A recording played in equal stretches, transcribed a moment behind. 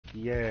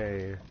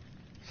Yay.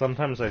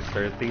 Sometimes I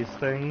start these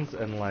things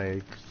and,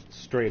 like,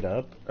 straight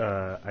up,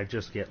 I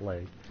just get,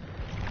 like,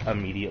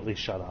 immediately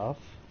shut off.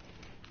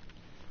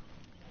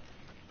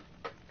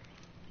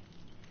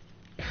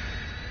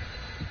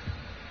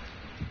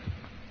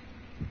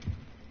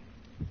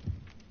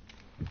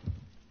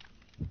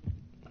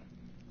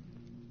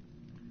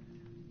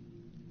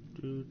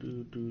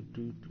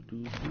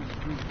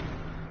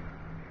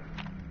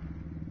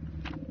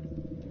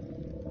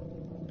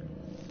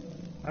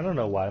 I don't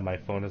know why my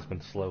phone has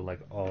been slow, like,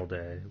 all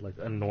day. Like,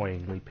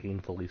 annoyingly,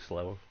 painfully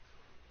slow.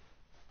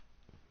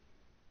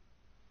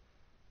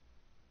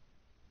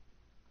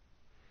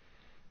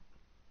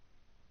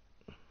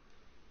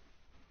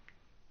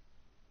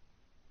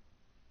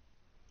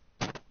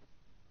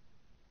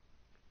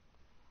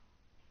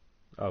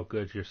 Oh,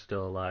 good, you're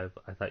still alive.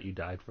 I thought you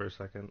died for a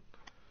second.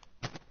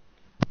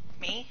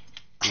 Me?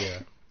 Yeah.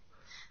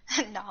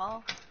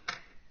 No.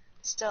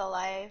 Still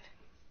alive.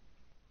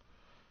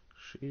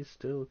 She's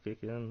still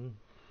kicking.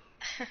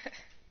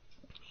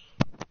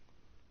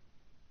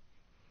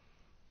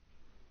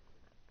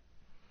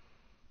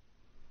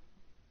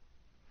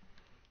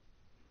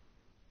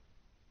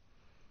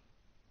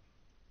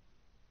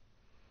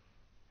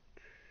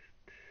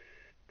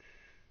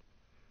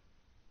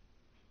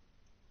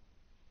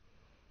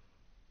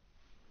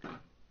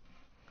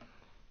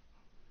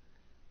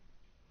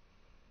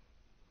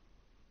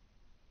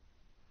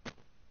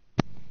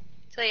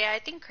 So yeah, I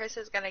think Chris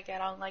is gonna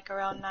get on like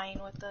around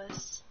 9 with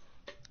us.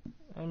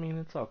 I mean,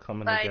 it's all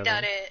coming But together. I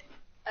doubt it.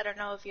 I don't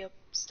know if you'll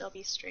still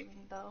be streaming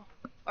though.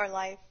 Or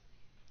live.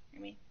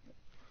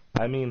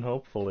 I mean,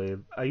 hopefully.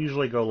 I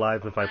usually go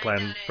live if I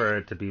plan for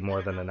it to be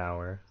more than an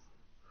hour.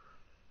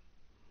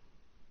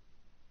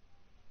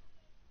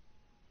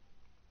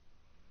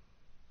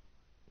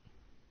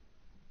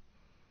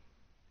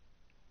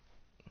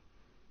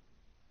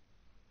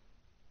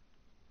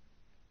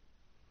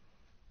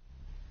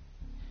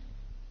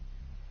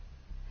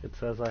 It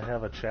says I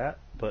have a chat,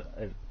 but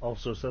it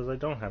also says I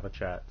don't have a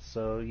chat,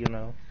 so, you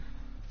know.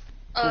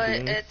 Oh,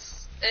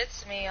 it's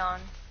me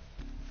on.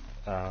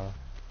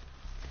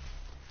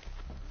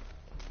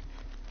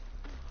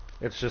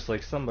 It's just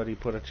like somebody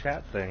put a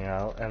chat thing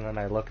out, and then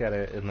I look at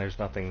it and there's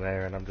nothing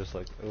there, and I'm just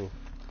like, ooh.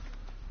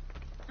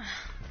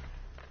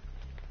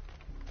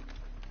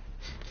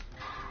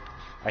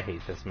 I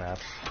hate this map.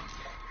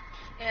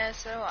 Yeah,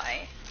 so do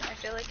I. I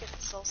feel like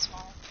it's so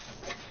small.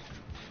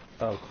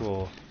 Oh,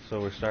 cool. So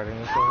we're starting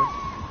this already?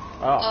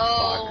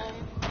 Oh,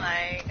 fuck.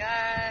 My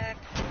god.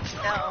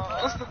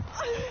 No.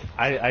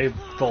 I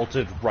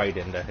vaulted right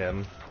into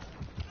him.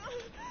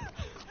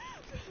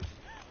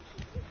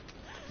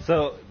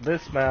 So,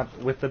 this map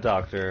with the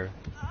doctor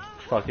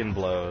fucking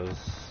blows.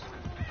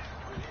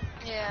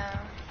 Yeah.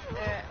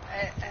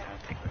 I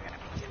don't think we're gonna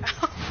make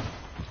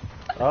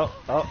it out.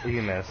 Oh, he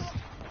missed.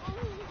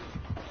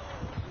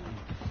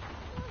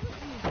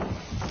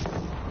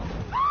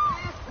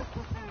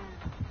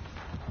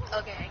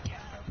 Okay, I can't.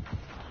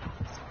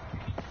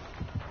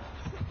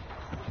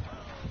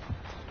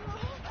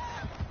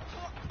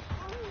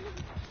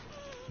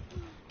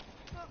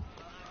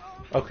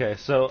 Okay,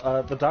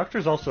 so, the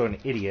doctor's also an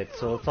idiot,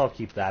 so let's all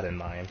keep that in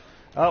mind.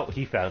 Oh,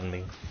 he found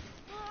me.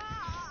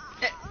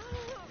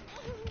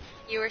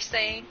 You were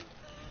saying?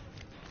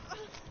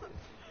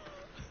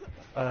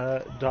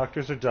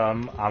 Doctors are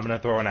dumb. I'm gonna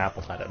throw an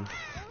apple at him.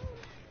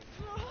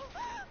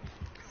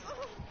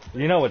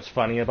 You know what's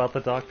funny about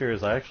the doctor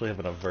is I actually have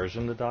an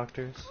aversion to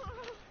doctors.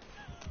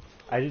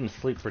 I didn't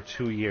sleep for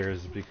 2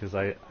 years because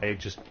I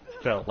just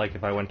felt like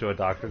if I went to a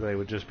doctor, they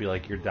would just be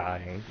like, you're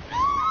dying.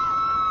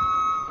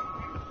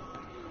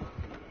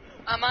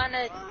 I'm on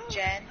a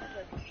gen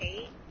with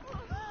Kate.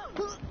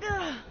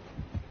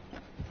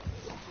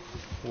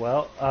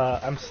 Well,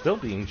 I'm still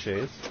being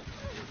chased.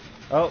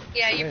 Oh.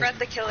 Yeah, you brought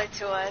the killer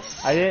to us.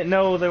 I didn't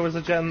know there was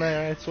a gen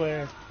there, I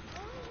swear.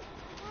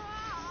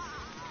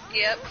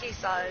 Yep, he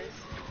saw us.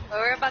 But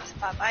we're about to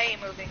pop. I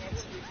ain't moving.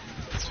 It's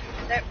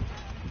there.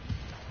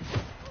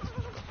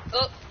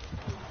 Oh,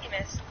 he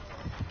missed.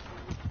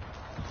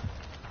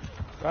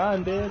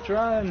 Run, bitch,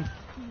 run!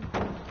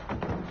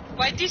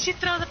 Why did you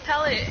throw the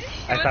pellet?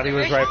 I thought he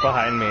was right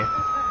behind me. No.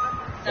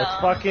 Let's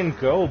fucking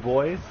go,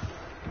 boys.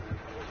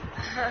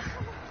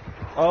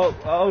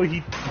 Oh,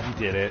 he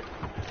did it.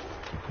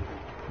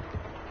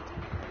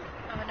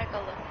 I'm gonna go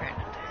look for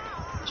another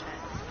gen.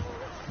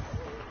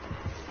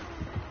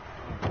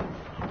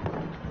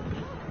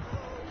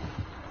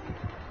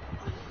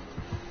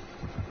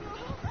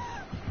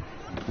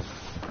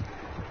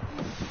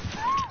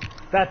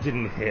 That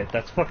didn't hit.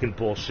 That's fucking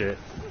bullshit.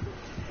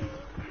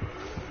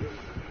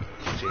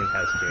 Jane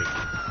has cake.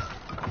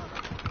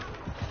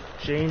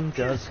 Jane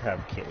does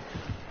have cake.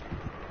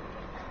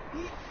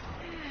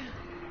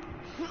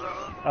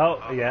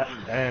 Oh, yeah,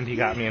 and he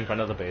got me in front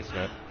of the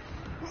basement.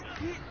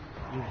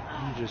 You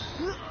just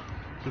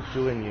keep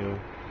doing you.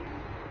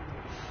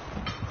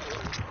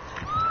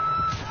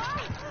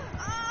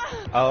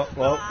 Oh,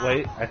 well,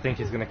 wait, I think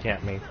he's gonna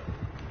camp me.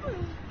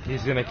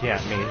 He's gonna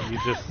camp me.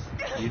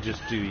 You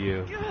just do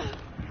you.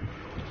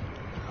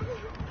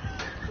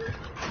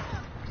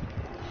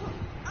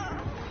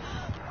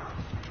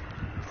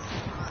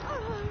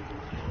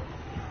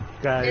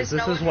 Guys,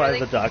 this is why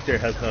the doctor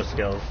has no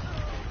skills.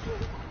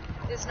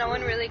 Is no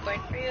one really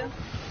going for you?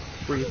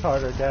 Breathe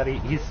harder, Daddy.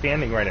 He's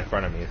standing right in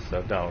front of me,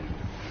 so don't.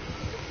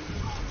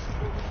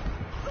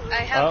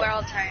 I have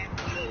borrowed time.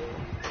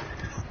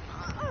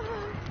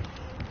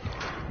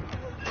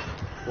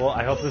 Well,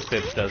 I hope this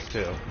bitch does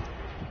too.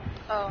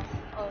 Oh,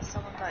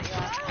 someone got you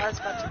off. I was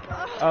about to go.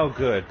 Oh,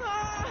 good.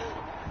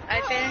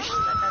 I finished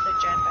another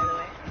gen, by the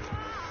way.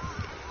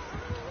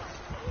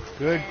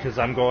 Good, because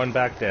I'm going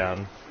back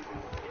down.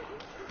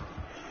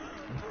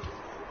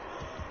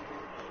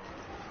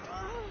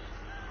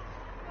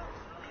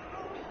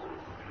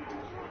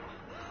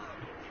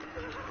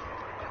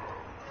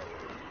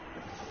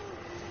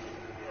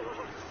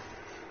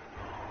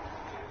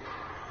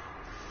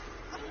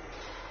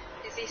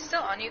 Is he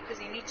still on you? Because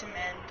you need to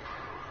mend.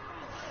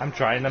 I'm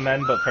trying to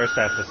mend, but first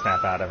I have to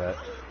snap out of it.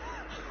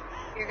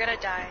 You're gonna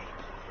die.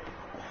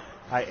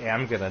 I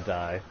am gonna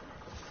die.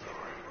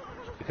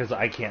 Because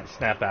I can't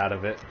snap out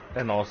of it,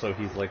 and also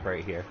he's like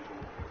right here.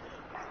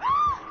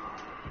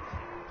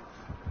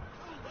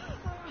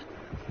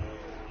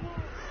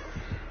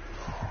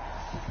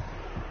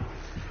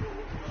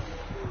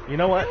 You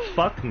know what?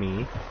 Fuck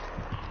me.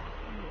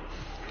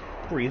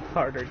 Breathe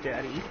harder,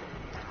 Daddy.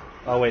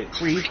 Oh wait,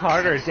 breathe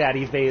harder,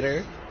 Daddy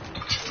Vader.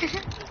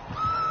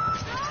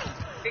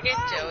 Forget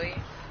Joey.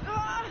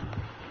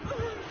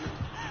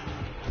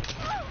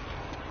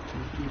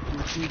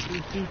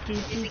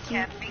 Is he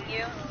camping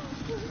you?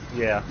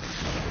 Yeah.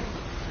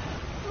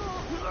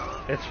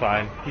 It's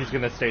fine. He's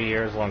gonna stay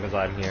here as long as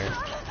I'm here.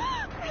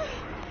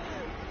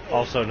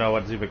 Also, no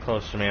one's even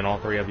close to me, and all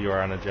three of you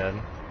are on a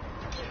gen.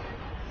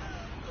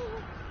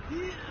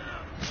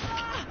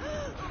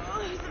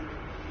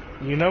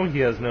 You know he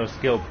has no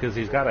skill because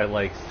he's gotta,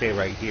 like, stay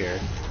right here.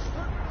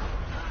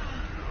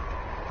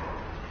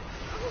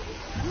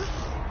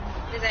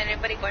 Is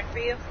anybody going for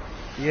you?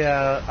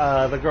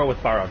 Yeah, the girl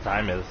with borrowed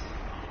time is.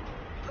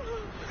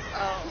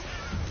 Oh,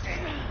 okay.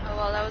 Oh,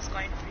 well, I was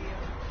going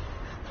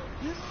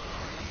for you.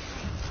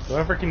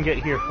 Whoever can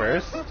get here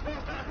first.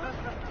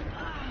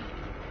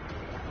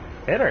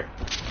 Hit her.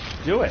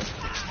 Do it.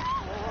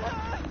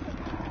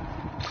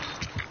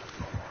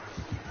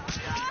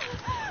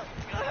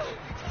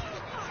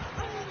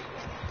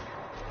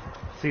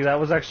 See, that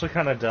was actually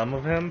kind of dumb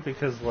of him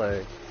because,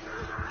 like...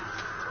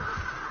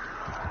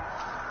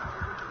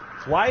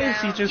 Why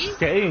is he just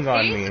staying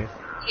on me?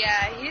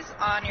 Yeah, he's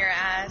on your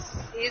ass.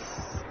 He's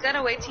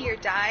gonna wait till you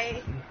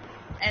die,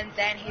 and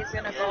then he's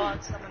gonna go on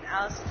someone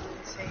else and do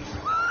the same.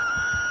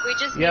 We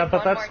just Yeah, need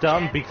but one that's more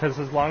dumb gen. because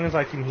as long as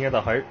I can hear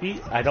the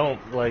heartbeat, I don't,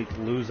 like,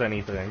 lose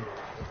anything.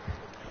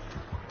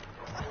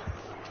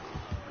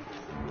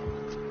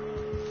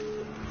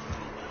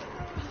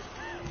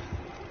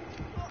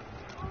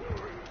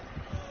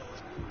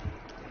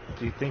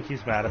 Do you think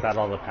he's mad about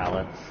all the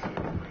pallets?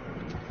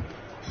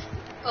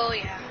 Oh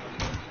yeah.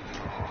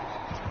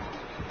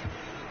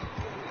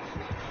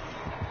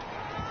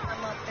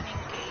 I'm opening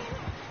gate.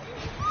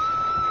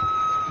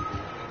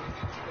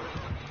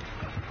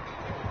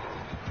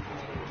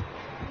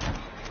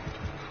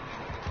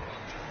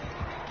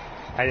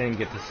 I didn't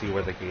get to see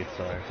where the gates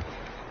are.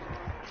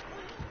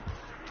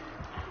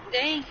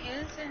 Dang,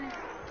 who's in it?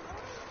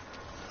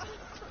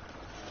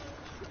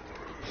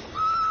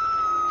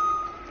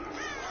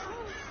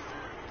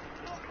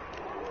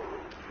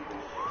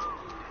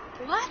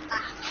 What?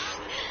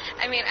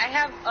 I mean, I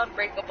have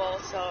Unbreakable,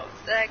 so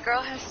that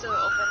girl has to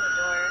open the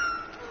door.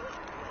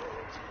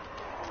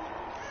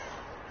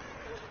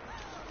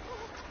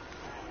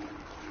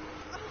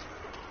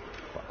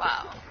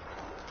 Wow.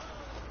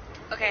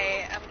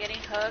 Okay, I'm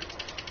getting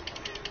hooked.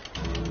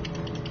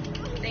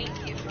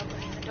 Thank you for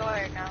opening the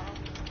door now.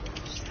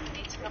 Just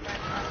need to come right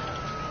now.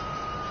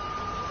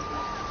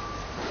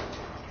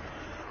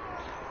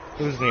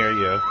 Who's near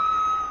you?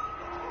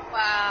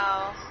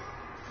 Wow.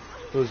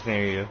 Who's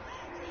near you?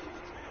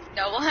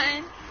 No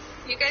one?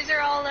 You guys are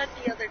all at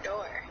the other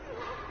door.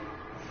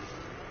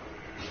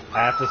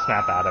 I have to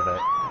snap out of it.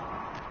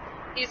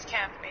 He's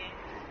camping.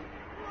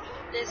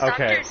 This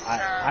Okay, doctor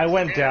sucks, I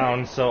went dude.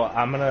 down, so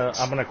I'm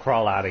gonna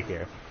crawl out of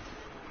here.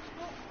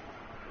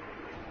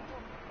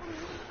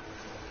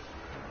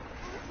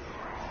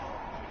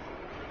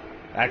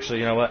 Actually,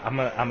 you know what? I'm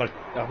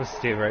gonna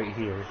stay right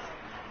here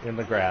in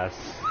the grass.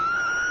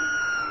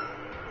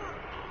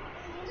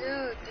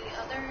 Dude, the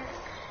other...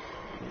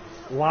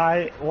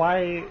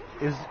 Why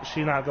is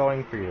she not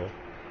going for you?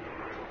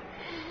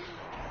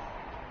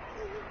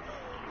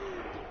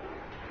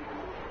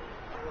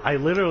 I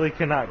literally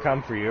cannot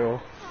come for you.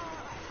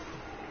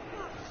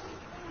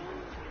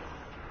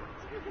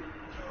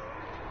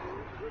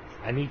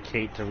 I need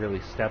Kate to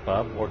really step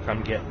up or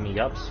come get me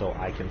up so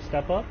I can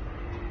step up.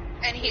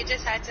 And he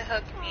just had to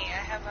hook me.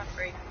 I have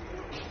Unbreakable.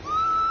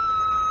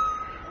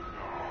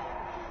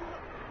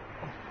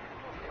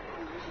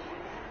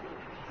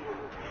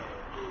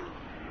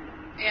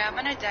 Yeah, I'm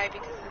gonna die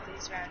because of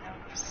these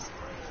randoms.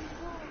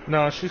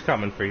 No, she's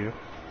coming for you.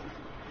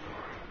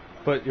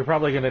 But you're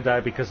probably gonna die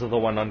because of the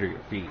one under your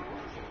feet.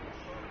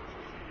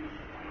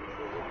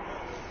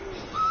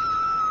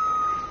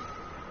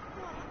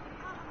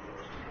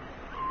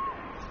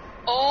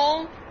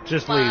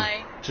 Just leave.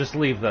 my Just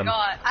leave them.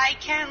 God, I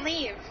can't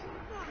leave.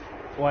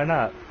 Why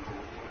not?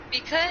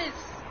 Because,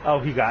 Oh,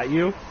 he got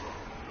you?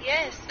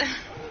 yes.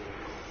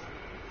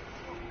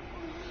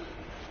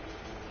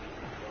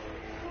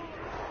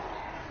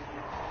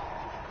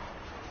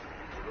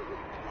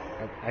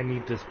 I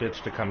need this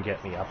bitch to come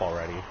get me up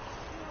already.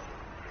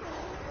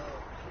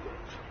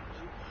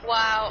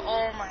 Wow,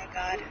 oh my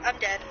God, I'm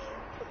dead.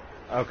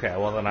 Okay,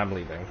 well then I'm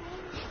leaving.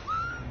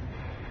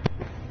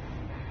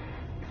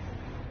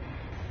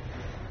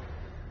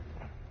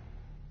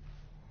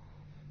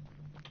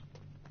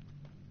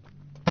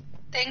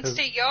 Thanks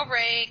to your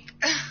rank,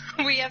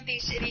 we have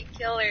these shitty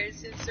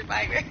killers in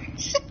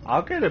Survivors.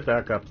 I'll get it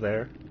back up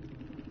there.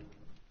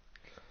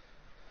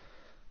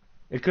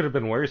 It could have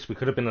been worse. We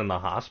could have been in the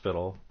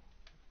hospital.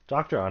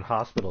 Doctor on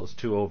hospital is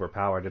too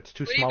overpowered. It's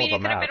too What do you small mean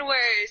of it a could have map. been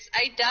worse?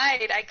 I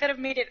died. I could have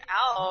made it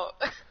out.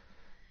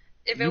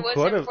 If You it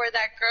wasn't could've. for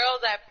that girl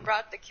that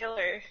brought the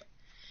killer.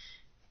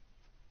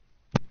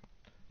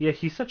 Yeah,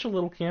 he's such a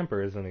little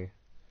camper, isn't he?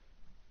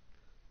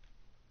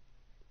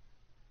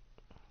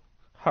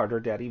 Harder,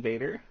 Daddy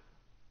Vader.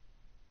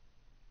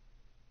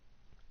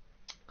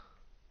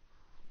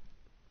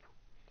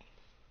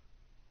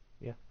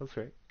 Yeah, that's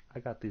right. I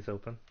got these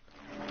open.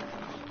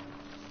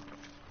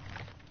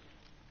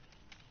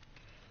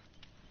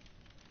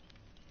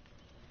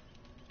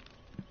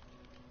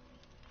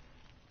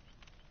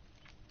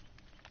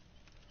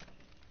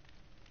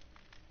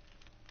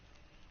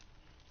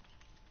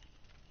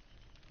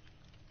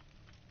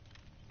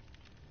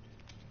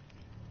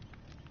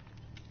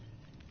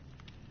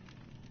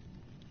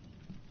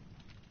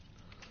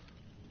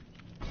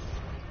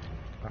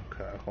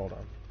 Okay, hold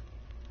on.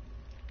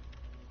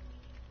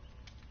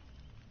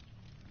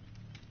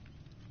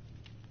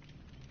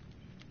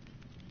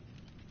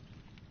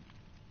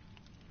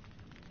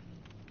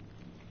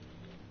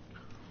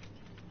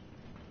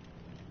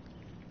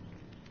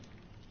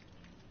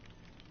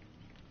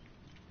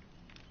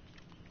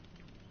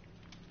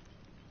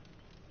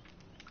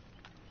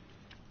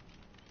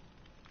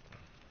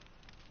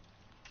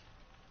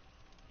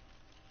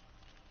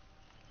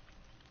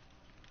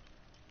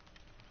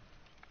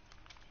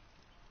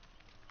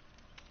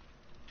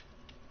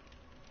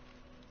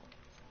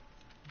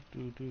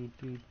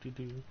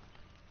 Do.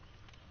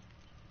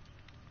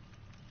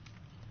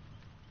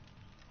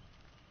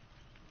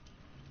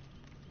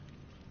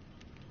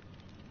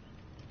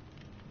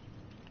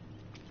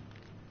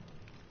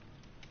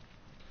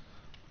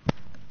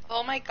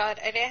 Oh my God,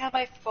 I didn't have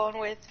my phone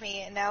with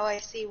me, and now I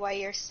see why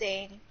you're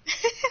saying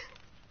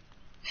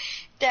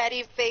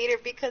Daddy Vader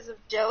because of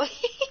Joey.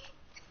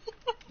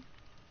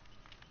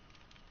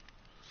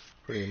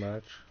 Pretty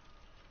much.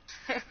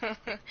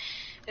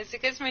 It's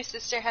because my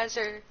sister has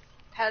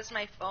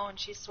my phone.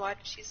 She's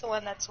the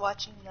one that's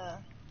watching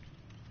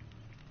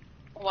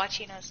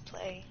us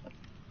play.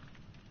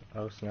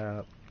 Oh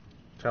snap.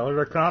 Tell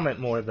her to comment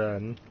more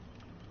then.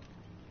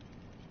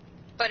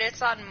 But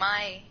it's on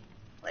my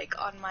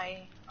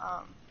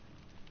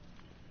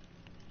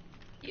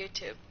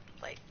YouTube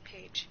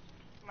page,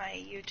 my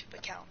YouTube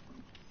account.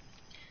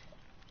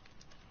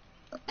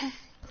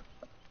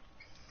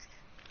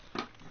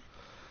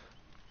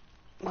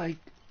 Like,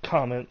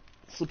 comment,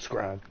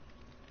 subscribe.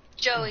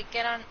 Joey,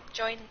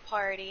 join the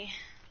party.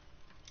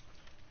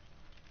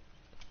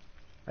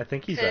 I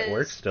think he's at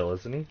work still,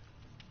 isn't he?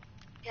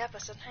 Yeah,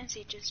 but sometimes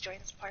he just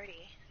joins the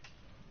party.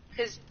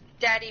 Because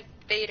Daddy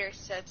Vader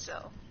said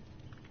so.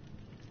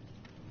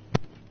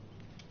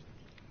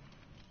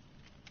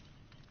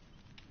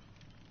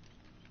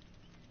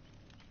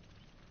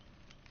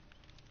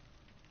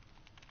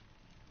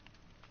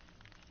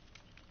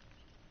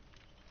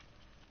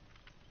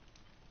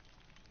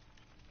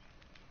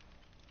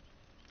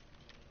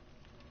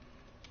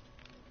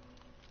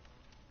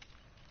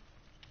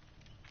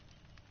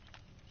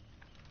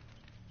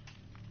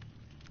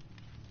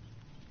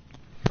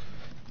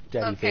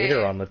 Daddy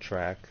Vader on the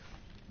track.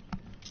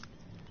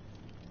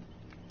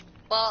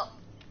 Well,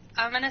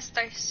 I'm gonna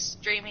start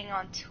streaming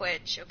on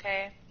Twitch,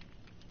 okay?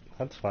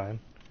 That's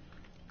fine.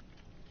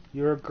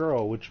 You're a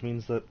girl, which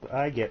means that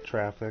I get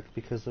traffic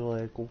because they're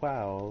like,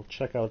 wow,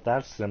 check out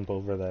that simp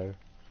over there.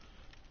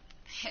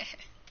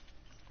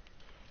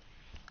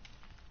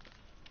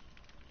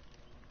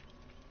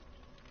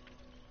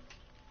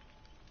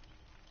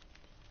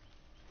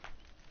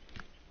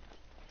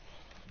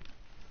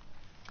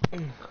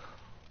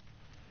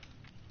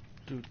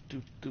 Do.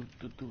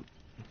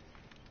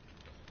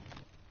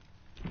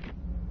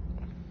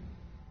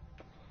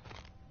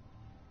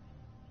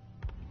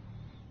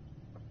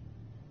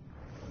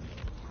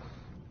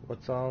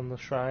 What's on the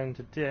shrine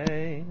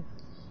today?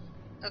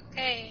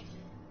 Okay.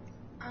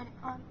 I'm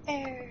on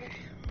air.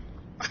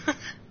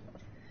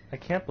 I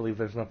can't believe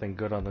there's nothing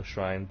good on the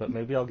shrine, but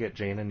maybe I'll get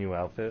Jane a new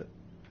outfit.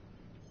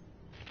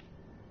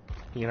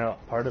 You know,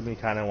 part of me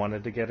kind of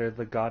wanted to get her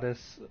the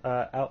goddess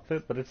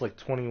outfit, but it's like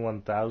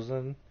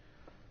 21,000,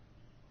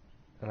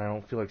 and I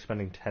don't feel like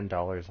spending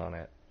 $10 on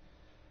it.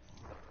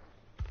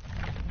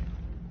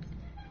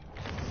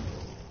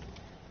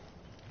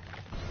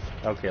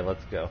 Okay,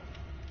 let's go.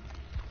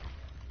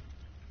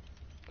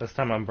 This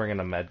time I'm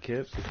bringing a med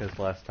kit because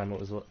last time it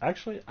was...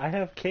 Actually, I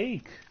have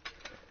cake!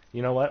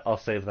 You know what? I'll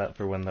save that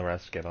for when the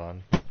rest get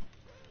on.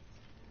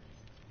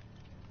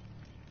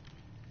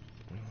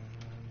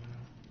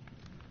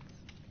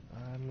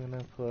 I'm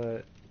gonna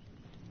put...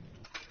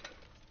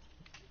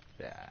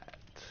 that.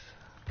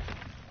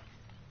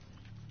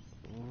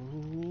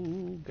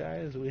 Ooh,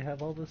 guys, we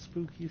have all the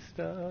spooky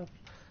stuff.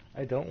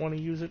 I don't want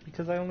to use it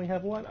because I only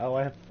have one. Oh,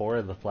 I have 4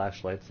 of the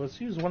flashlights.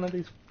 Let's use one of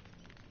these.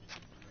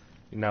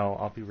 No,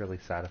 I'll be really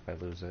sad if I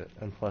lose it.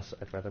 And plus,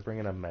 I'd rather bring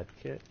in a med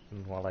kit.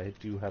 And while I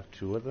do have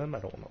 2 of them, I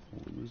don't want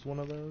to lose one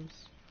of those.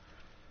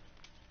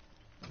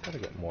 Gotta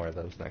get more of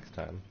those next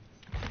time.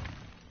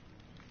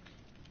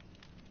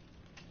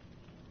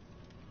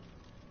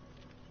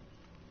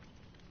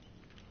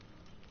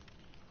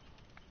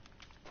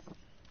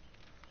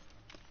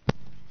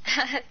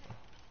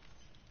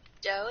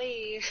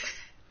 Joey.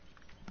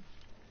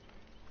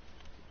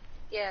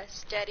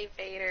 Yes, Daddy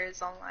Vader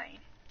is online.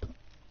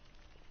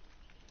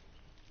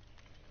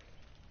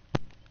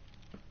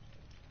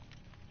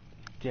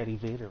 Daddy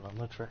Vader on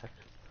the track.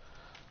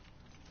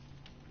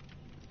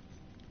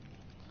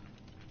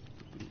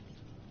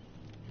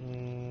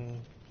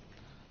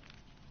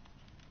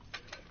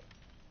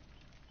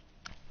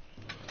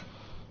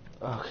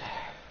 Okay.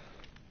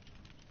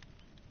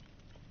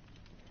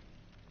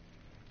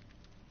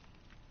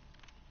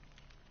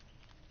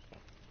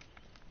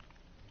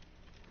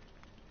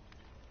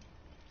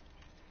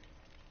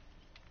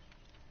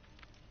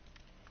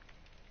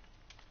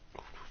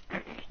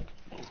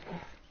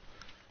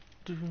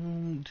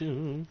 Doom,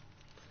 doom.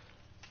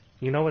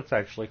 You know what's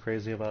actually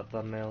crazy about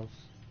thumbnails?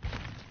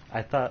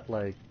 I thought,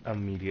 like,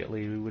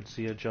 immediately we would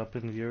see a jump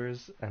in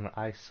viewers, and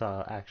I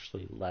saw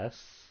actually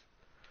less.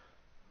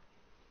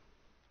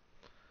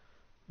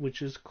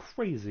 Which is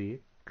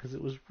crazy, because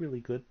it was really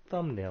good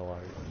thumbnail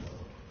art.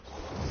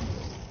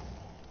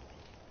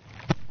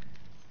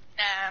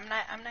 Nah,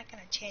 I'm not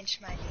gonna change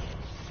my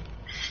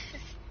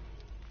name.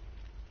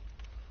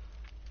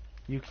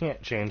 You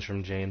can't change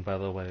from Jane, by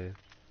the way.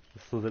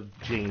 It's the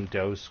Jane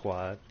Doe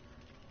squad.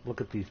 Look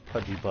at these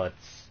pudgy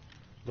butts.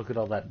 Look at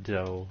all that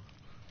dough.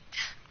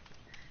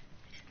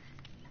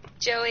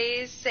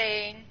 Joey's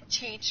saying,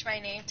 change my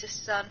name to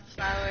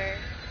Sunflower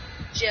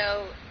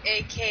Joe,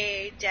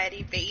 aka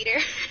Daddy Vader.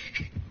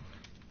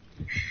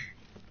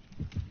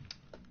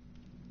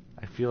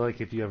 I feel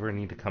like if you ever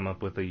need to come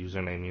up with a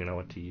username, you know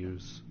what to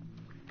use.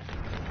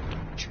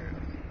 True.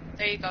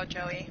 There you go,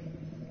 Joey.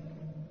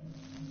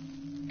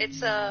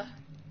 It's a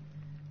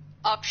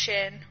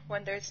option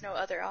when there's no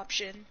other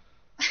option.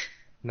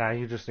 Now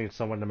you just need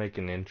someone to make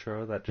an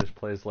intro that just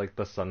plays like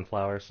the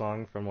Sunflower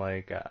song from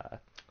like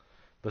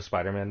the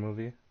Spider-Man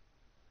movie.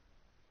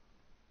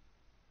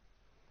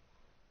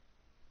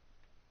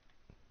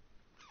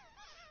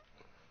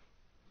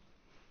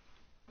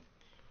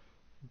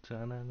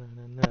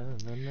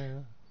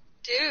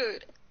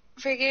 Dude,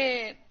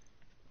 friggin'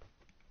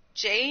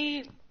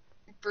 Jane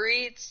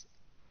breathes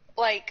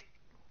like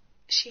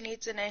she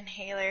needs an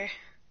inhaler.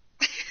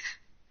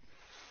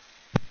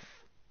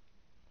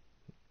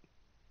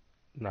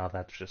 Nah,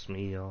 that's just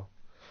me, y'all.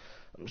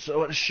 I'm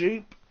so out of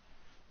shape.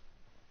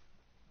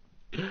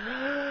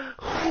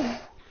 I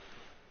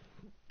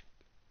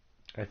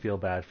feel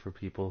bad for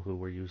people who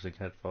were using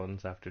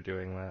headphones after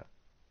doing that.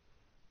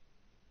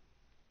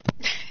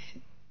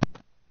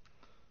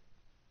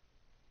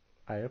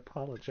 I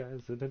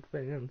apologize in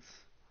advance.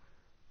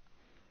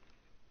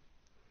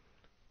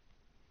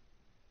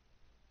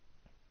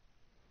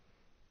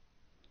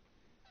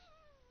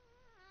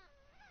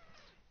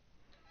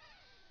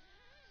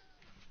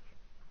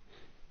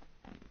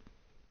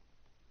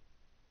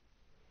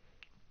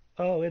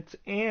 Oh, it's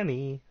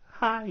Annie.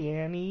 Hi,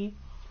 Annie.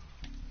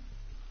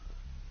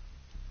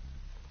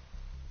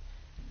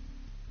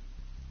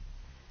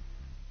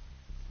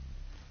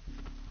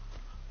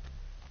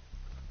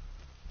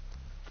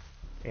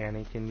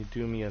 Annie, can you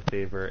do me a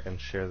favor and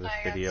share this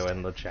video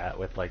in the chat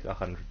with like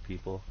 100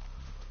 people?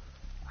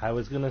 I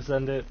was gonna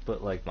send it,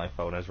 but like my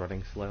phone is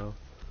running slow.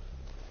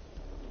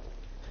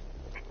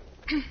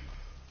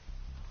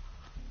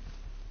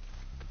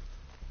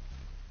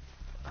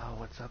 Oh,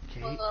 what's up,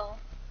 Kate? Hello.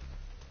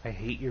 I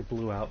hate your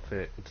blue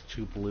outfit. It's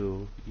too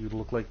blue. You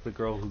look like the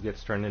girl who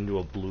gets turned into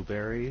a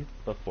blueberry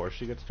before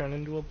she gets turned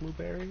into a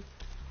blueberry.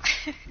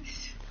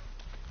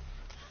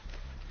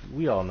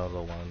 We all know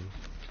the one.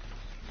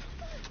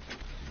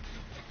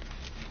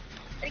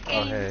 The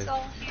game's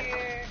all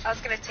here. I was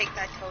gonna take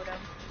that totem.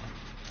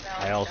 No,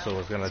 I also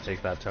was gonna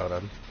take that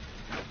totem.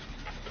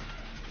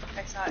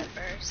 I saw it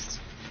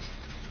first.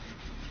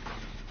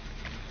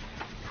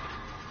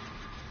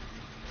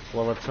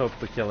 Well, let's hope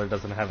the killer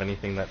doesn't have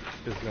anything that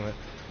is gonna...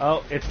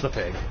 Oh, it's the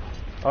pig.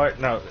 Alright,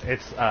 no,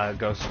 it's,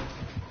 Ghost.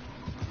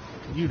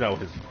 You know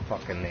his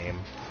fucking name.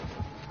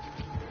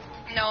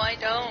 No, I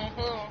don't.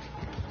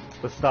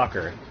 Who? The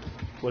stalker.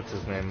 What's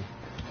his name?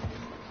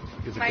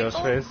 Is it Michael?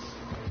 Ghostface?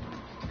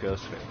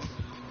 Ghostface.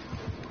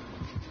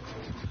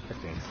 I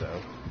think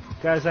so.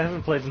 Guys, I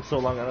haven't played in so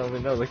long I don't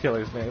even know the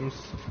killer's names.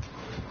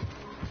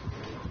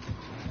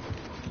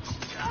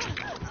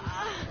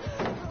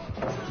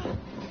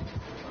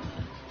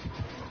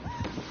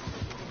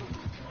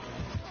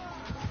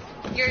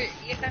 You're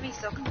gonna be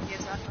so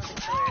confused on who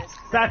the killer is.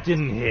 That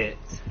didn't hit.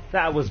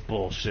 That was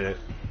bullshit.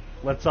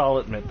 Let's all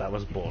admit that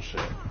was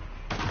bullshit.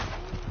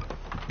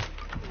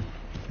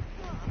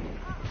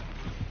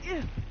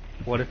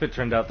 What if it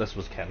turned out this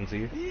was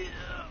Kenzie?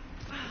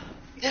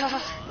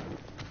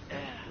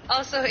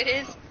 Also, it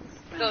is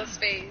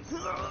Ghostface.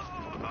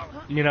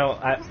 You know,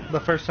 the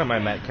first time I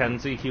met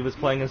Kenzie, he was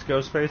playing as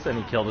Ghostface,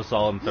 and he killed us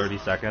all in 30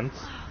 seconds.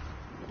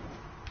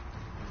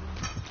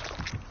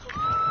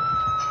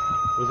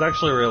 It was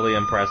actually really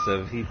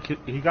impressive.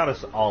 He got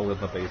us all in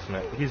the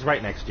basement. He's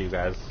right next to you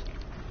guys.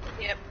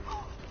 Yep.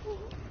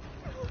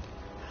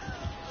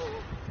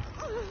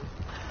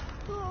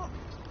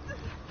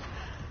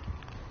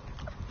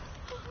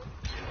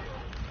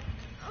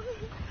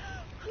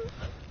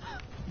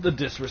 The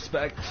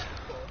disrespect.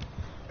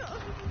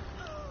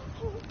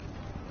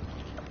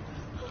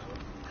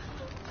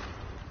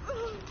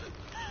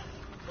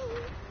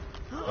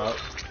 Oh.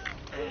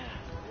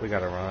 We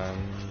gotta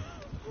run.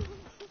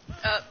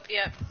 Up,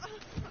 yep.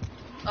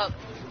 Up.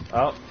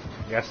 Oh,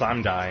 guess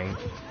I'm dying.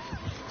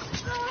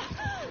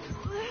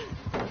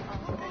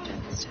 Oh, I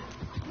just...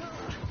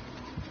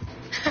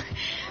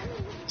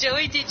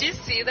 Joey, did you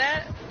see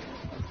that?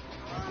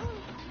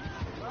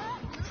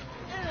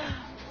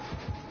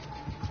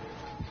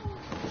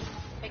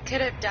 I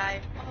could have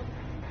died. Oh,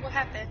 what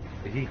happened?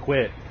 He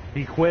quit.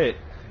 He quit.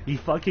 He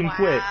fucking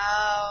quit.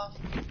 Wow.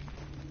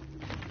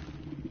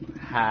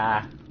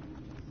 Ha.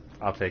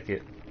 I'll take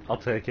it. I'll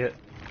take it.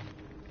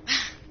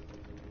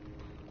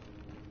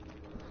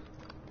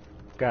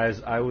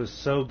 Guys, I was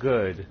so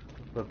good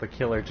that the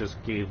killer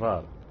just gave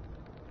up.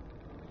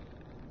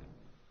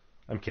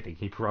 I'm kidding.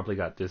 He probably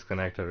got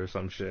disconnected or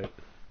some shit.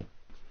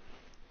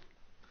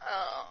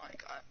 Oh my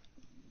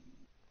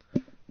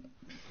god.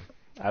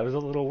 I was a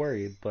little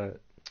worried, but,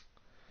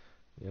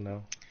 you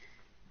know,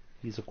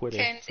 he's a quitter.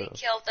 Kenzie So.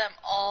 killed them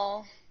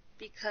all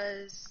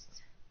because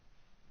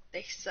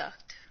they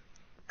sucked.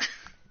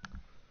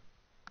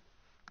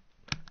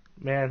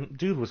 Man,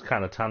 dude was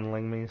kind of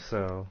tunneling me,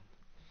 so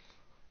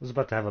I was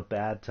about to have a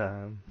bad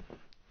time.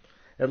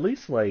 At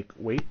least, like,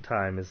 wait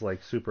time is,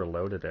 like, super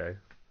low today.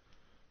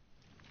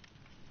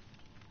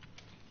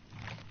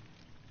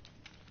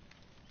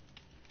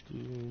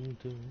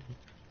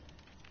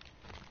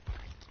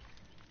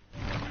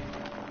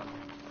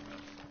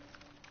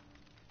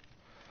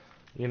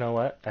 You know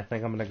what? I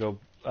think I'm gonna go,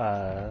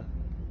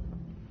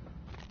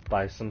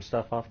 buy some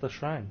stuff off the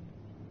shrine.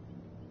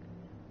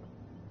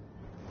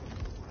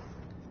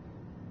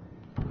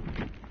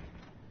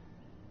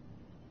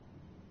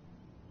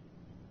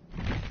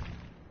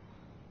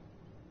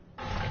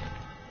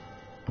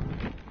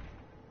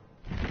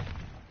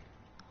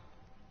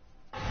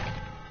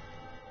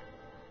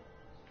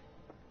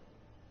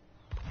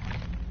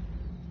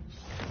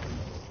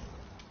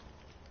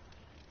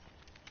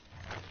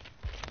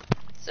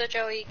 So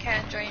Joey, you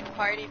can't join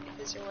party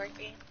because you're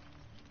working.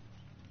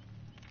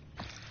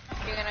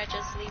 You're gonna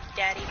just leave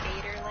Daddy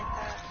Vader like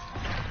that?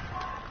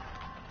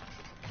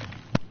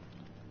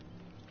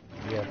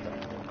 Yeah.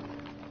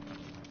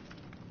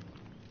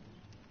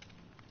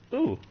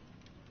 Ooh.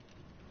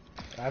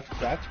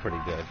 That's pretty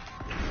good.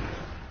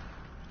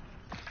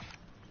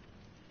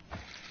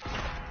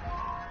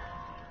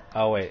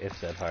 Oh wait,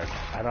 it's Dead Hard.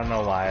 I don't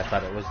know why I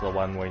thought it was the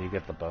one where you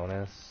get the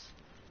bonus.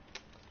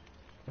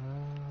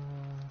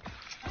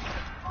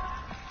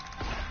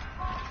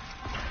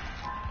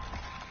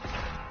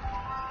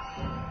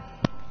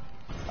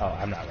 Oh,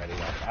 I'm not ready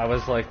yet. I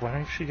was like, when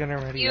is she gonna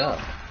ready up?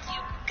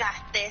 You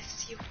got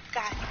this. You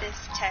got this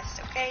test,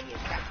 okay? You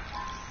got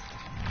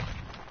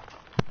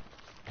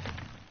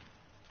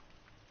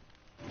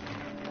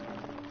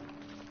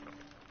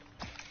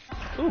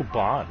this. Ooh,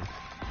 Bond.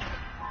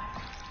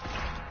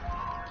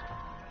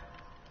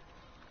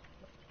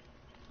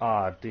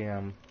 Aw,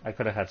 damn. I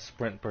could have had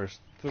Sprint Burst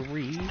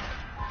 3.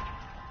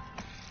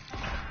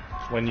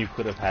 When you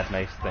could have had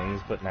nice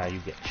things, but now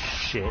you get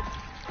shit.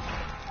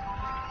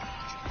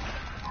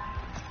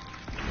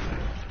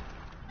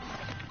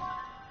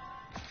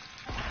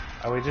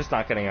 Are we just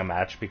not getting a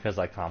match because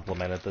I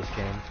complimented this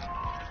game?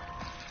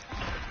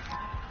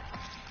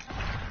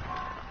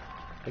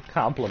 I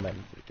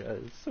complimented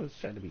because I was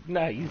trying to be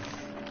nice.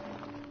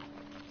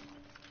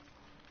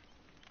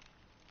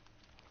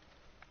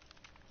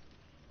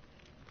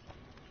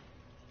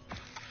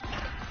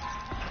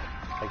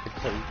 I can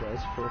tell you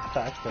guys for a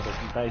fact that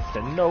I'll be nice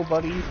to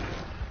nobody.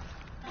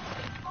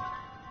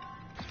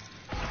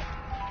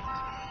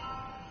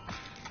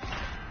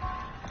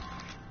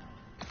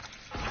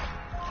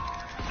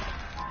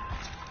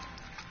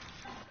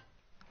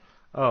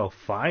 Oh,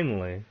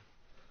 finally.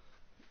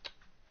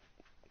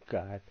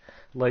 God.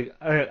 Like,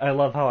 I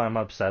love how I'm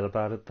upset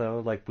about it,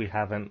 though. Like, we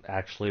haven't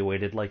actually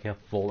waited, like, a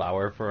full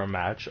hour for a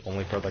match,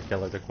 only for the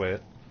killer to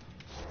quit.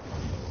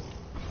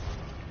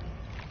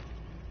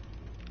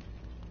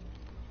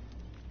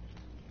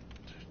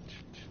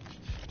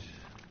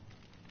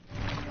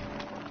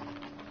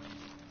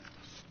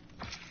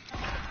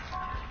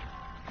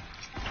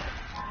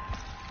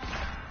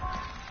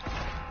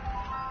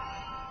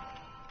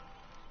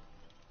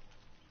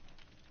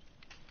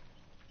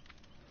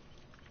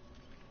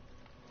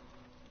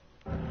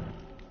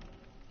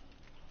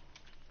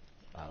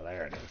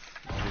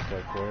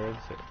 Where is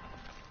it?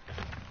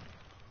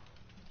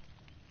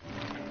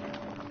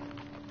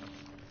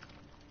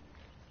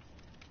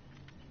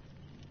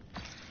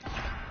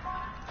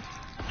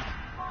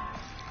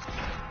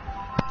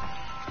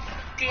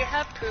 Do you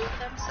have prove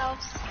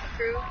themselves?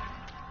 Prove?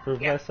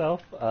 Prove Yeah.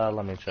 myself?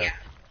 Let me check.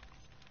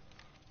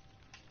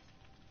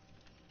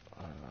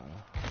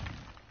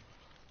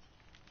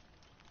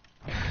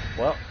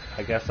 Well,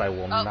 I guess I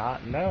will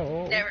not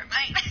know. Never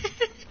mind.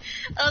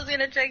 I was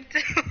gonna check too.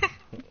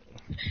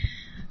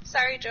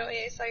 Sorry,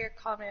 Joey, I saw your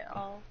comment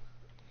all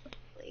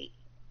late.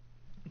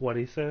 What'd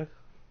he say?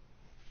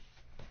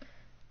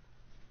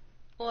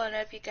 One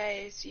of you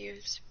guys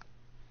use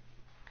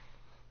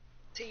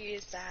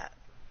that.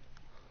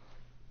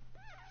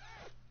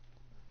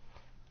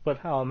 But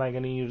how am I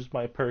gonna use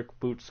my perk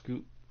boot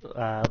scoot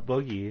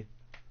boogie?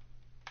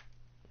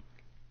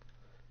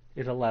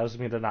 It allows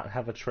me to not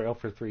have a trail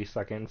for 3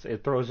 seconds.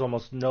 It throws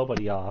almost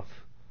nobody off.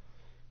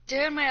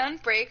 Dude, my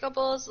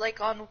unbreakable is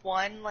like on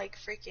one like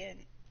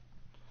freaking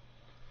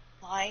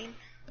line.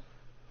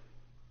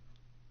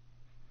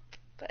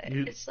 But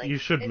it's like you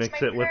should it's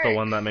mix my it with the perk.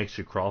 one that makes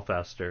you crawl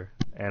faster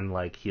and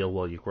like heal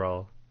while you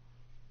crawl.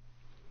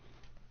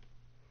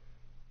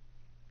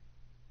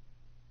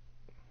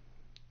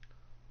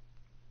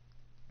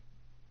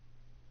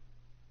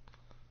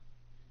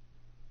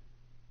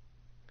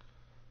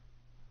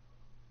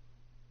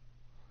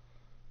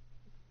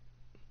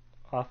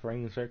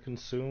 Offerings are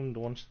consumed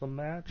once the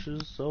match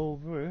is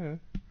over.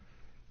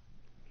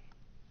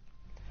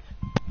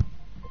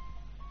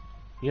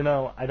 You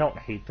know, I don't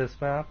hate this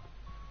map.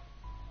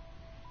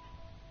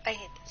 I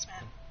hate this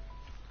map.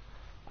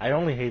 I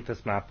only hate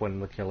this map when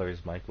the killer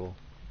is Michael.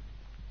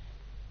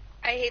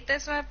 I hate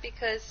this map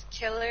because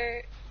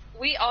killer.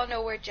 We all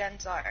know where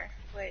gens are,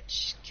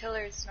 which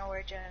killers know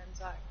where gens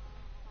are.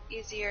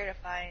 Easier to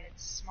find.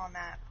 It's a small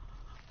map.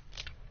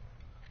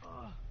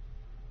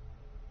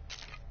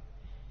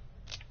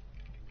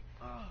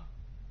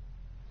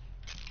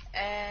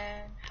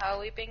 And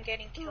how we've been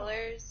getting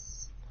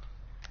killers.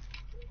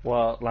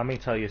 Well, let me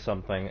tell you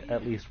something.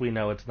 At least we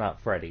know it's not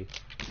Freddy.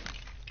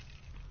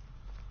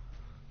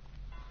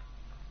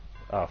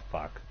 Oh,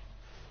 fuck.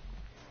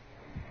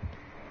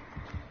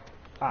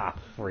 Ah,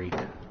 freak.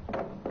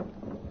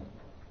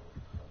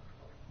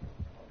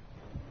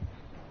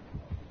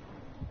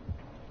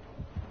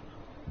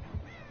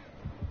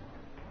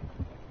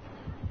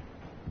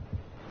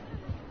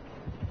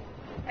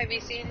 Have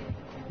you seen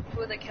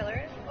who the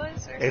killer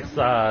was or It's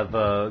something?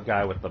 the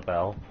guy with the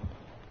bell.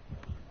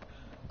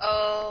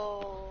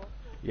 Oh.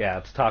 Yeah,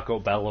 it's Taco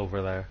Bell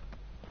over there.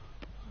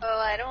 Oh,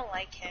 I don't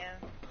like him.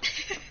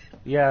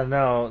 Yeah,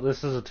 no,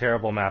 this is a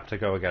terrible map to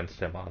go against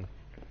him on.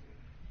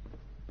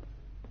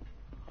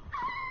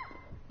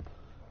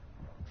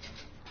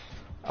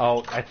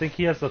 Oh, I think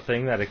he has the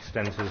thing that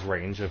extends his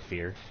range of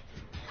fear.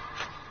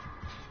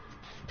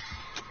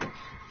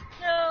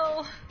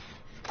 No.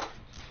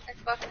 I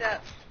fucked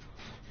up.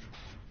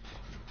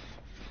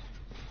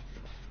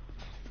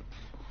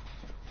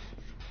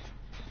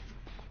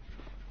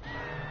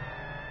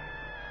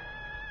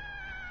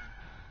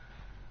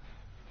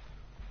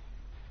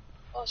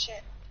 Oh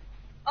shit.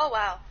 Oh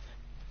wow.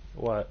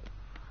 What?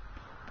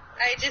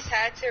 I just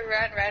had to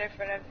run right in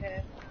front of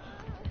him.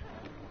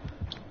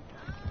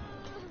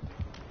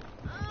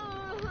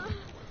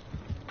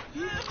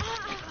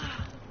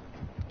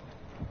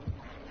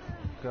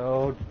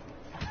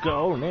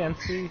 Go,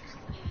 Nancy.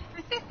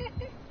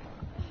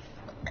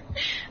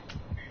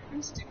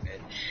 I'm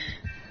stupid.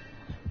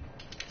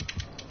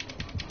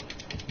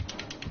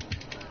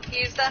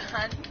 He's the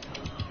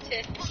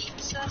hunted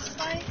pizza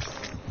slice?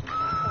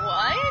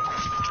 What?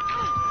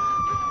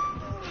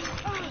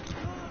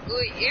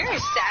 Ooh, you're a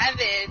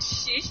savage.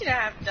 You shouldn't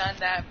have done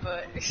that,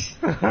 but...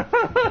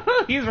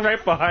 He's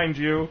right behind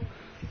you.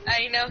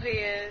 I know he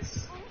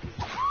is.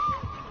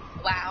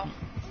 Wow.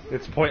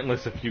 It's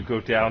pointless if you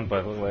go down,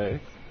 by the way.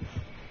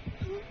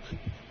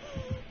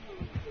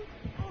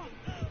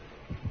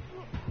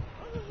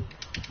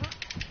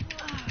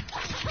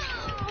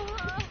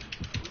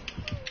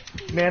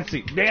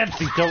 Nancy,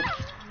 don't...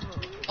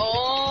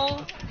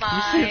 Oh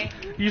my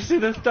You see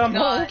this dumb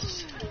hoe?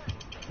 gosh.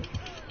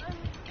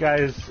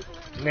 Guys,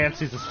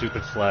 Nancy's a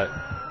stupid slut.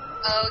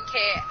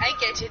 Okay, I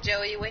get you,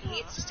 Joey. When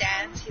he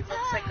stands, he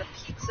looks like a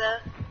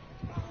pizza.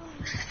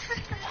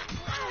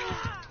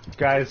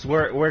 Guys,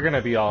 we're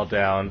gonna be all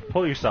down.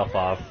 Pull yourself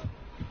off.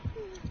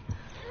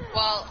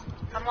 Well,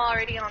 I'm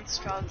already on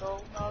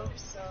struggle mode,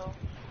 so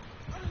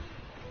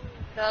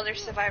the other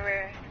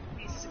survivor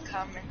needs to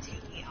come and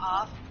take me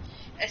off.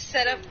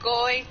 Instead of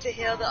going to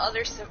heal the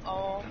other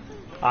oh.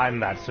 I'm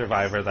that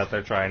survivor that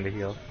they're trying to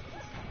heal.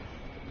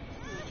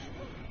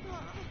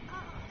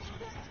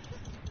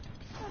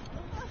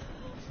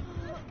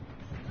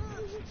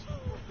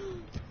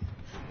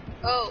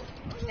 Oh,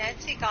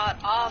 Nancy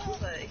got off,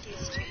 but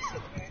he's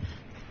chasing her.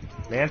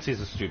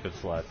 Nancy's a stupid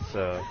slut,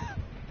 so...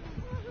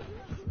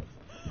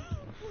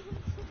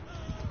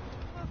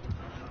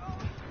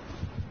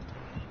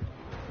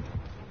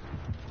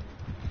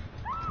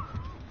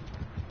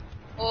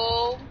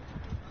 Oh,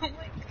 oh my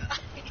god.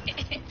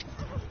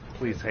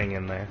 Please hang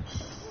in there.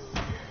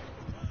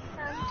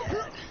 I'm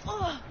dead.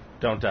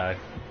 Don't die.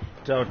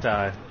 Don't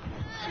die.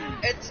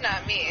 It's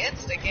not me,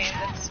 it's the game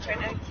that's trying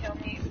to kill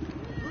me.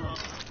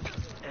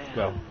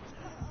 Go.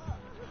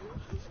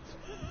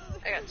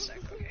 I got stuck,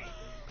 okay.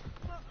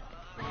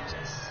 Let me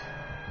just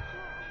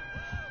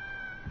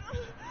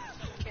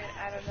get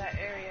out of that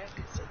area,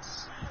 because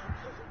it's...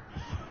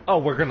 Oh,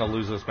 we're gonna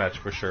lose this match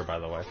for sure, by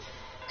the way.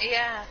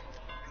 Yeah.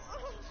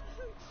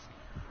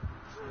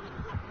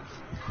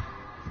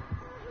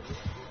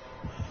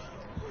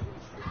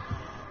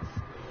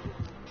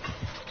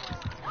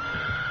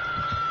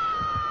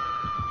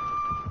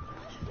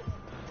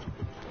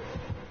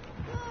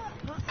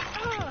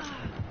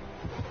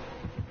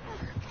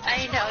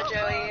 I know,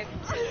 Joey.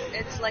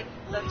 It's like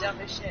the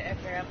dumbest shit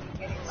ever. I'm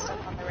getting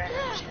stuck on the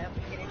random ship.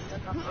 I'm getting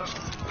stuck on pushes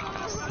and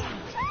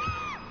PvC.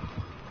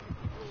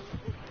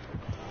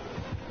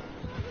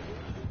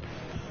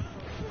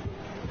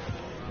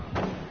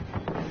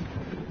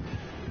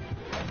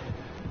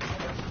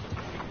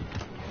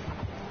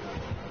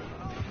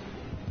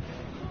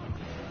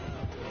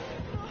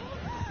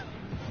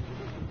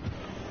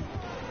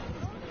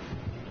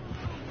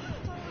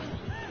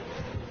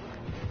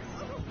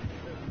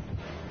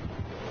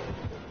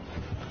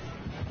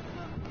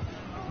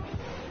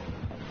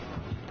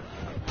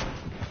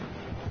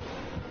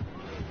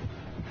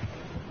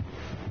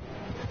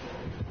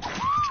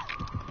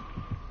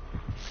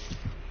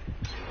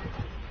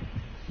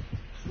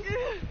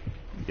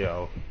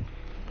 Yo.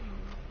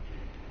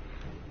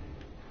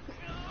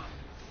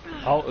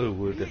 I'll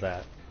ooh-woo to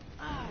that.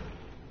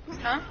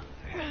 Huh?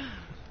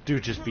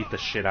 Dude just beat the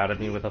shit out of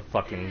me with a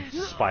fucking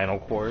spinal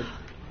cord.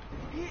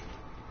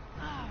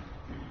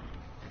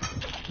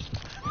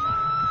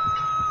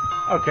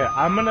 Okay,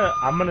 I'm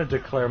gonna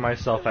declare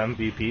myself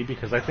MVP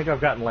because I think I've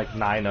gotten like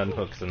 9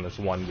 unhooks in this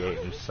one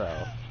game, so.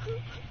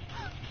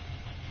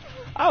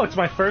 Oh, it's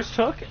my first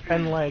hook,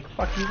 and like,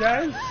 fuck you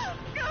guys.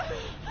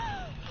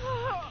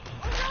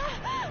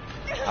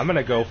 I'm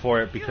gonna go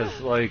for it because,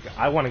 like,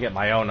 I want to get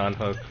my own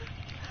unhook.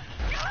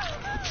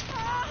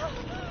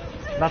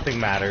 Nothing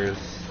matters.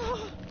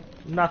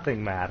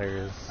 Nothing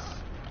matters.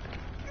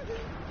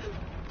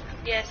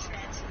 Yes,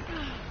 Nancy.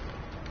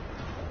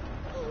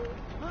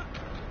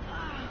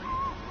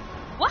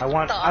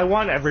 What I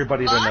want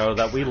everybody to know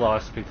that we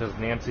lost because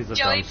Nancy's a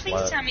Joey, dumb please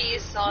slut. tell me you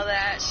saw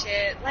that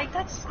shit. Like,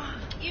 that's...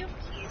 You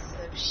piece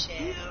of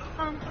shit.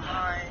 Come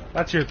on.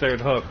 That's your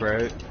third hook,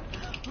 right?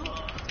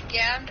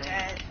 Yeah, I'm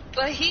dead.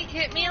 But he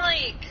hit me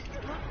like...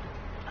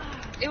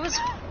 It was...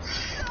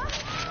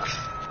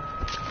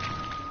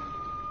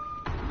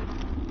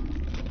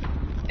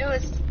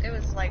 It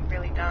was like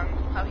really dumb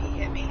how he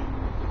hit me.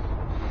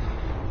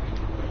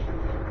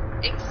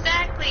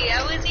 Exactly!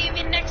 I was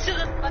even next to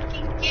the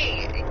fucking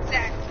gate.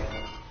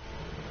 Exactly.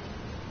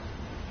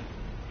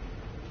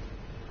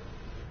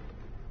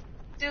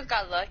 Dude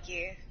got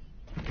lucky.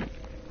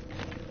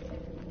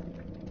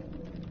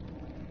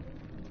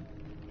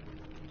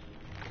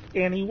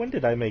 Annie, when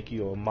did I make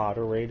you a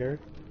moderator?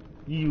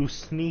 You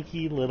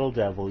sneaky little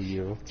devil,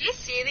 you. Do you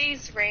see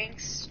these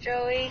ranks,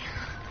 Joey?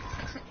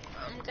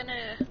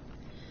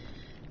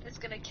 It's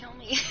gonna kill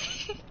me.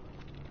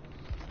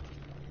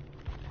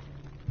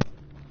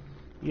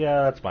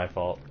 Yeah, that's my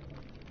fault.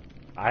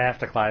 I have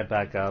to climb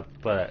back up,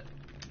 but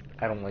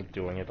I don't like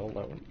doing it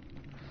alone.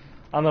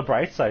 On the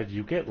bright side,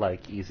 you get,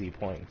 like, easy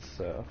points,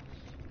 so...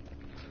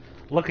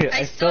 Look at,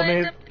 I still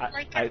made... End up,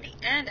 at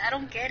the end, I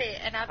don't get it,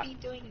 and I'll be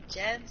doing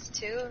gens,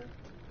 too.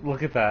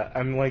 Look at that,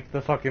 I'm, like,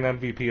 the fucking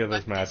MVP of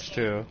this match,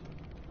 too.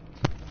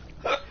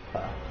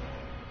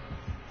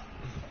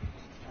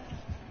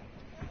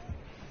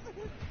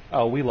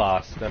 Oh, we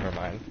lost, never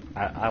mind.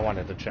 I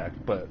wanted to check,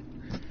 but...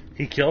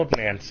 He killed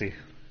Nancy.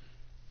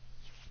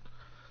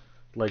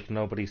 Like,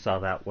 nobody saw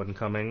that one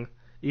coming.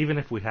 Even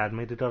if we had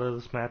made it out of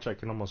this match, I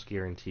can almost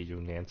guarantee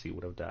you Nancy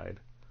would have died.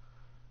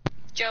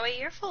 Joey,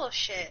 you're full of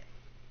shit.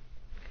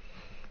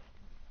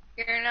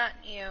 You're not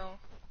new.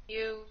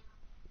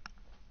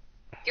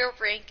 Your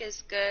rank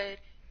is good.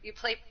 You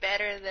play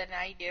better than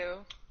I do.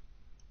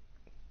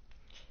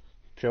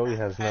 Joey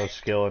has no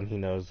skill and he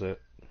knows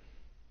it.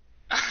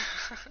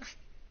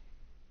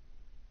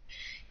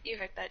 You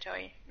heard that,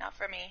 Joey. Not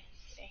for me.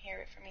 You didn't hear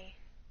it from me.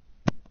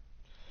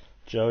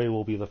 Joey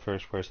will be the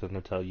first person to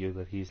tell you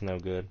that he's no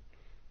good.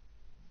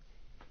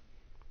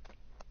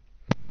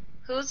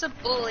 Who's a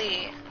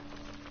bully?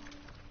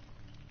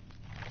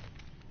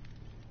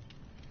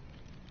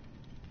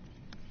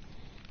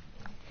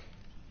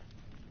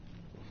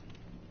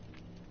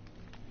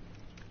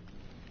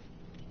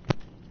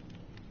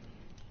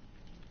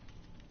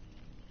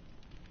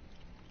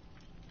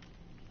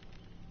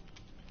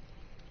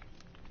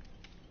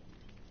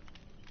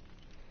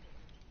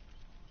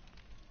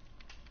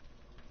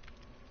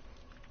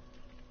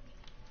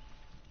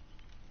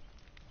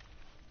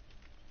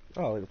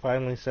 Oh, it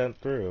finally sent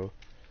through.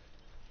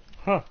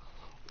 Huh.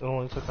 It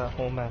only took that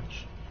whole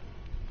match.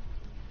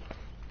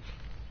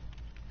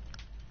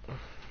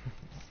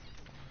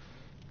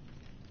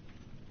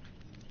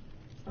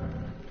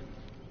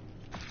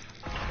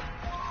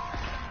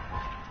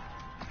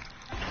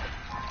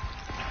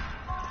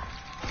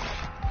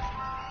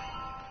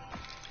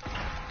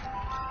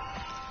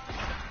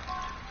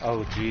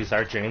 Oh geez,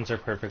 our Janes are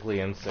perfectly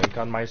in sync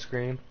on my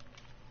screen.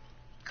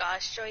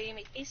 Gosh, Joey, you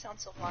make me sound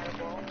so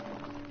horrible.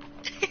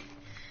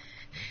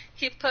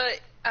 He put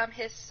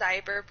his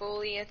cyber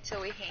bully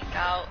until we hang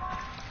out.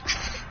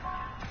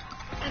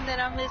 And then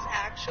I'm his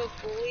actual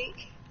bully.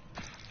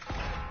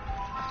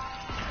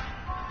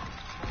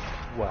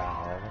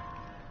 Wow.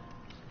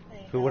 I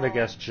Who would have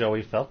know. guessed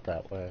Joey felt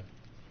that way?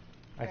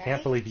 I can't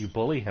Right? believe you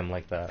bully him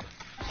like that.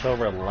 So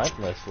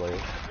relentlessly.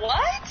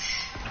 What?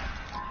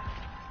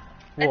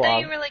 I Well,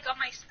 thought you were like on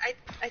my.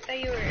 I thought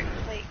you were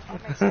like on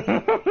my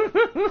side.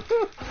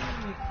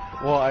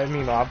 well, I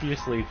mean,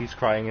 obviously, if he's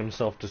crying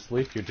himself to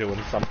sleep, you're doing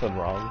something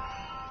wrong.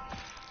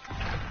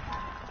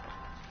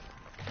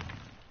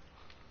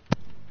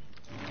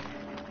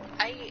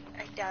 I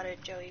doubted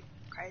Joey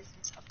cries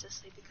himself to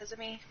sleep because of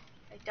me.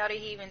 I doubted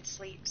he even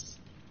sleeps.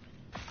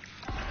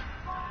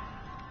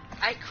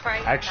 I cry.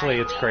 Actually,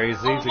 it's nightly. crazy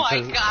Oh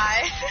because my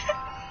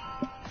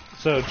god.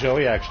 so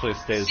Joey actually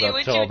stays See up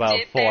what till you about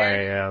did 4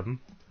 there? a.m.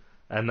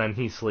 and then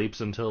he sleeps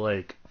until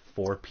like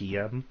 4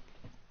 p.m.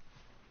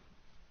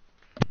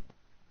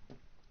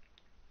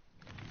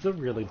 It's a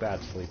really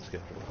bad sleep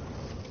schedule.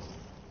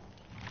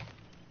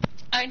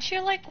 Aren't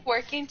you like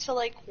working till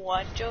like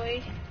 1,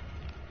 Joey?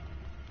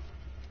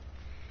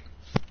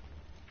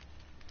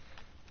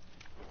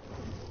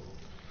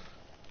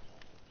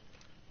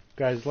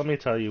 Guys, let me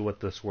tell you what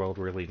this world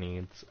really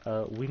needs.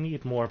 We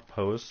need more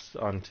posts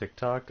on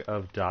TikTok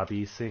of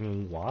Dobby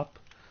singing WAP.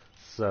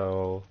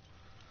 So,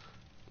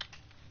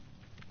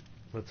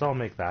 let's all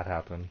make that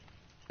happen.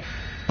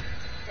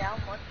 Down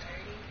 1:30.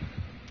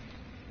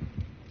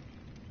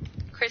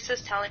 Chris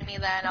was telling me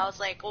that, and I was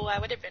like, oh, I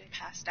would have been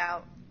passed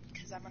out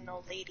because I'm an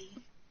old lady.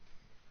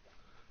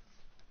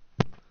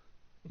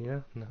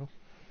 Yeah, no.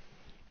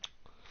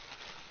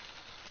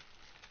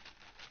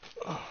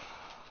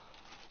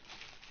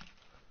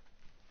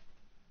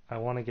 I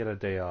want to get a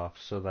day off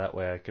so that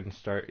way I can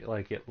start,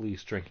 like, at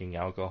least drinking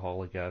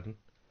alcohol again.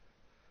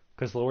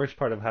 Because the worst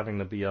part of having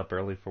to be up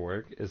early for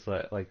work is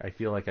that, like, I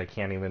feel like I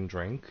can't even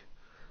drink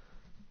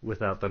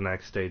without the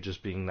next day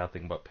just being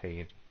nothing but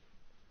pain.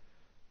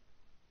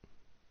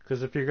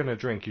 Because if you're gonna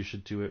drink, you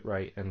should do it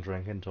right and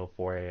drink until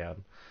 4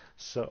 a.m.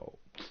 So,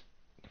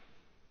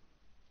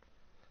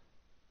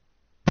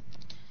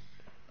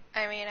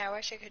 I mean, I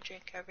wish I could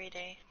drink every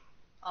day,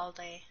 all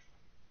day.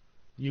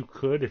 you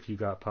could if you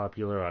got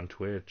popular on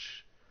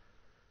Twitch.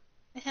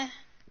 I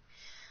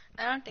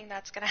don't think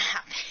that's gonna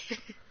happen.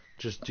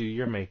 Just do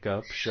your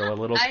makeup, show a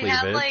little I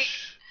have, cleavage.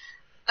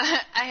 like,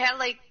 I had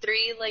like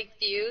 3 like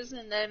views,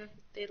 and then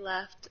they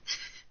left.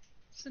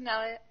 So now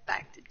I'm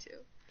back to 2.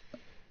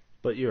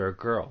 But you're a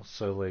girl,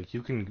 so, like,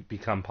 you can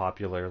become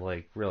popular,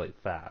 like, really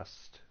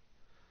fast.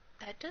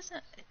 That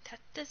doesn't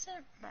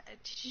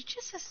Did you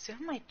just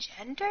assume my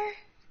gender?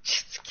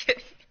 Just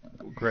kidding.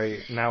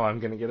 Great, now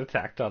I'm gonna get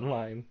attacked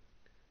online.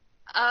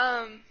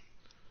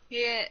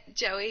 Yeah,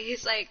 Joey,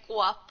 he's like,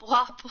 wop,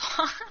 wop,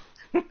 wop.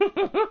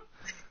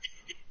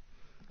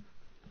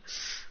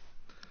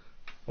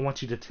 I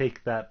want you to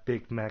take that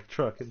Big Mac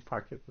truck and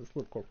park it in this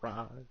little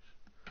garage.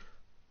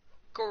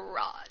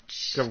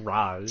 Garage.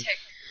 Garage.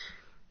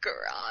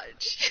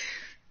 Garage.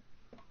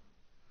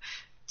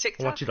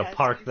 TikTok I want you to has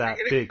park me that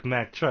figured- Big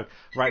Mac truck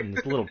right in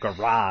this little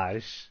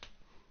garage.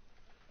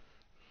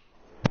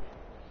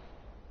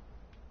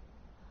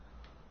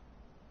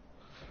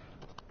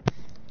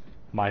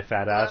 My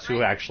fat ass,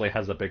 who actually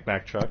has a Big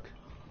Mac truck.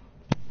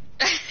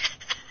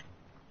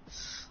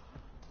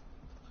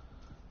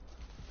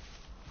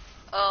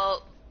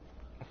 Oh,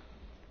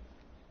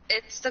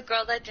 it's the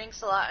girl that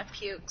drinks a lot and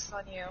pukes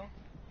on you.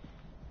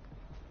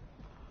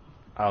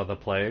 Oh, the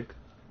plague?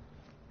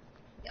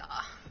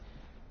 Yeah.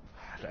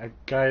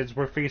 Guys,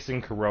 we're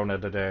facing Corona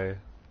today.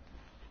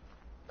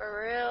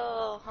 For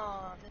real,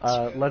 huh?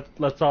 That's true.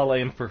 Let's all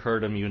aim for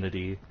herd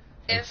immunity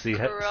and If see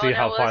Corona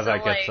how far was that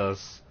a, gets like,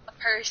 us. a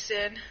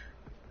person.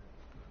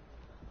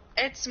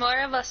 It's more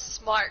of a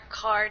smart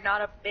car,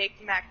 not a Big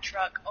Mac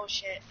truck. Oh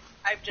shit.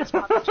 I've just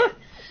popped it.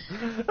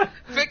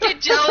 Frickin'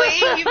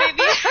 Joey, you made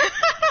me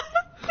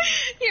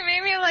you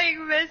made me like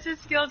miss a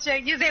skill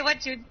check. You say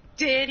what you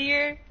did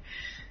here?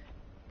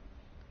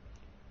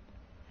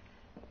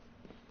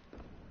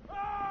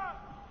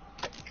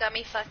 Got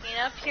me fucking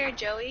up here,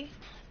 Joey.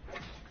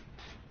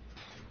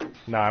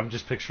 No, I'm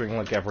just picturing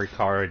like every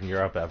car in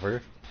Europe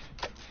ever.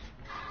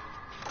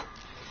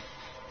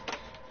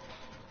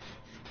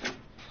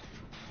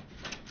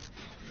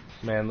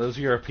 Man, those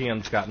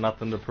Europeans got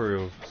nothing to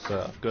prove,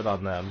 so good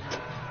on them.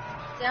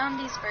 Damn,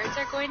 these birds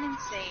are going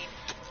insane.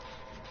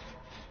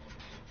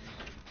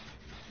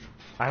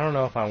 I don't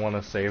know if I want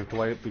to save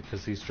Dwight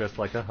because he's dressed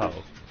like a hoe.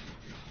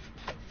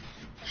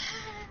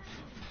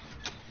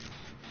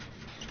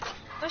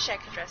 Wish I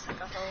could dress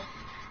like a hoe.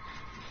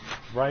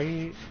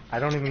 Right? I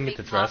don't even get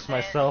to dress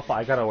confident. myself.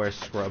 I gotta wear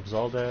scrubs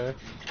all day.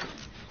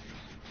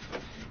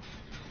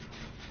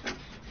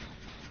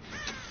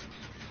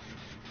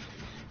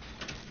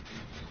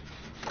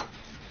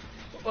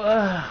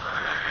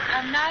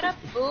 I'm not a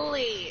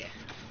bully.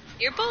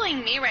 You're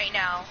bullying me right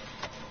now.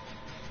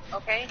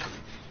 Okay?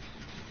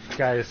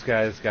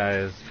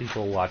 Guys,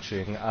 people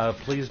watching,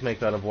 please make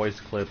that a voice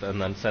clip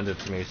and then send it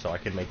to me so I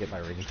can make it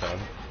my ringtone.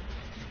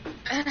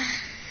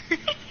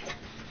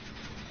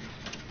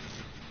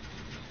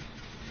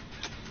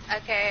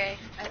 Okay,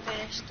 I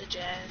finished the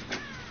gen.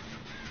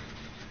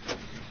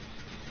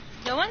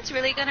 No one's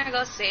really gonna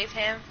go save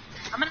him.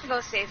 I'm gonna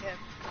go save him.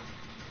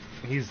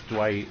 He's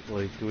Dwight.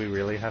 Like, do we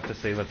really have to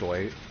save a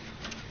Dwight?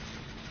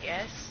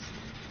 Yes.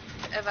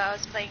 If I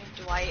was playing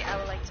Dwight, I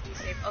would like to be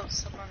saved. Oh,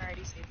 someone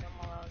already saved him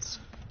while I was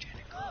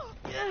trying to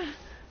go.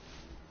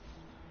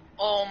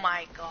 Oh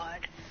my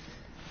god.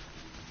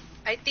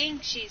 I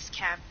think she's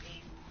camping.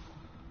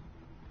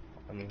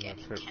 I mean,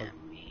 Getting camping.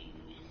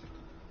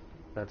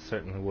 that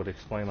certainly would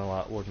explain a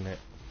lot, wouldn't it?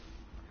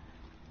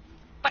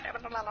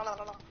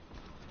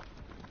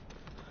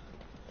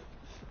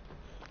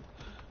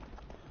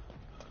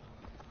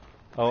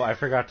 Oh, I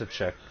forgot to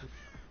check.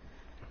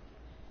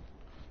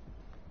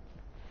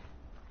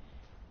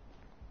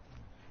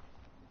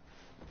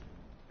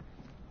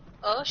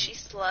 Oh, she's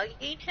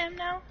slugging him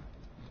now?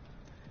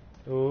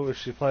 Oh, is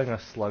she playing a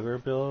slugger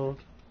build?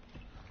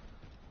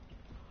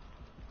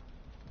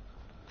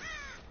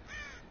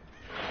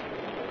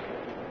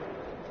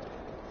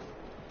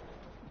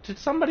 Did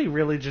somebody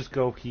really just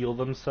go heal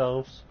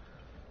themselves?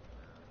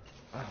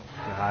 Oh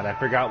god, I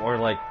forgot we're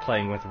like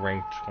playing with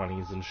ranked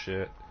 20s and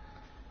shit.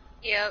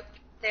 Yep,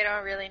 they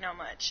don't really know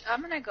much.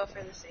 I'm gonna go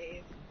for the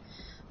save.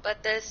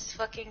 But this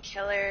fucking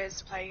killer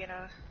is probably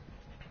gonna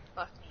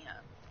fuck me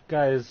up.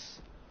 Guys,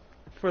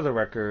 for the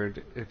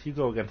record, if you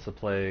go against the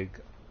plague,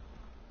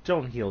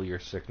 don't heal your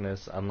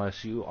sickness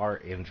unless you are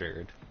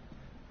injured.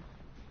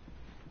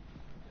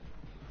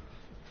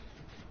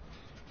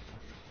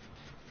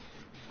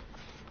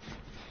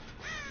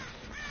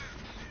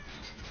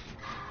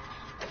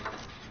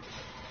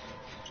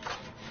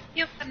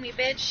 You got me,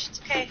 bitch.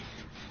 It's okay.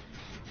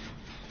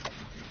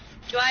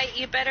 Dwight,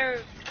 you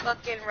better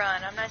fucking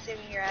run. I'm not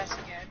saving your ass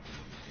again.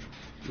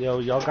 Yo,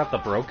 y'all got the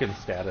broken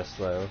status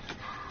though.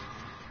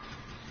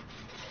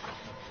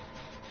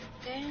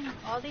 Damn,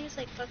 all these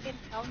like fucking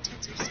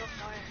fountains are so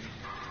far.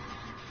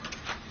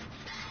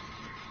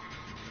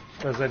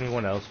 Does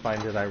anyone else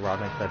find it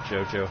ironic that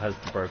JoJo has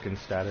the broken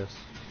status?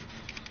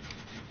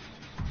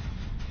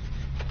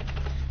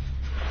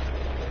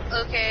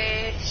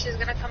 Okay, she's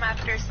gonna come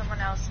after someone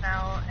else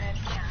now, and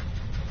yeah.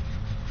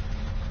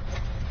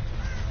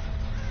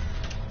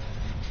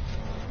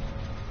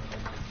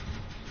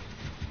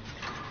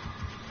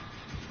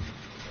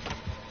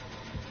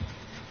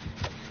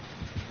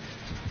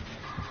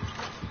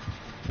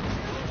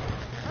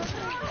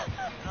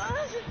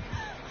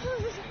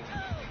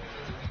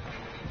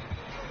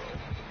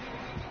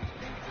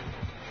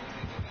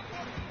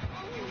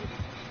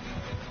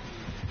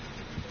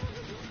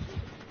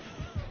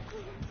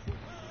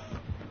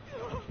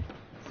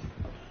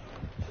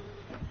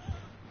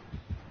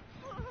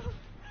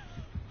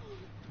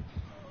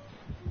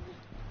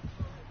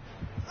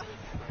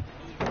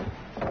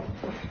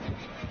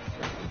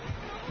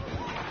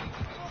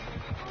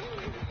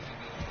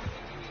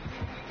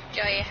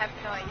 Joey, I have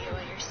no idea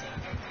what you're saying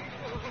right there.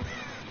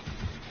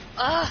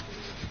 Ugh!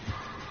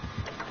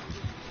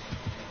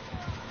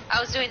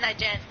 I was doing that,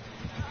 Jen.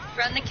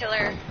 Run the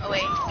killer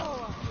away.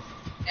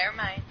 Never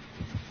mind.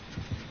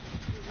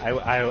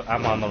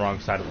 I'm on the wrong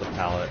side of the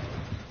pallet.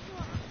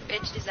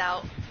 Bitch is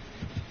out.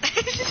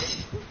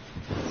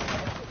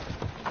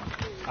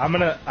 I'm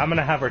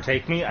gonna have her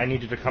take me. I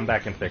need you to come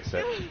back and fix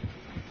it.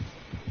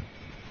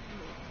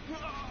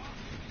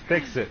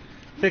 Fix it.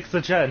 Fix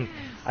the gen.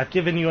 I've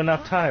given you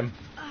enough time.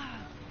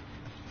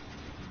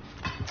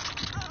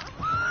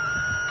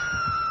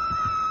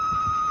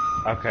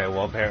 Okay,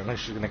 well apparently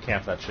she's gonna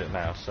camp that shit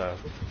now, so.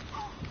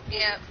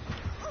 Yep.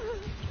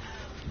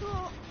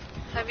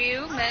 Have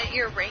you met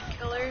your rank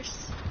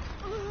killers?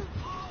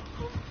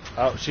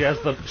 Oh, she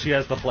has the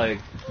plague.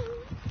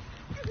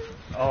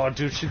 Oh,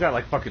 dude, she got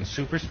like fucking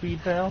super speed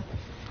now.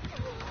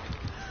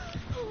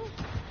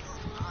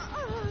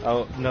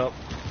 Oh no,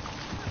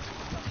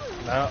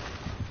 no.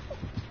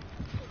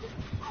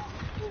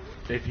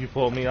 If you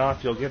pull me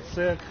off, you'll get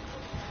sick.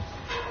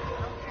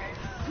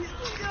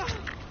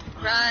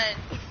 Run,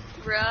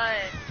 run.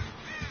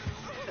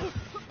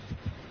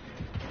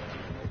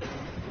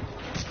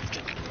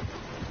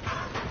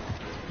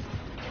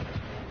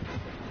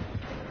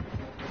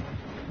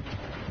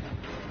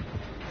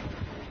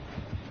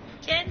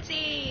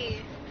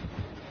 Kenzie!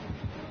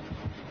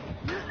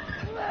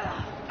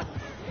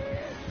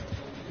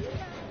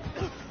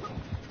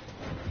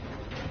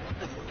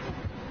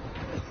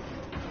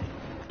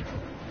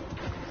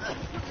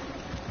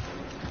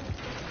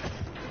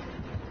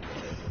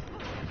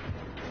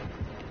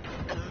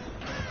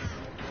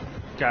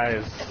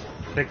 Guys,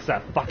 fix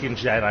that fucking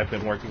jet I've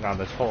been working on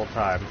this whole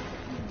time.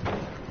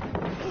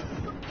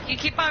 You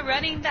keep on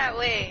running that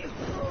way.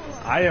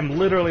 I am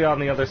literally on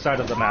the other side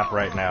of the map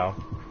right now.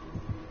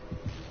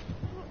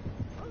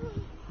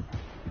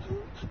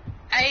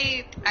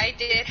 I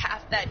did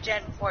half that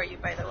gen for you,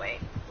 by the way.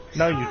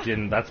 No, you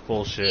didn't. That's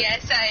bullshit.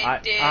 Yes, I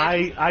did.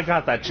 I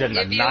got that gen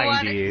to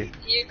 90.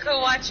 You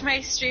could watch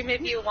my stream if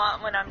you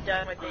want when I'm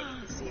done with it.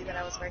 You can see that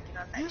I was working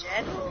on that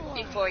gen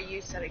before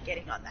you started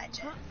getting on that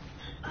gen.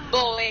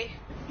 Boy,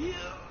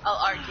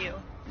 I'll argue.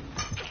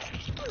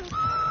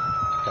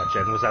 That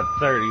gen was at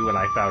 30 when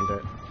I found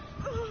it.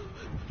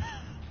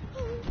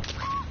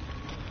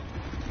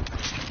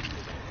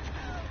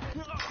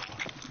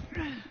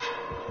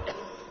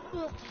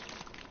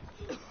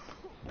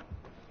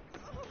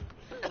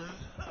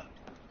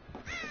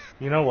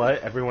 You know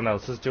what? Everyone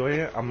else is doing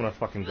it. I'm gonna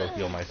fucking go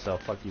heal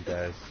myself. Fuck you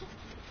guys.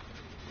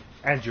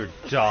 And your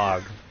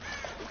dog.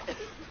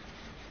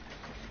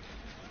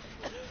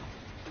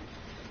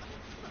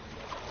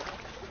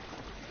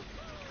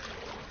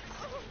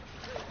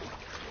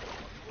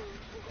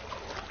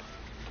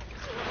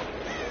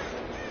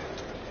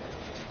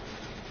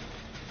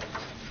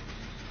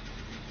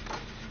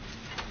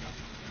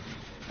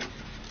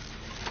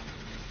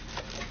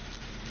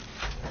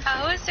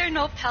 How is there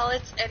no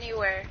pellets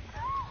anywhere?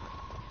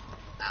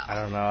 I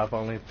don't know. I've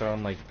only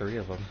thrown like 3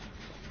 of them.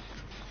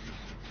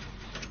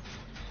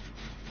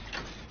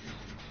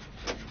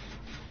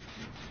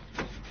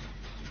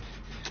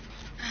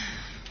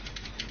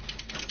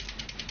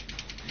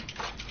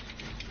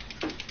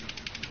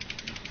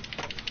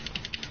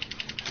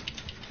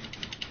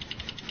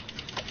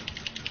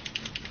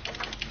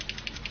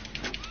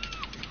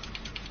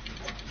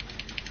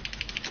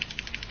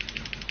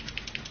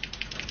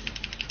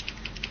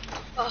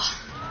 Oh,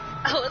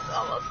 I was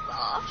almost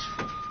off.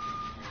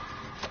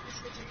 It's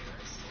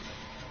ridiculous.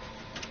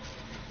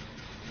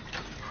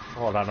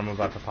 Hold on, I'm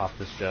about to pop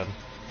this gen.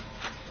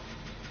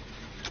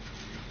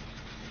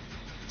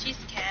 She's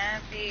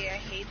campy. I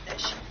hate that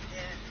shit.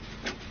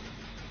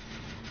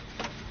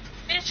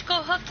 Bitch,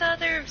 go hook the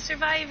other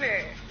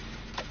survivor.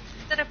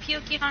 Instead of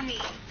puking on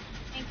me.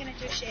 Ain't gonna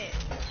do shit.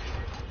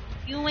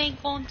 You ain't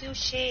gonna do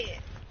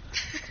shit.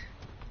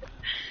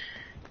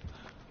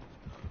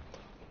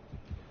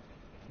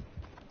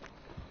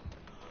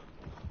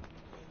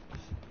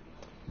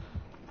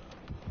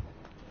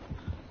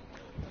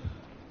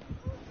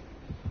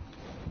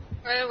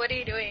 What are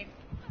you doing?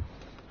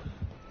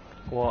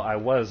 Well, I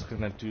was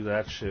gonna do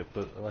that shit,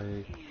 but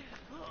like,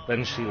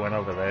 then she went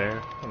over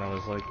there, and I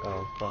was like,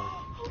 oh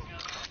fuck.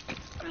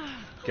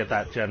 Get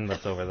that gen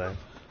that's over there.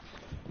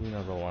 You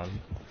know the one.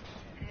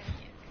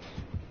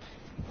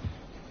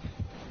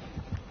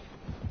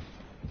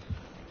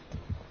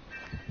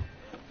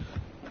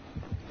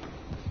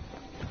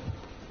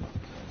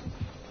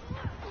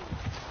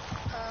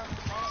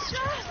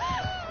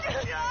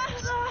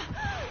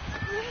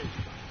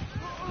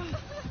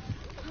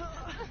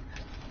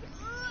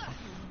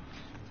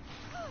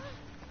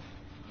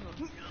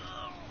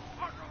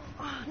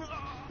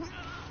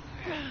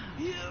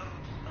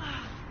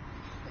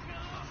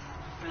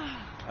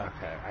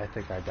 Okay, I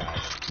think I died.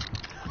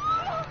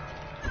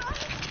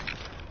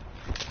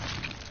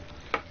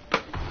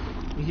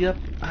 Yep,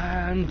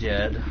 I'm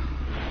dead.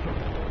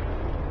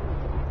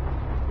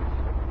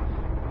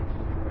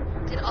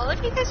 Did all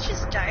of you guys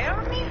just die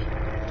on me?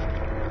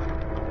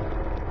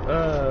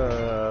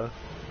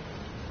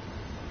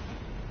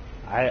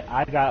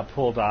 I got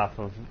pulled off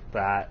of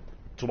that.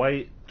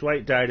 Dwight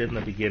died in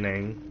the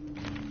beginning.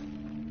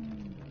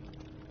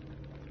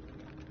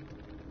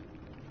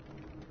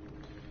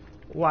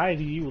 Why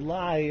do you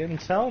lie and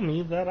tell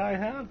me that I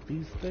have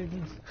these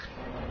things?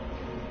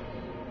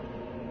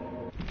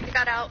 I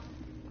got out.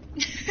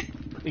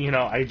 You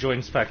know, I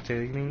joined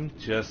spectating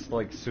just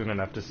like soon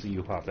enough to see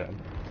you hop in.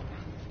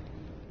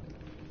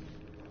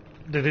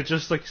 Did it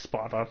just like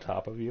spawn on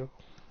top of you?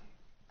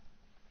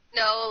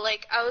 No,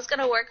 like, I was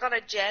gonna work on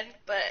a gen,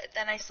 but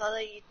then I saw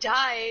that you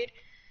died.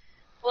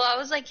 Well, I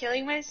was like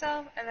killing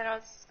myself, and then I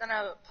was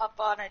gonna pop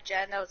on a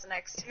gen that was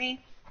next to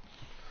me.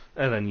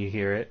 And then you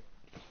hear it.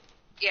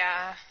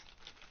 Yeah.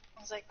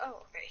 I was like,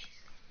 oh, okay.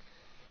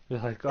 You're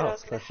like, oh,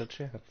 there's a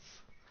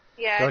chance.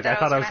 Yeah, You're like, I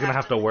thought I was gonna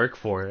have to work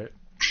for it.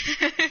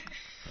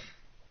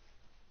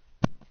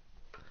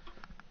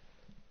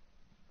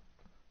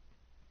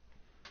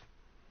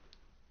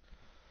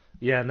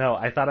 Yeah, no,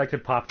 I thought I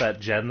could pop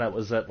that gen that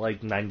was at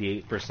like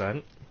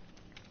 98%.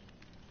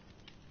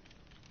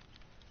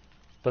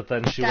 But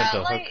then she went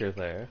to hook her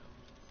there.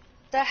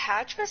 The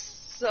hatch was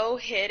so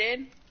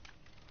hidden.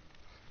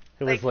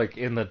 It was like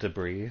in the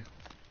debris.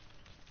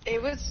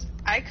 It was,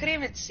 I couldn't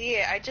even see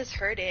it. I just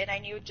heard it and I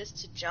knew just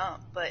to jump,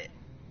 but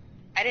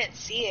I didn't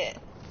see it.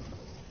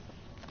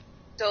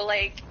 So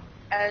like,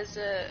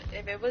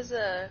 if it was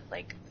a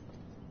like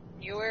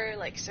newer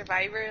like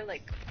survivor,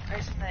 like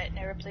person that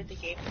never played the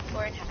game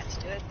before and had to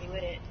do it, they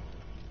wouldn't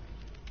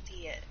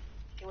see it.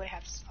 They would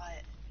have saw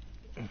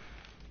it.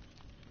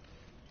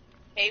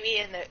 Maybe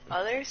in the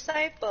other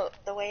side, but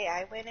the way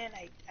I went in,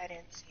 I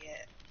didn't see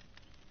it.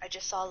 I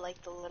just saw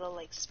like the little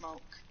like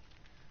smoke.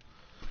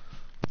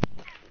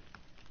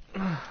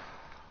 I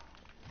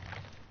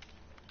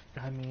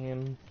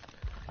mean,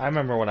 I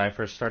remember when I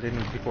first started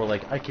and people were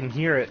like, I can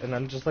hear it, and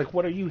I'm just like,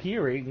 what are you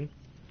hearing?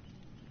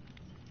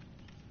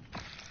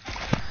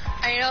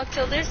 I know, know,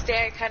 till this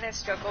day I kind of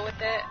struggle with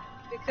it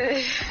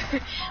because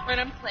when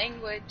I'm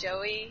playing with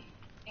Joey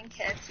and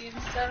Cassie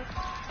and stuff,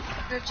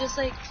 they're just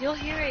like, you'll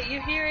hear it,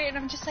 you hear it, and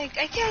I'm just like,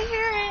 I can't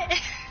hear it.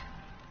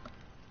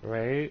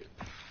 Right?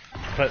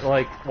 But,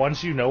 like,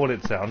 once you know what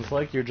it sounds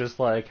like, you're just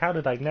like, how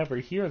did I never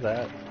hear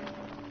that?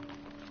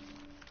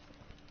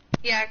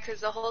 Yeah,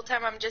 because the whole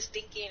time I'm just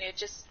thinking,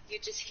 you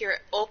just hear it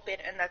open,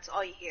 and that's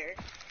all you hear.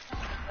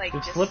 Like,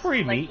 Did just,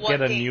 Slippery like, Meat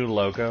get a new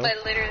logo?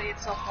 But literally,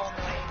 it's a whole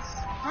noise.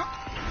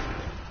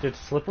 Huh? Did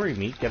Slippery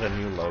Meat get a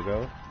new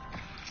logo?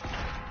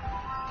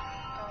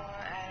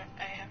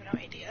 I have no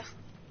idea.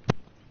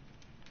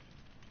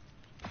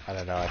 I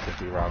don't know, I could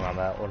be wrong on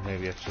that one.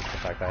 Maybe it's just the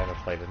fact I haven't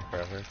played in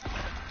forever.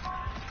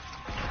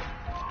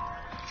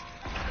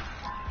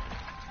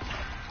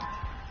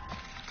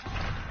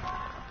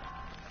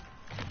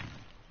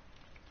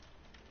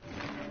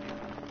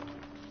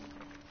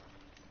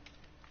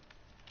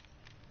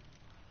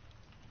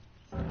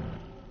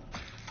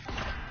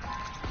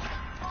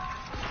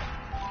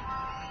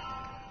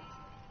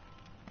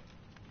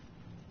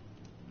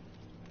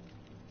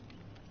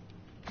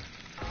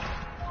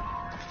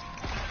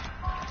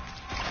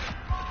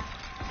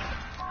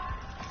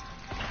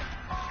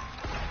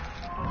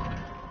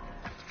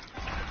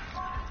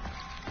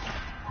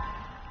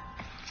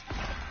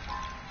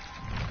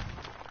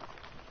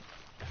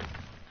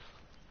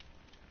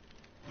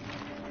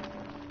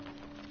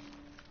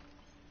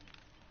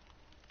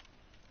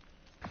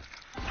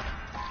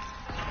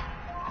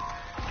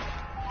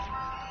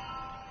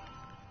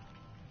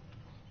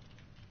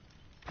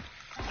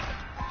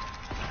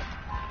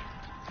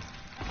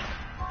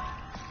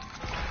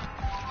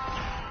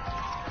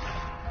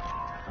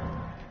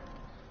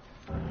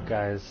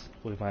 Guys,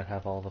 we might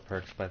have all the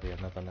perks by the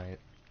end of the night.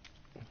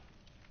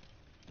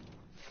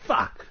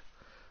 Fuck!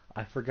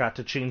 I forgot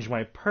to change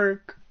my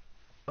perk.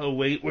 Oh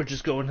wait, we're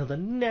just going to the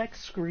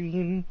next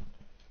screen.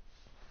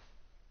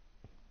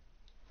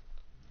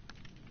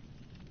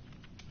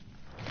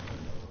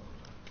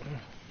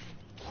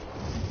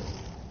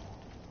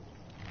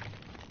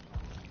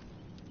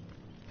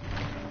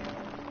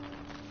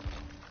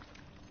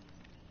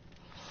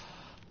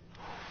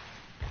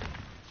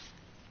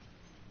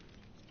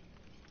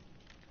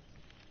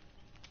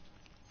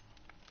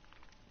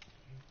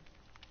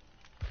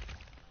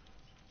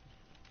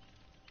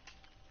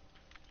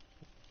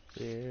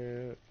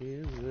 Where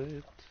is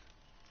it?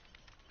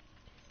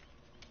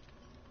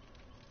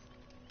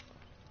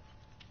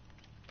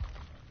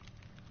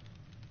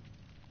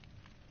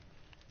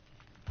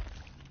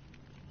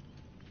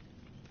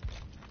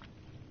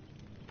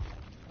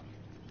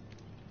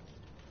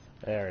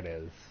 There it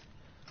is.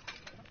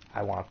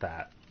 I want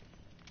that.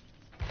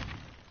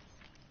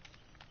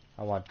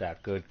 I want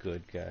that good,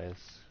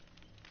 guys.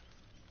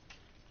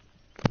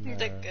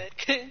 The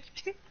good.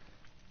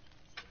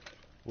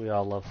 We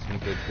all love some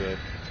good.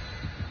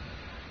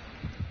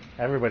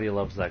 Everybody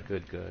loves that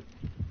good.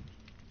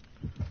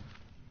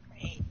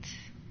 Right.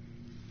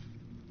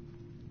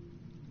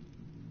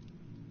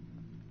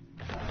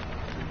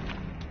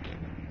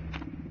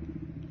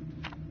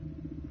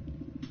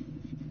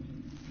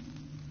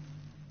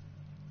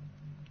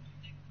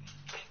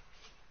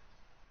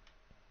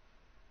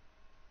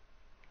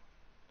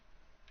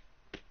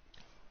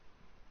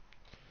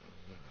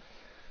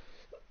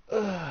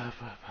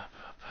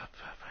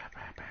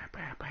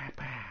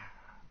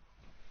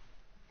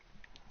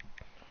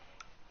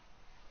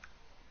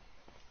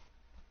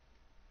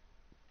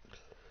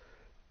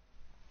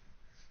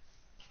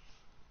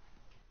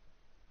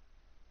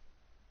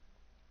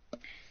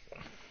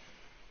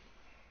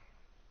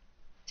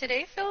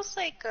 Today feels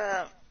like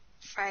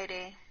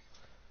Friday.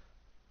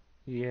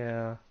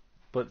 Yeah,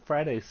 but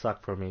Fridays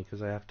suck for me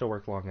because I have to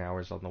work long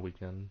hours on the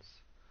weekends.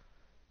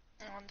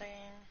 Oh, dang.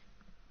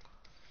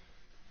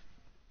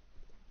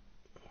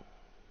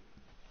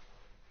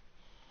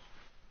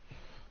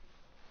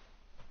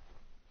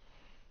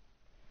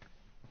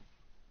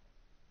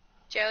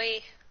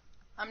 Joey,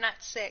 I'm not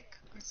sick.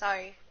 I'm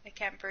sorry. I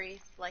can't breathe.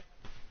 Like,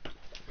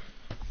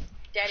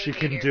 Daddy She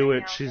can Vader do right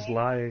it. now, She's okay?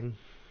 lying.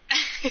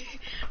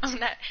 I'm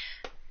not.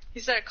 He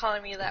started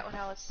calling me that when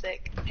I was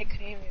sick. I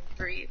couldn't even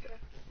breathe. I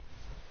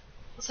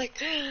was like,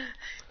 I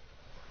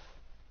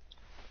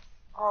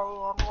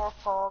am your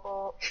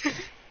father.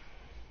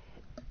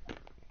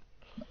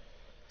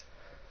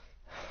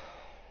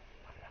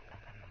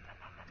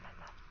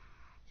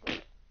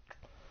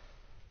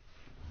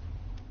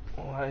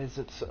 Why is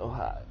it so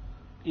hot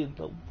in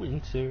the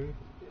winter?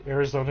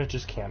 Arizona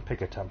just can't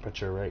pick a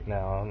temperature right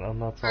now, and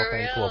that's all For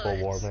thanks real,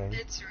 global warming.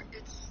 it's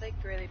like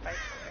really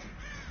bipolar.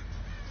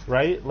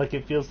 Right? Like,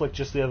 it feels like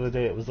just the other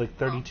day it was like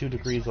 32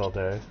 degrees all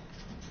day.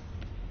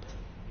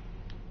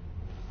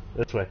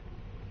 This way.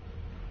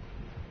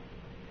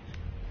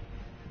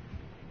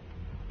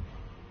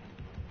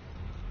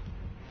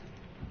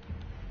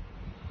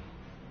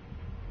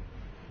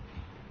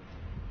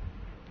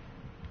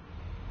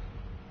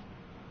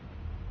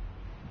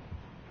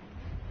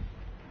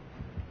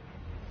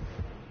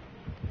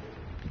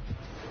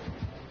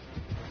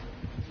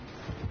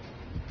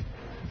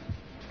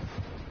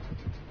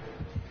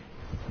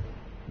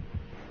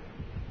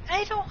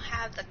 I don't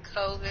have the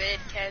COVID,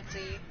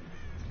 Kenzie.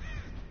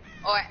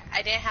 Or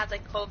I didn't have the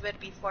COVID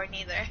before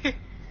neither. At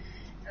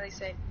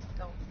least I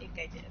don't think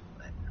I did,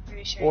 but I'm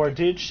pretty sure. Or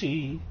did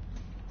she?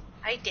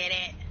 I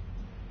didn't.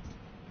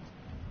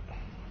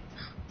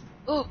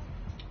 Ooh.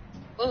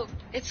 Ooh,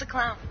 it's the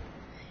clown.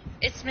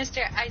 It's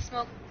Mr. I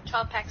smoke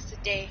 12 packs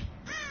a day.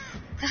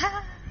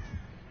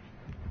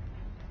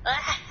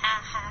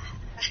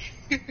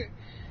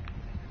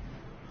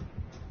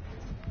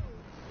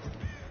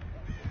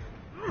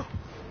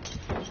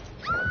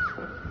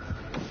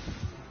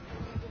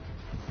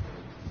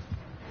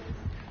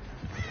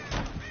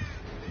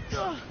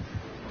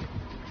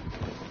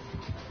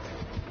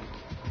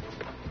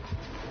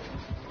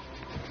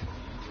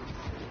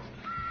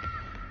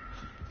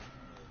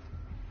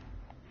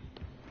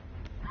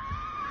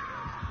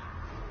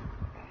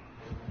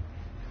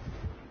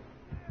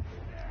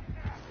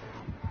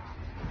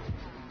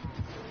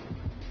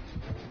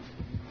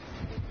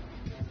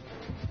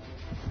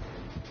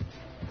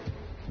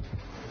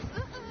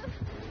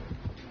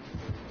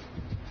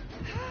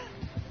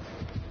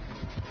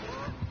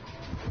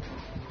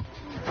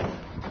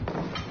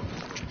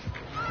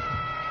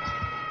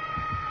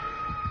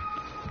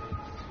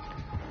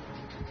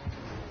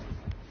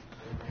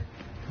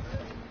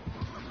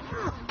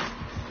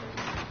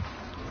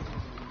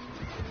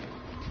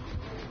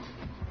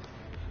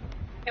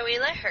 Can we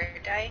let her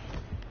die?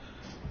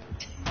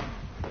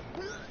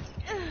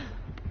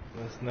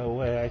 There's no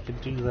way I can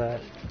do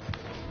that.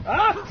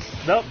 Ah!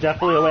 Nope,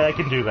 definitely a way I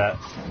can do that.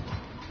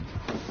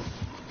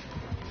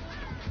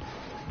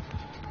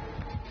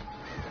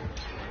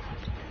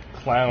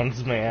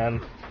 Clowns,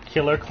 man.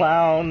 Killer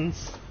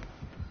clowns.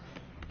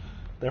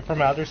 They're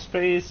from outer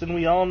space, and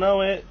we all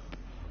know it.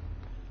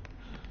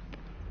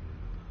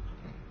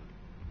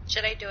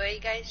 Should I do it, you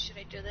guys? Should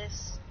I do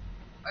this?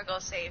 Or go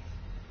save?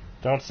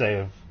 Don't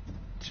save.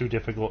 Too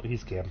difficult.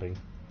 He's camping.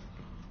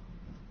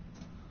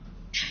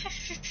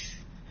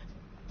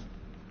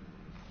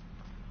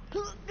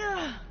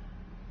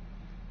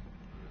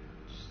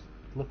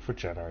 Look for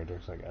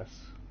generators, I guess.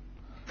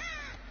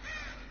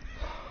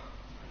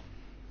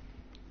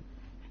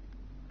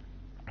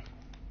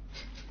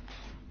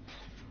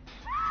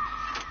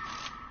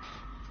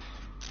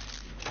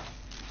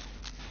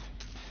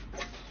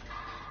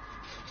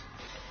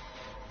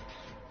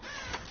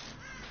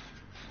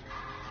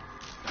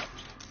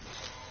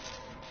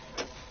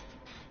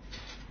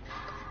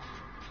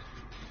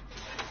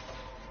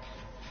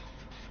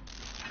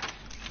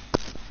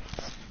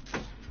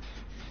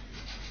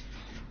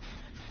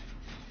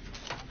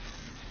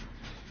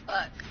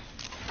 Fuck.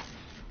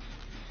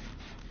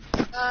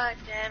 God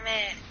damn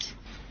it.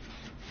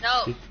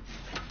 No. Oh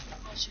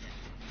shit.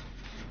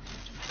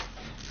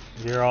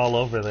 You're all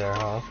over there,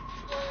 huh?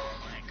 Oh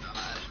my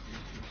god.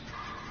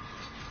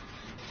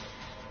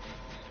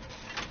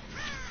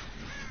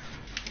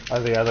 Are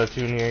the other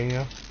two near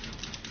you?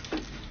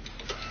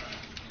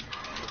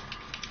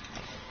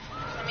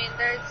 I mean,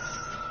 there's.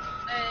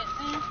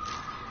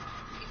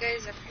 You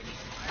guys are pretty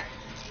far.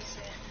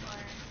 Decent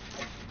far.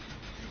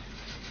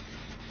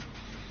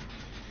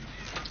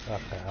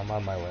 Okay, I'm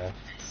on my way. I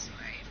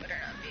swear, you better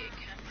not be a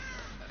camp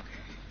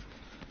motherfucker.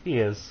 He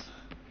is.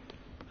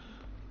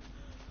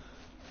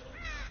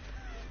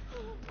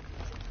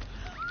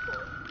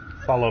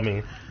 Follow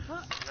me.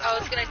 I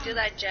was gonna do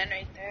that gen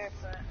right there,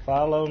 but.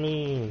 Follow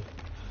me.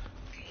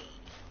 Okay.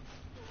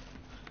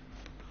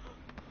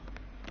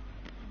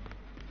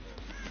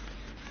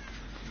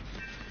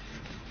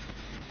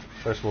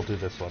 First we'll do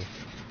this one.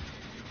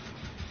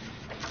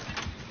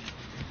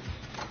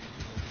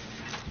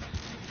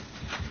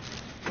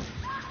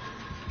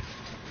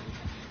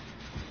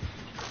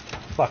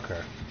 Fuck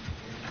her.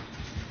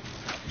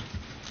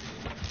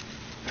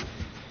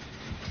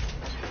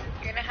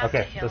 You're gonna have to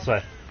Okay, heal. this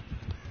way.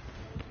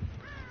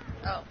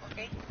 Oh,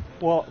 okay.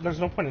 Well, there's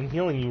no point in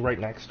healing you right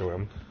next to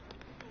him.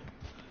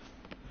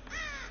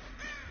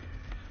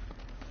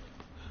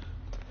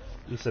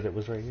 You said it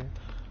was right here?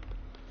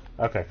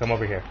 Okay, come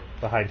over here.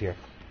 Behind here.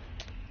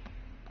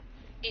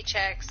 He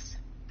checks.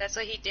 That's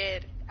what he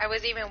did. I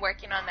was even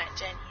working on that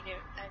gen. He knew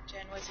that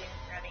gen was even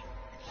running.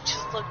 He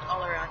just looked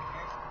all around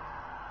here,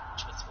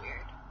 which was weird.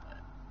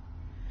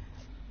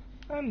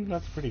 And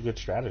that's a pretty good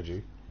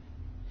strategy.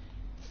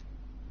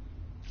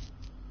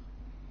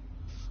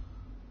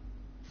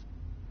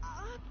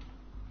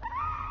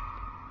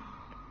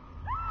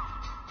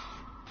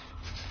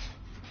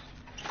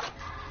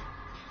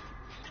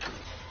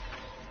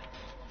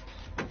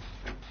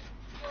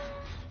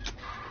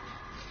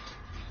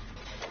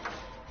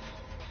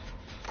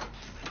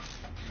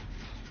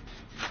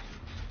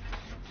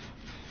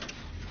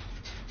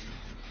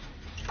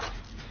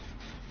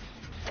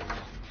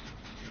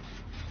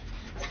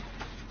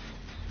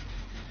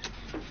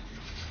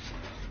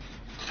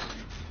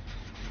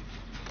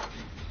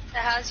 So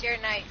how's your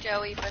night,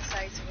 Joey,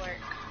 besides work?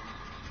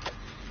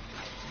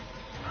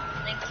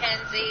 And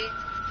Kenzie.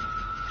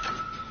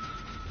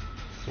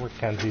 So where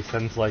Kenzie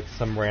sends like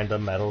some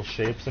random metal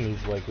shapes and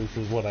he's like, this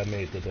is what I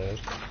made today.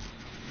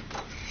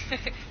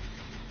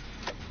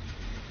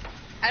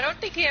 I don't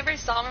think he ever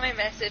saw my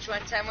message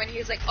one time when he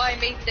was like, "Oh, I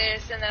made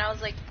this," and then I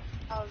was like,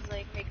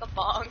 "Make a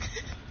bong."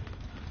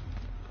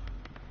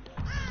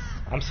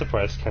 I'm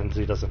surprised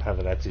Kenzie doesn't have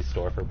an Etsy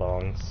store for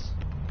bongs.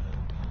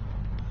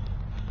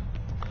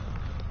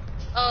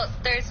 Oh,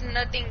 there's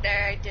nothing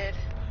there. I did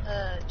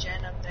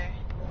gen up there.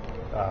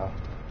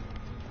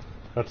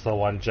 That's the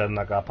one gen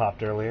that got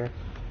popped earlier.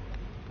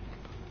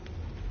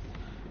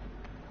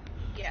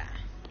 Yeah.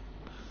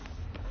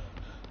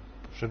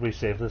 Should we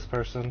save this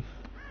person?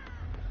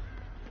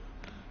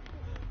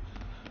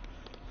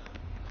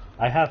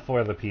 I have 4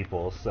 of the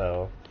people,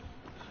 so...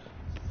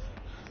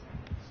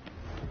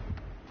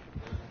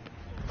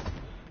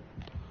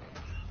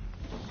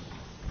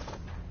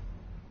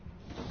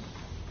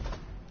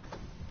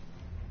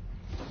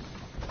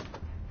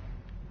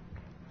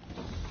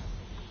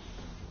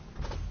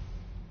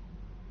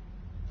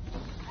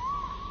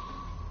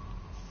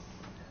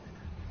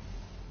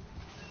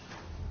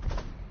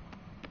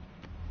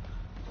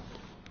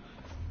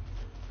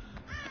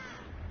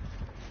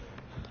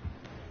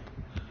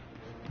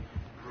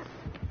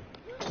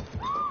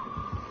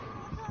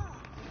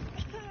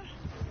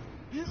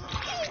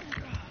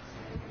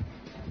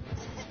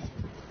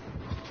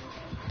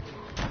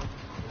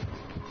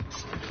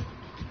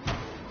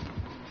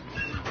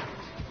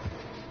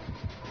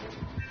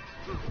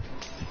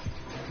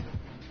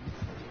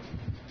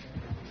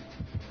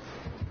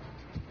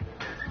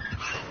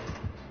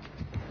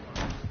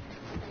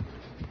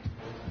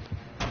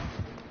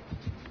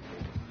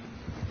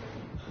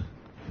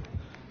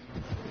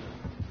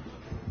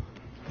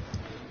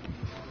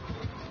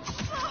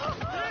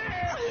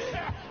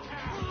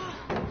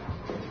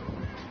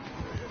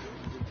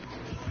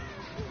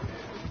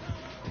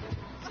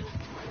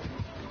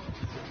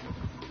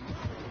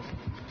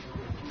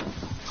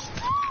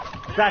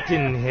 That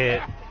didn't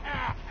hit.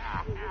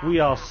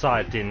 We all saw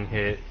it didn't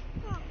hit.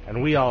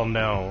 And we all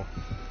know.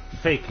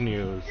 Fake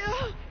news.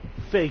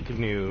 Fake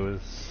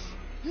news.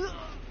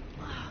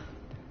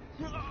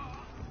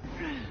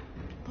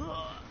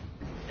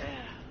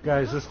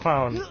 Guys, this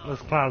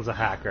clown's a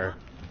hacker.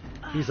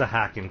 He's a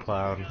hacking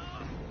clown.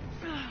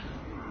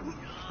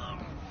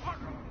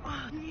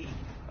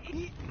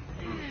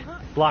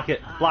 Block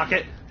it! Block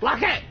it!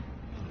 Block it!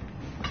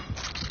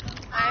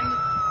 I'm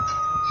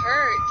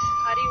hurt.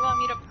 How do you want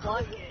me to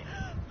block it?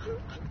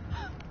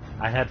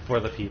 I had 4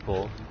 of the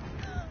people.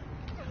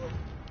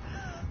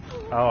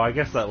 Oh, I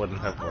guess that wouldn't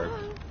have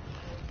worked.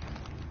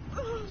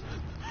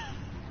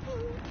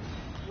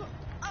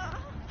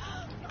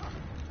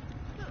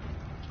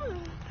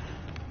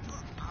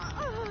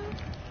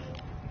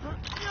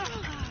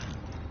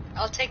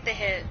 I'll take the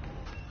hit.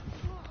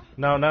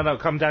 No, no, no,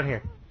 come down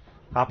here.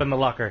 Hop in the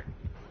locker.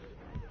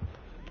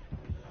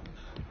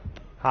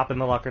 Hop in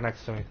the locker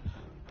next to me.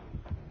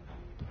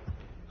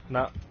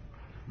 No.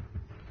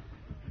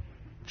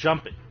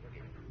 Jump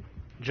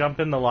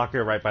in the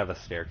locker right by the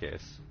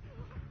staircase.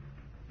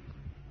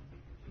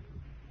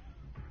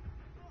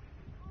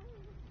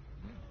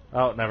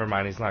 Oh, never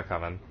mind, he's not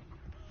coming.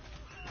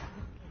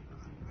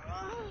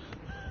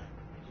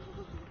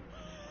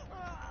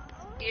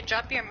 You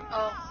drop your...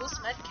 Oh, whose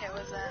medkit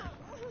was that?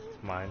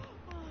 Mine.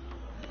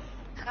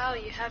 How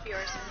you have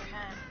yours in your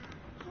hand?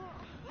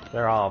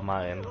 They're all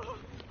mine.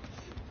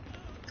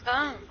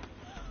 Come.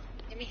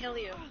 Let me heal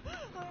you.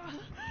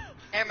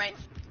 Never mind.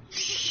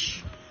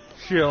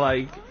 You're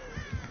like,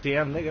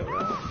 damn nigga, bro.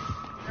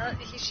 No,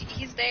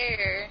 he's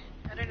there.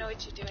 I don't know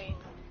what you're doing.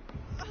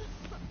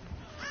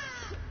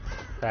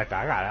 Heck,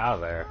 I got out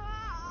of there.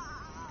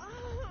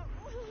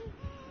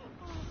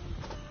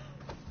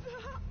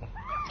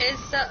 Is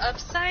the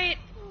upstairs,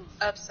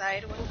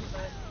 what do you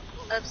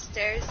put?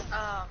 Upstairs,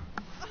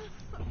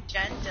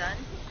 gen done?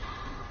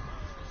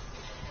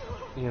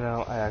 You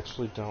know, I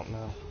actually don't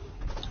know.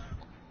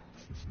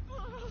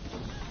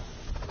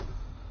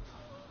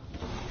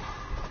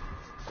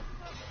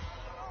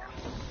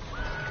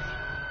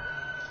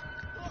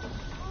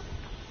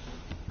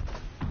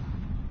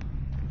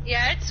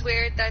 Yeah, it's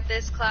weird that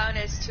this clown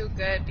is too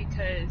good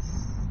because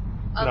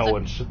of No the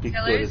one should be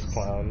killers. good as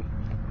clown.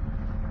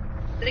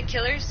 The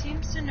killer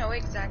seems to know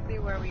exactly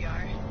where we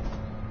are.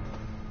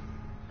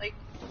 Like,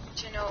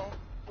 to know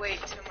way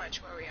too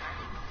much where we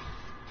are.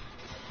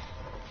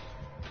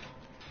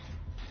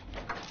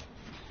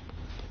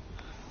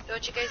 So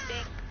what you guys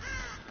think?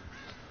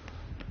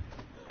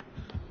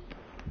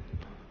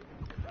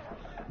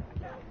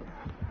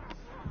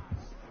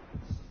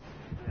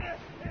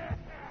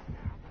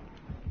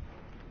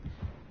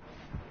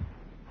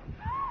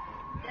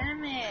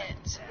 Damn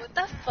it. What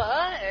the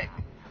fuck?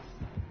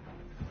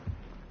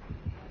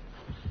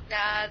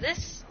 Nah,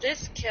 this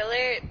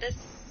killer,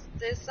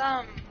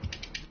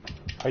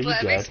 Are you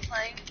whoever's dead?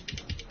 playing.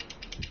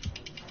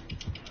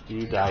 Do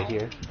you die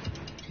here?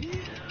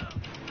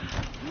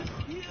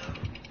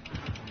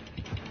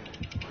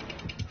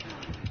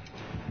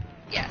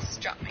 Yes,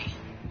 drop me.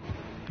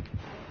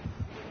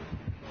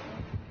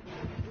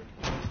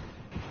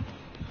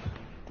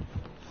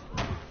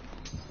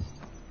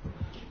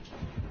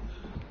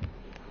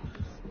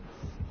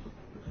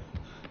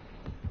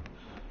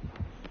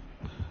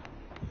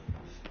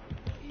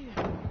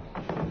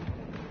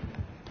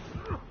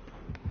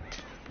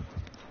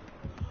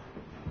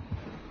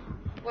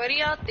 What do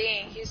y'all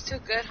think? He's too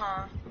good,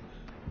 huh?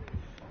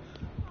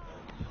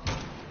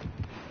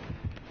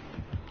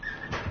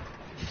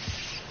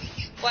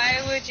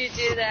 Why would you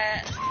do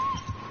that?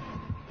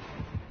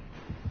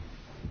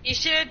 You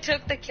should have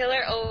took the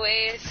killer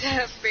away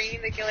instead of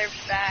bringing the killer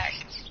back.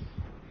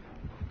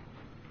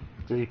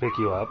 Did he pick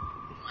you up?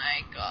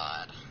 My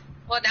god.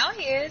 Well, now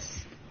he is.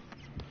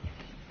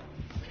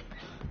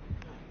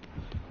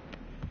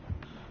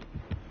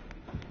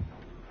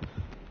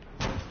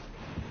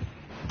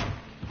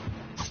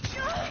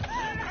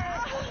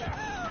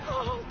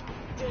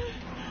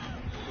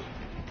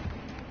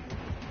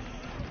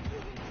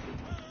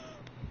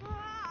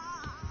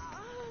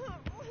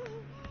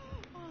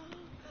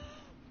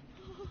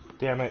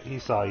 Damn it, he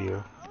saw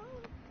you.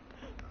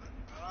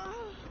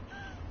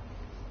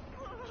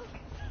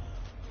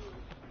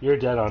 You're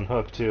dead on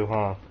Hook too,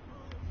 huh?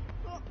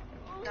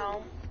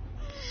 No.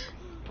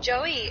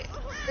 Joey,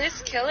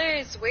 this killer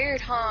is weird,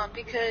 huh?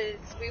 Because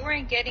we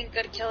weren't getting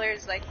good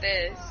killers like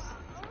this.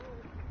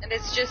 And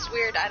it's just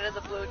weird out of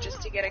the blue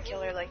just to get a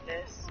killer like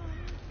this.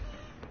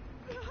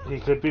 He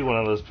could be one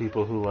of those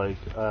people who, like,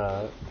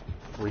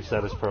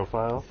 reset his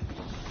profile.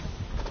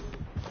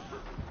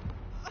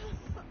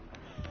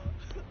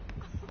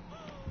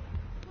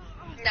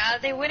 Nah,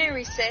 they wouldn't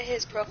reset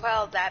his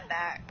profile that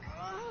back.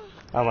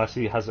 Unless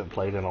he hasn't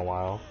played in a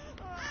while.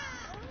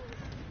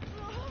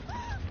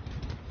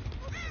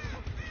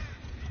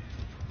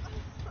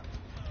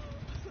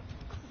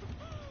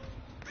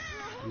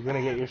 You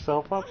gonna get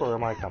yourself up, or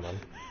am I coming?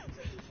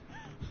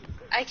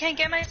 I can't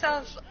get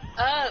myself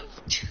up.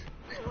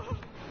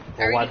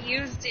 I Well, already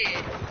used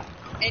it.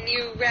 And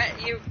you ran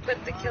to me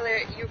with the killer.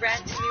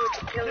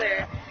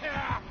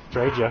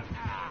 Trade ya.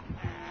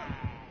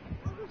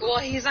 Well,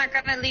 he's not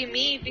gonna leave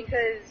me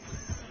because...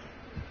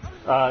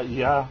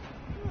 Yeah.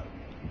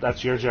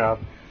 That's your job.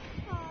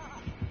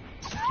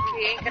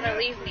 He ain't gonna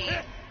leave me.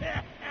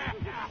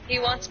 He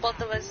wants both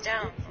of us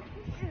down.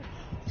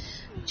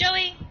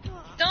 Joey,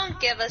 don't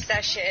give us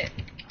that shit.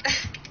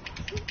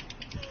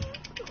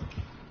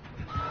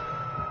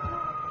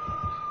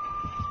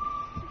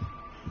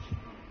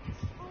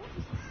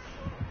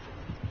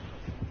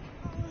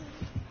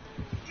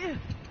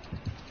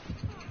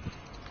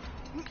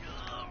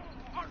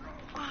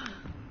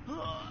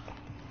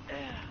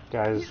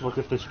 Guys, look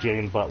at this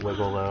Jane butt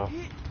wiggle, though.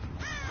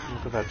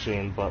 Look at that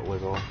Jane butt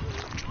wiggle.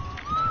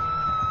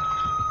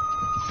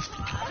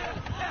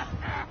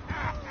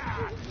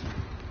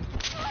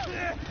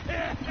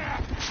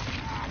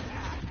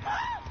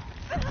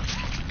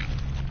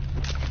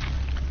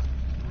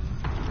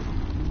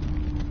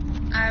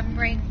 I'm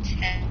ranked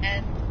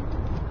 10.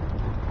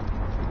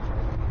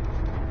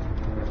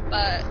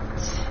 But...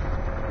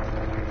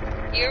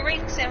 You're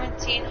ranked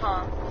 17,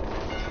 huh?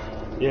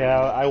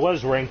 Yeah, I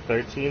was ranked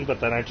 13, but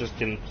then I just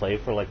didn't play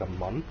for like a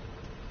month.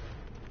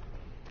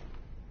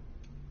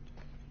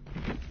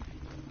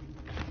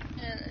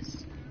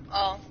 Yes.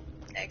 Oh,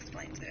 that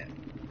explains it.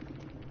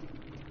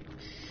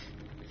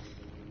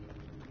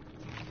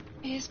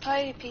 He's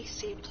probably a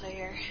PC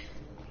player.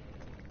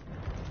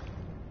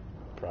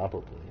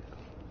 Probably.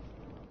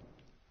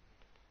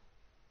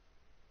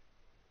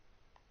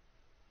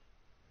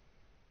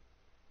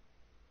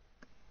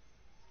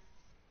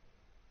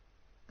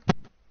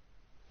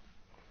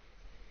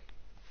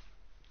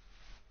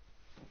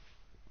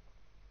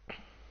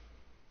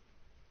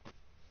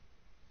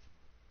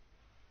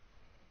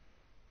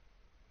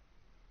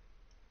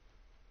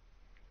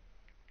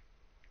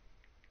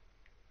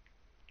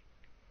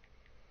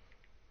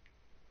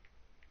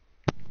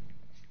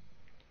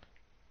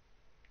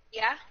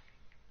 Yeah?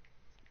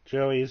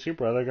 Joey, is your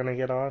brother gonna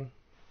get on?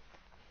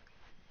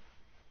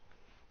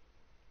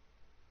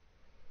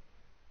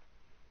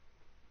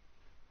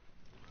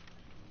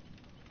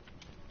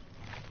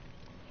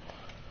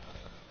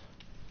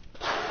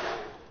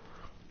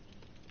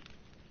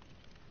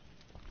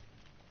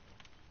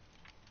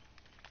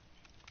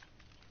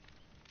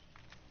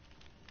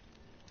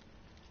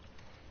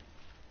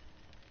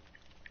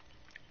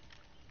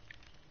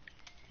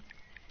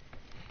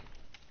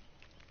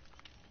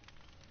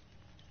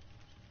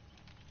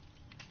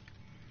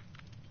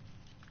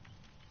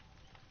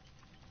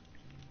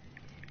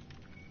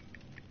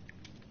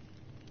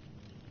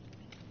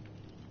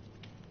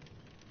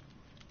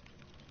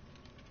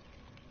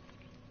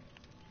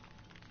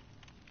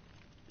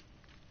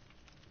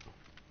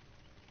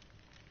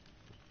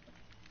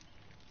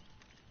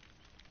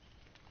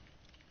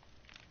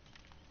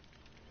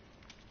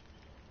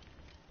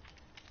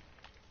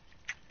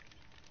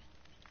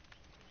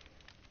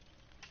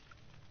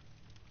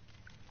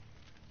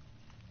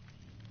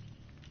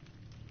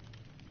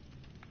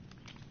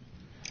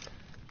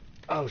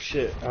 Oh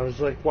shit, I was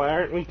like, why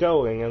aren't we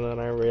going? And then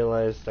I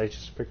realized I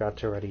just forgot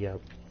to ready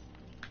up.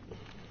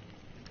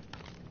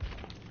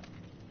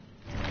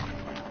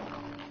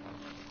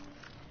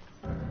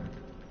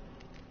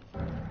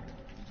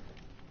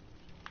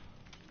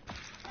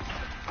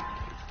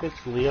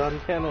 It's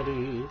Leon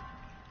Kennedy.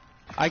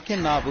 I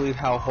cannot believe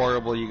how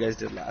horrible you guys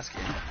did last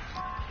game.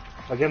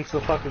 Against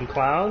the fucking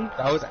clown?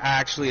 That was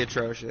actually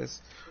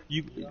atrocious.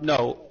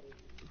 No.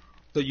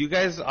 So you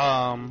guys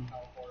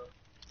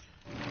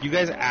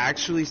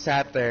actually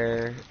sat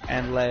there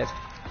and let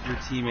your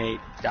teammate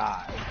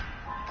die.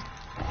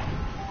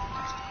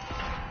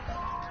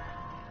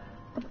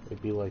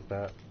 It'd be like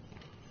that.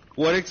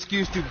 What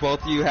excuse do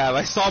both of you have?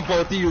 I saw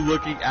both of you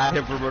looking at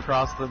him from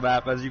across the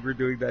map as you were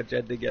doing that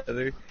gen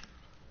together.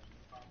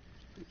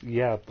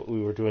 Yeah, but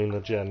we were doing the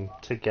gen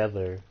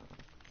together.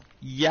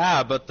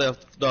 Yeah, but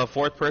the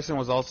fourth person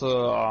was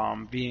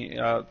also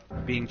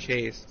being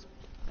chased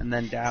and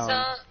then down.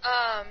 So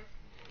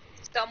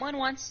someone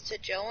wants to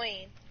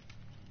join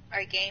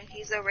our game.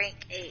 He's a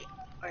rank 8,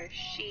 or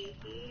she,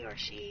 he or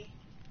she.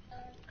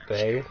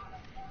 They?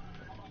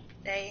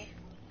 They.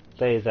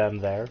 They, them,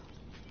 there.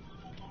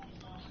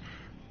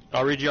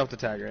 I'll read you off the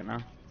tag right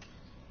now.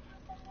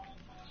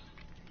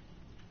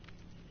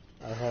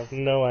 I have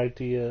no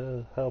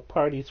idea how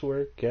parties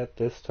work at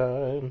this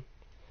time.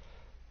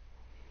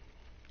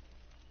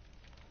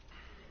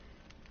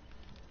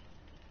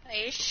 Are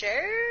you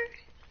sure?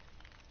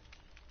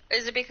 Or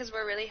is it because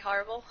we're really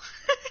horrible?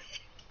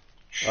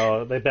 Oh,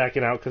 are they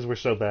backing out because we're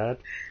so bad?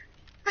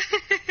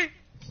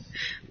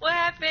 What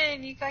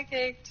happened? You got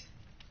kicked.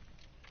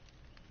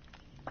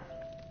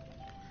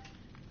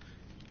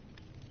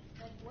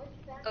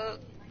 Oh.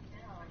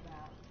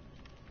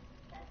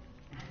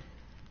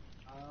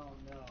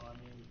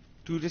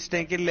 Do the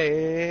stinky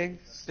leg,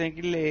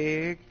 stinky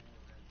leg.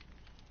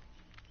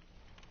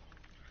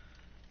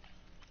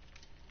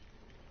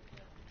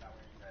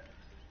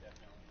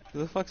 Who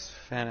the fuck's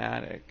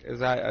Fanatic? Is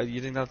that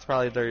you think that's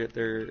probably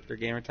their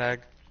gamer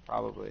tag?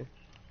 Probably.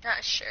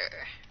 Not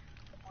sure.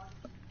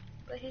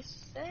 But he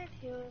said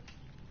he would.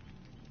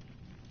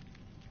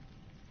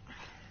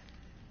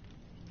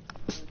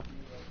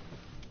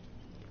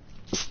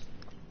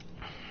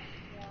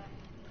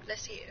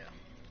 Bless you.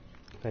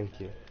 Thank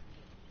you.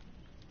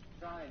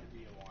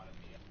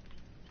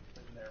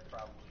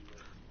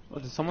 Oh,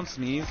 did someone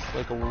sneeze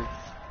like a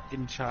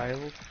fucking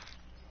child?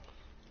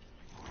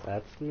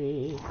 That's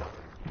me.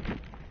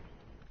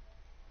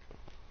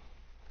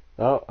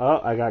 Oh,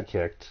 I got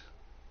kicked.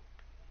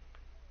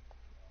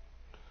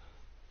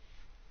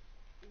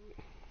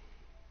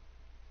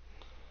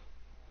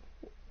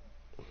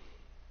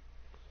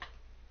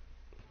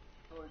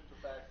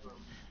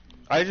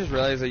 I just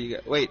realized that you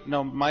got. Wait,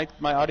 no, my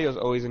audio is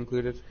always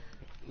included.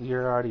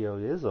 Your audio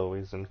is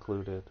always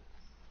included.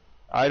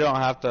 I don't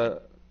have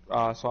to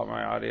swap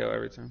my audio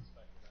every time.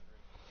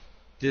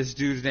 This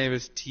dude's name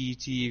is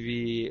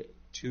TTV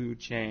 2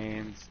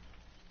 Chains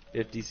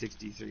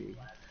 5063.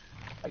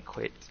 I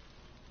quit.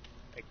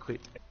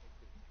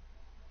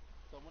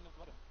 Someone is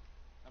what?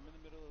 I'm in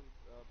the middle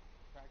of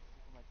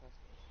practicing for my test.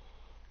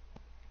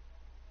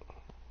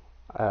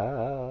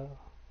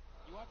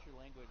 You watch your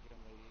language,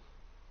 young lady.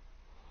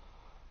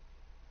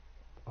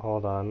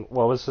 Hold on.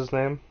 What was his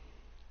name?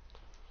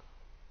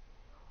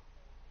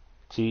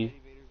 TTTV?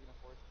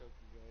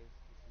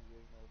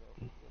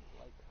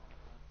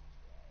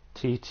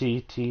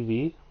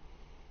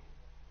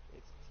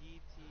 It's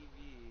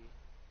TTV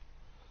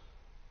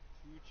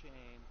 2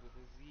 Chains with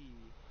a Z.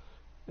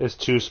 Is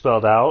 2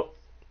 spelled out?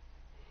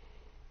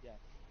 Yes.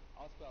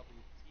 I'll spell for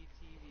you.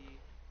 TTV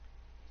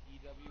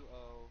TWOCHAINZ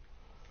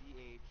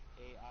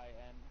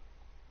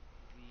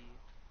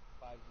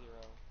 5063.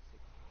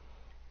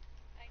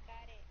 I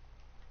got it.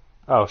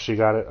 Oh, she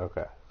got it?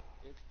 Okay.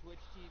 It's Twitch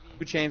TV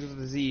 2 Chains with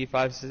a Z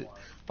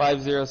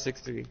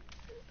 5063.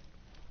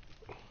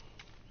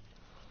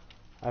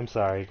 I'm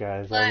sorry,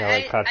 guys. Well, I know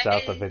it cuts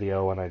out the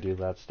video when I do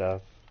that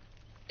stuff.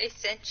 I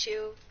sent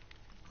you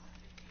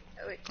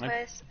a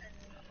request and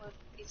we'll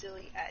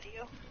easily add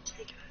you.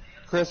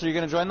 Chris, are you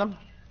gonna join them?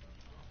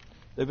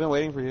 They've been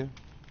waiting for you.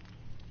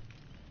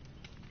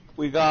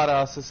 We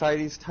got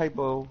Society's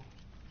Typo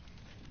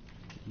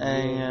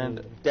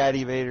and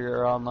Daddy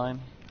Vader are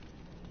online.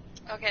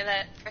 Okay,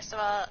 first of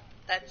all,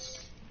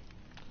 that's...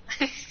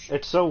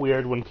 It's so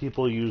weird when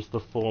people use the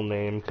full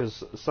name,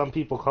 because some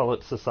people call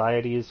it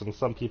Societies and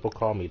some people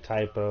call me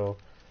Typo.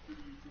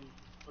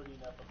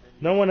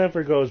 No one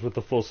ever goes with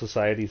the full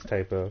Societies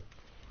Typo.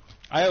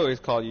 I always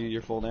call you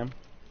your full name.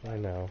 I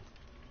know.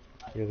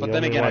 You're the But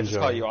then only again, I one, just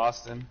Joe. call you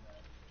Austin.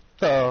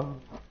 So,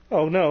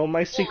 Oh no,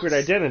 my secret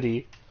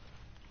identity.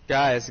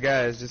 guys,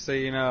 just so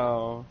you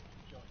know,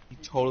 he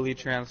totally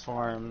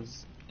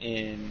transforms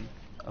in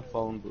a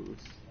phone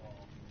booth.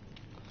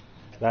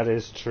 That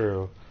is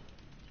true.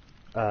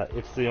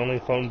 It's the only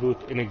phone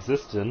booth in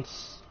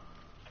existence,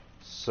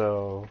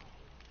 so...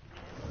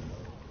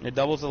 It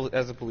doubles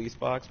as a police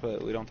box,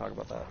 but we don't talk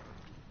about that.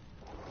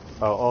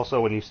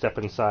 Also, when you step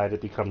inside,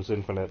 it becomes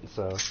infinite,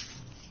 so...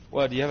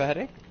 What, do you have a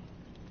headache?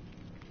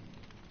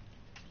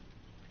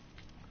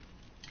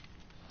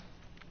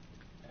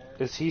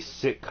 Is he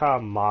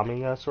sitcom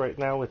momming us right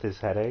now with his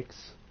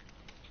headaches?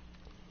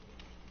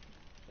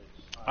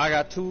 I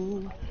got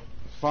 2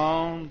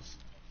 phones.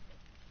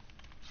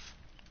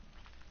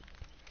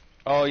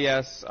 Oh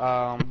yes,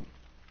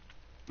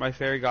 my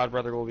fairy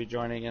godbrother will be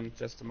joining in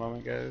just a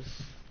moment, guys.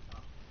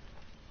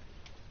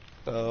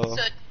 So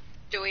So,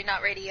 do we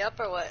not ready up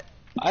or what?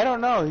 I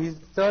don't know. He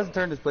still hasn't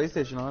turned his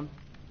PlayStation on.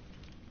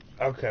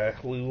 Okay,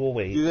 we will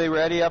wait. Do they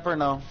ready up or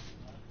no?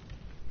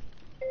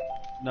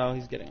 No,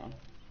 he's getting on.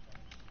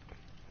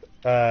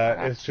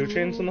 Is 2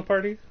 Chainz in the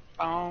party?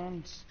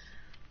 Pounds.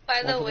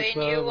 By the One for the way,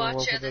 club new and one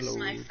watcher, for the this is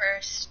my load.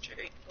 first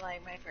stream,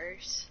 like my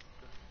first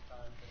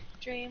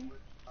stream.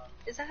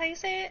 Is that how you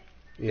say it?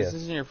 Yeah. This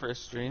isn't your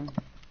first stream.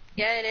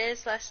 Yeah, it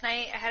is. Last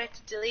night I had it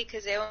to delete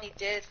because they only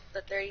did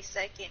the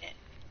 30-second.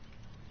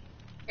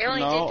 It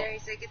only No. did 30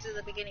 seconds in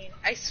the beginning.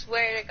 I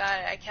swear to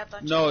God, I kept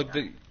on. No,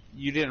 checking on.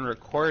 you didn't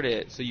record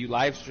it, so you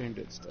live streamed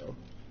it still.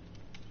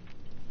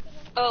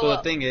 Oh, So well,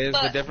 the thing is, the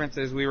but- difference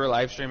is we were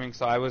live streaming,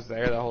 so I was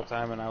there the whole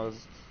time, and I was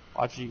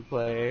watching you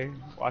play,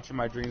 watching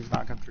my dreams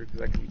not come true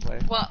because I couldn't play.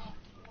 Well,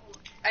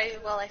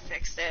 I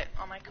fixed it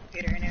on my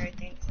computer and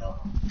everything, so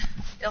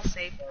it'll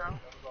save now.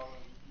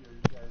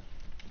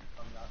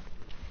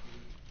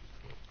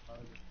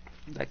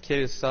 That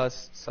kid is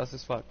sus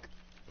as fuck.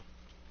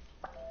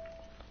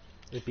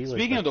 It'd be like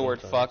Speaking that of the word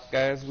sometimes. fuck,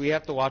 guys, we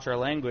have to watch our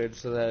language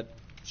so that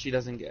she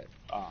doesn't get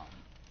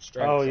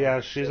strikes. Oh on yeah,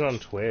 her she's shit. on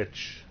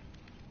Twitch.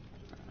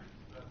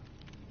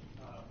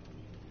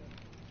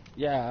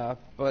 Yeah,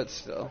 but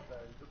still.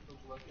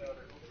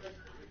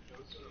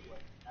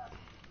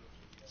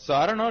 So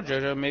I don't know,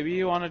 Jojo. Maybe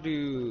you want to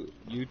do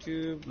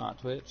YouTube, not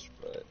Twitch,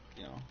 but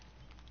you know,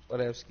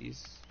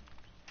 whatevskis.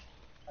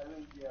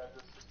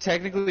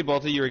 Technically,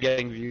 both of you are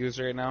getting views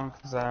right now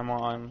because I'm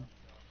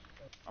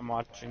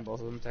watching both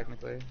of them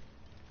technically.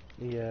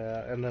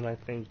 Yeah, and then I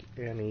think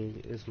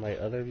Annie is my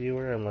other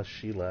viewer unless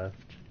she left.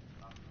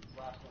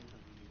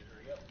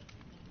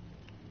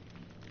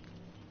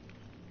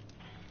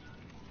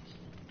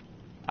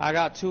 I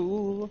got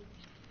 2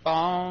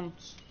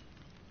 phones.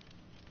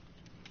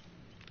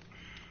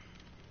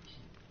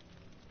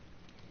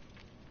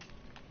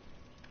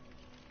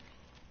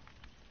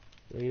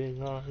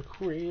 Waiting on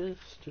Chris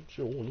to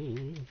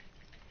join.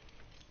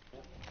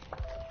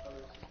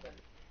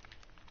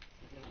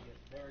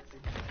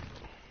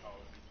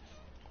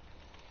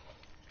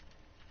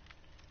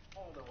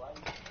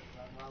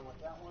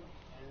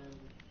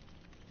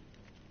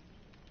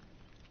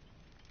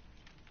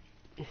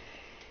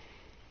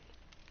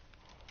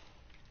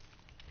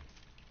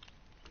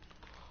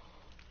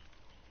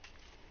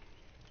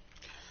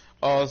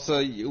 Oh, so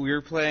we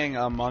were playing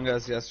Among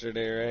Us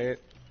yesterday, right?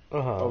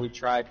 Uh-huh. Or we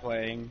tried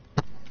playing.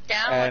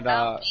 Down And,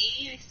 without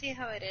me, I see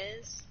how it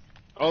is.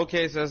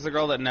 Okay, so that's the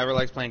girl that never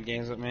likes playing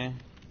games with me.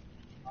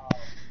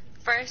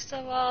 First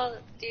of all,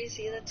 do you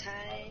see the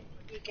time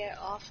you get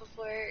off of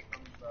work?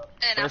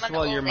 And First I'm of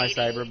all, an old you're my lady.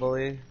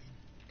 cyberbully,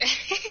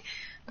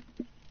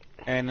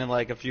 and in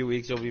like a few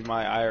weeks, you'll be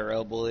my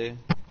IRL bully.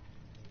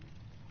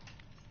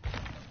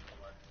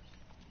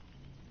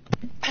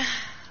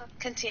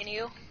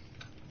 Continue.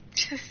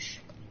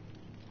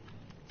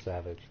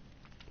 Savage.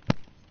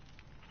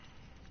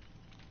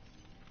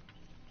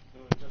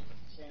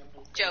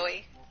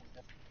 Joey,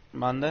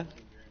 Monday?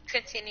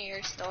 continue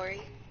your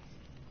story.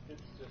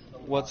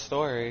 What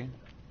story?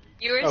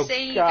 You were Oh,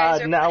 saying you God,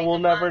 guys are now playing we'll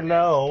never Among Us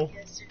know.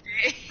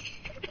 yesterday.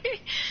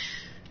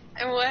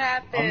 And what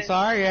happened? I'm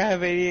sorry, I have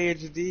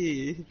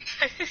ADHD.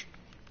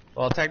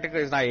 Well,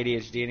 technically it's not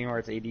ADHD anymore,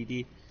 it's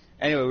ADD.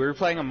 Anyway, we were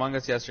playing Among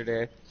Us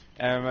yesterday,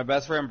 and my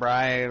best friend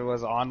Brian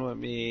was on with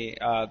me.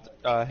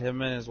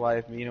 Him and his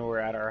wife Mina were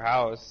at our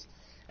house,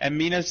 and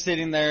Mina's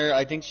sitting there.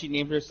 I think she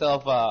named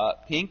herself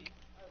Pink,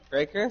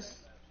 right, Chris?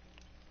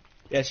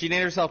 Yeah, she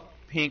named herself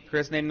Pink.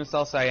 Chris named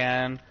himself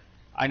Cyan.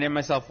 I named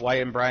myself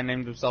White, and Brian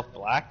named himself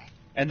Black.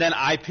 And then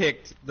I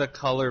picked the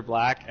color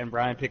black, and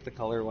Brian picked the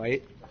color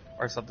white,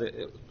 or something.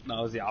 No,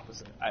 it was the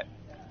opposite.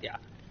 Yeah.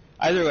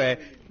 Either way,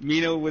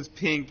 Mina was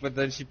pink, but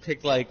then she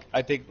picked I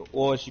think,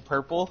 was she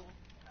purple?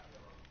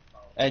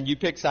 And you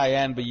picked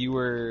Cyan, but you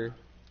were,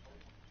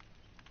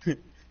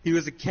 he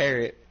was a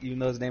carrot, even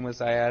though his name was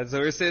Cyan. So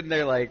we're sitting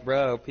there like,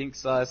 bro, pink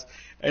sus.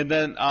 And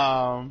then,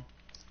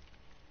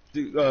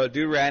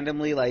 dude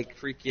randomly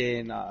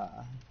freaking,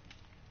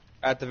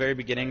 at the very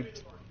beginning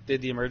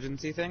did the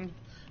emergency thing.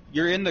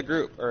 You're in the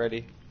group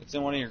already. It's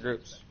in one of your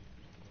groups.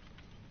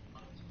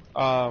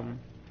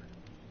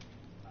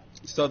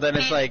 So then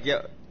it's like,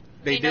 yeah,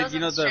 they He did, knows you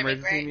know, I'm the streaming,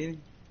 emergency right?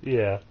 meeting?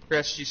 Yeah,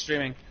 Chris, she's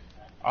streaming.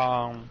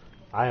 I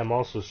am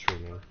also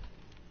streaming.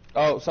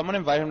 Oh, someone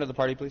invite him to the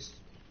party, please.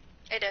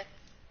 I did.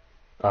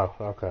 Oh,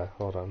 okay,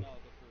 hold on.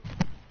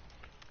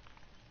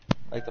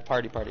 Like the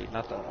party,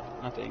 not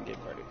the in-game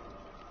party.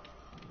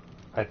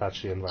 I thought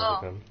she invited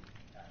Oh. him.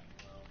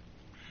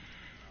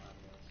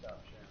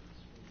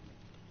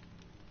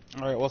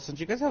 Alright, well, since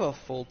you guys have a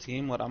full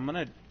team, what I'm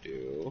gonna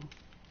do...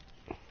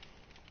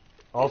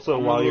 Also,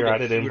 I'm while gonna you're go at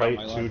get it, food on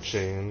invite my 2 lunch.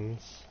 Chainz.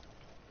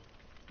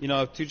 You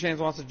know, if 2 Chainz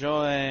wants to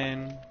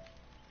join...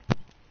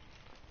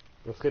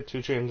 Let's get 2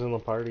 Chainz in the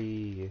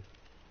party.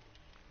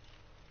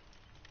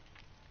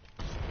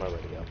 I'm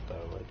already up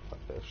though, like, fuck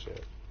that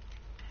shit.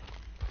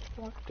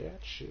 Fuck that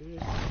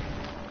shit.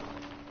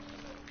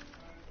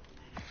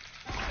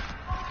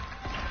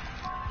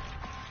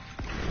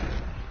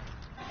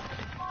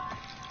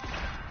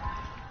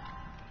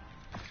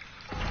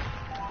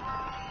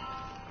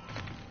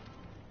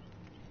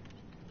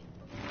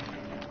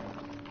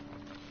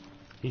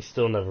 He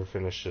still never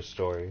finished his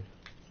story.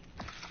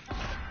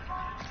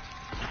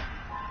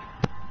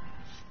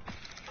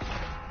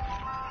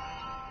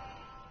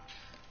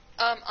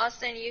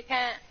 Austin, you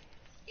can't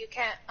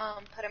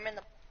put him in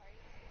the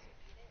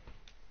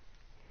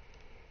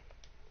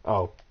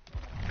Oh.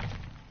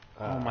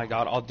 Oh my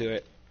god, I'll do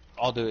it.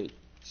 I'll do it.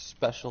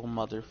 Special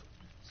mother.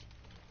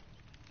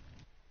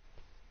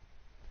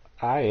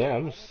 I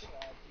am. I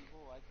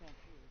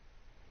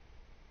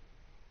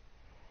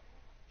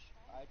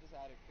just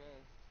added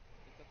Chris.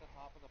 It's at the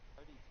top of the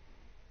party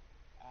screen.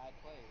 Add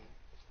players.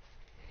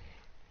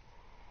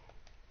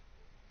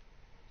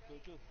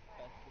 Special.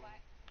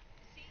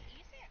 See,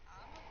 you say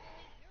I'm a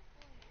bully, you're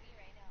bullying me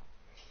right now.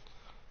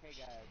 Hey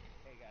guys,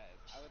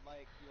 I would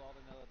like you all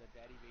to know that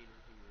Daddy Vader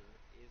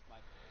here is my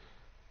bully.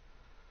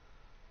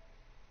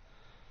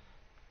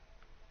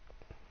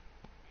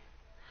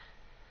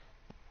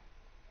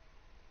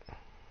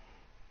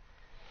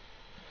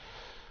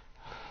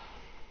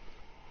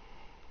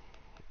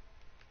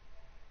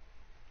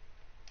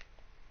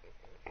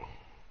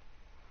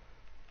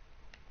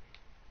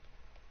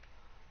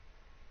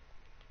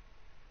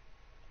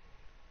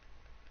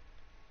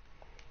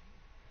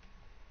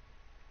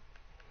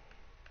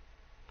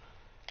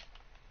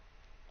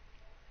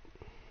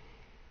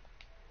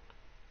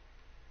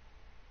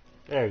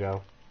 There you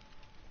go.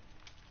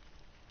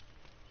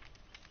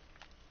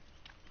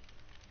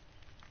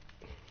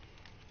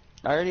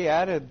 I already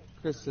added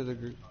Chris to the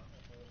group.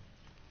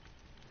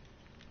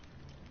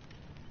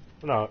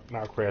 No,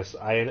 not Chris.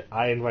 I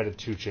invited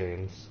 2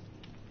 Chains.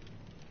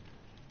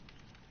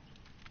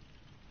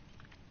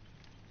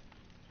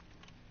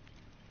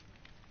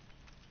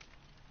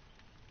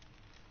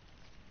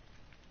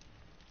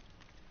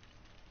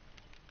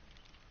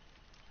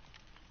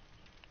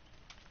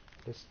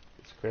 Is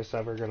Chris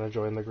ever gonna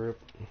join the group?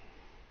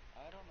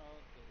 I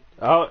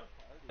don't know.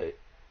 Oh,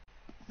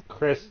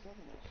 Chris.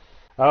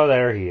 Oh,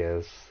 there he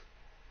is.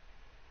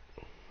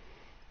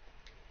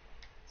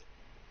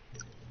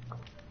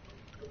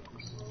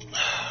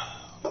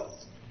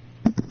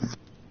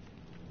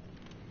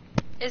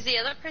 Is the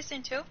other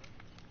person too?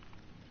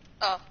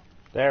 Oh.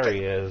 There he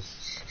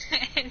is.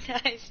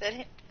 I said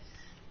it.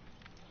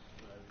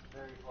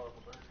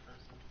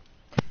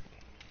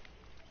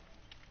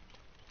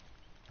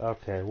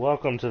 Okay,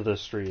 welcome to the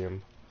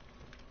stream.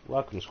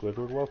 Welcome,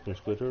 Squidward. Welcome,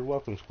 Squidward.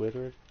 Welcome,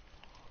 Squidward.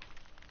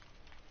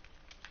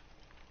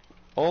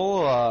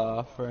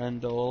 Hola,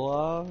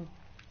 friendola.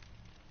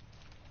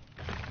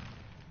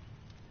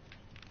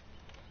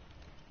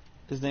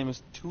 His name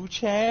is 2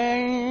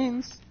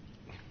 Chains.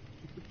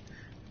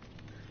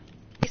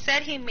 He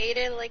said he made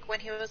it like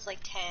when he was like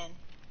 10.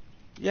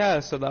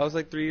 Yeah, so that was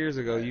like 3 years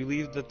ago. You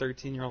leave the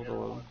 13-year-old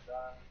alone.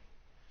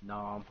 No,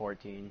 I'm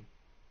 14.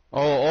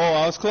 Oh,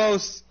 I was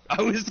close.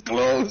 I was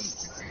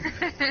close.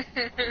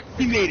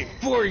 He made it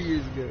 4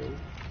 years ago.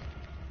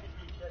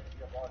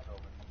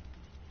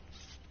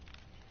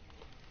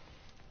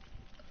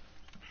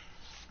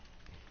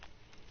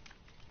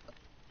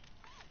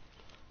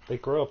 They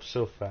grow up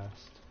so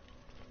fast.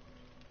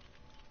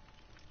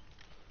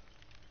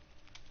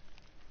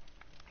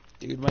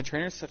 Dude, my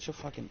trainer's such a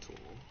fucking tool.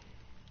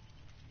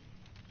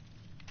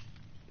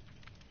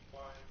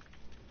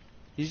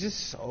 He's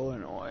just so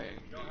annoying.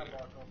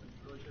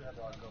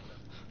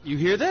 You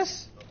hear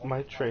this?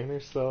 My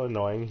trainer's so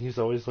annoying. He's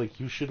always like,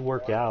 you should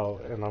work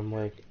out. And I'm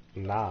like,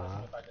 nah.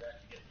 If I could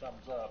actually get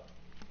thumbs up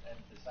and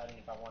deciding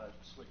if I want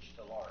to switch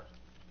to Lars.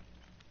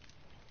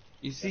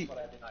 You see, That's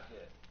what I did not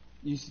get.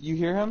 you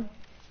hear him?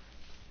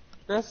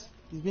 Chris?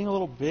 He's being a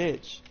little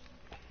bitch.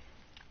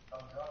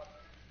 Thumbs up?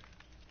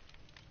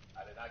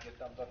 I did not get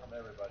thumbs up from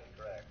everybody,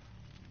 correct?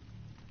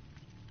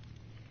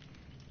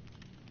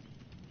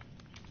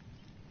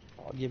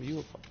 I'll give you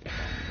a fucking.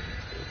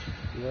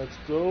 Let's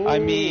go. I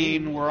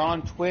mean, we're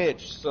on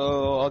Twitch,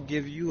 so I'll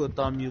give you a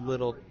thumb, you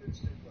little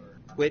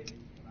twit.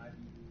 I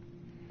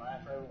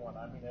for everyone,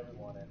 I mean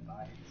everyone, and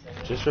I hate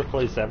to say Just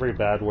replace every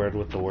bad word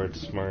with the word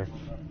Smurf.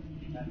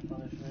 that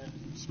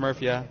punishment.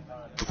 Smurf, yeah.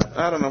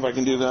 I don't know if I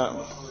can do that.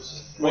 What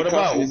My about-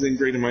 costume is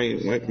ingrained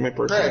in my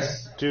person.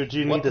 Chris, Dude,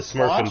 you What need to the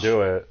Smurf and squatch?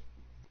 do it.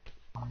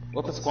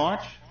 what the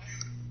squanch?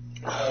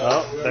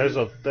 Oh,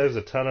 there's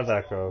a ton of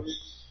echo.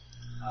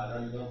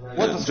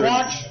 What the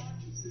squanch?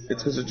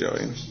 It's because of Joey.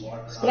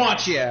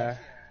 Squanch, yeah.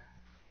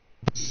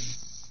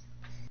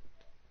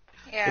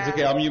 Yeah. It's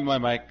okay, I'll mute my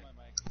mic.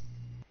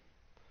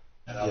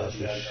 Yeah,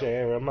 just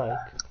share a mic.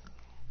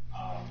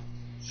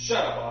 Shut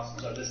up,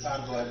 Austin. So this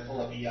time, go ahead and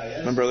pull up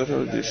EIS. My brother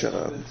told you to shut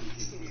up.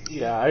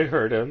 Yeah, I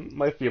heard him.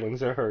 My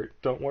feelings are hurt.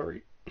 Don't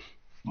worry.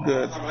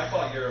 Good.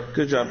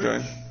 Good job,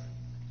 Joey.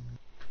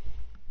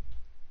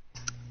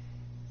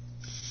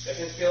 If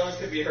his feelings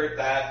could be hurt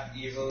that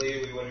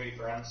easily, we wouldn't be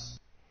friends.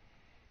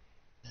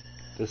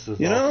 This is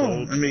You know,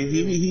 also I mean,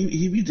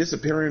 he'd be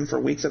disappearing for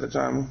weeks at a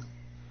time.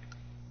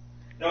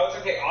 No, it's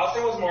okay.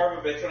 Austin was more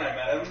of a bitch when I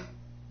met him,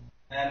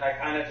 and I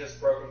kind of just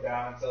broke him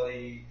down until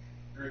he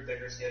grew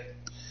thicker skin.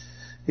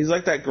 He's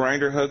like that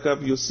grinder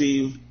hookup you'll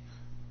see,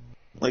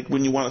 like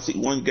when you want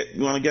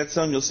to get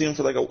some, you'll see him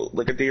for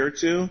like a day or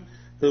two,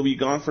 He'll be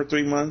gone for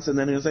 3 months, and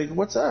then he was like,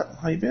 "What's up?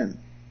 How you been?"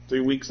 3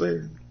 weeks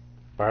later.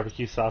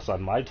 Barbecue sauce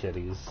on my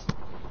titties.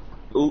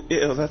 Ooh,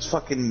 ew, that's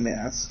fucking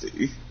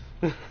nasty.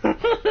 I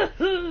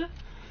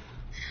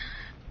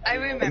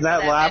remember And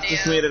that laugh video.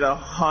 just made it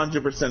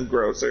 100%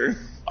 grosser.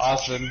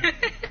 Austin,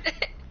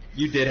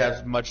 you did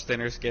have much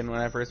thinner skin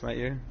when I first met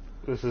you.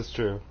 This is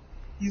true.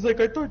 He's like,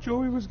 I thought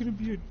Joey was gonna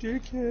be a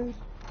dickhead.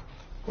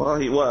 Well,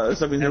 he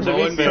was. I mean, To there's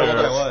be one fair, told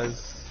I us.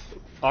 was.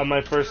 On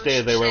my first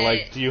day, they were like,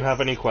 Shit. "Do you have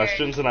any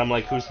questions?" And I'm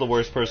like, "Who's the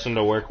worst person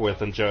to work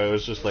with?" And Joey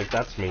was just like,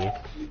 "That's me."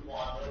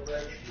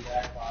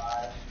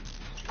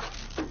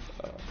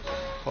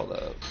 Hold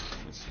up.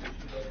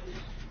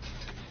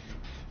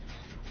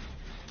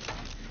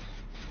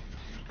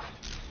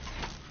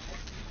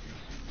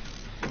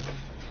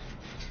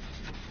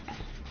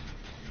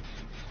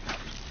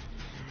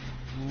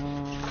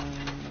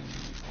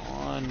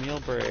 On meal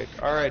break.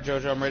 Alright,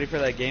 Jojo, I'm ready for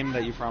that game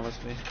that you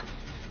promised me.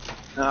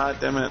 Ah,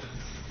 damn it.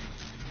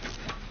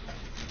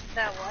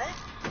 That what?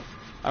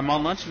 I'm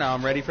on lunch now.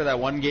 I'm ready for that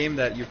one game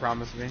that you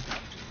promised me.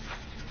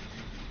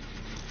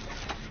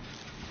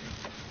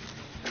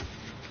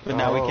 But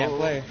now we can't Oh.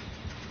 play.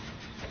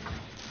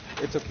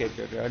 It's okay,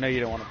 Jojo. I know you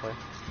don't want to play.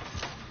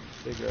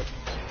 Big rip.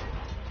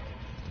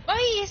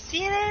 Oh, you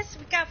see this?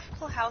 We got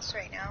full house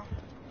right now.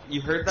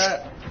 You heard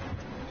that?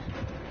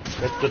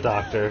 It's the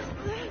doctor.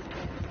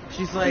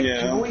 She's like,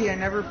 Yeah. Joey, I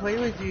never play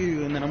with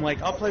you. And then I'm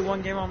like, I'll play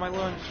one game on my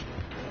lunch.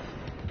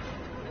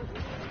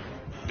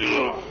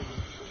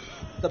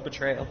 The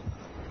betrayal.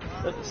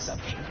 The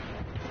deception.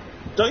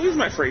 Don't use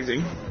my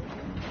phrasing.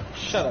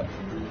 Shut up.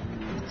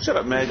 Shut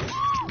up, Meg.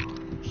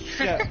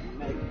 Shut up,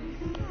 Meg.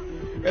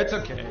 It's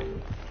okay.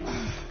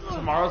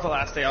 Tomorrow's the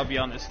last day I'll be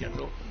on this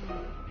schedule.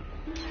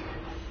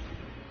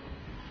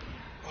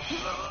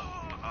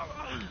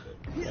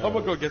 I'm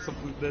gonna go get some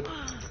food then.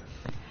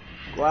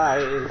 Why?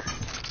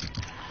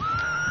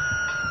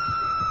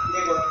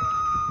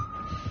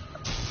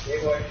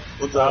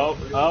 What's up?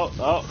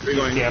 Oh, Where you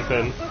going?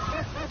 camping.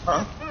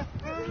 Huh?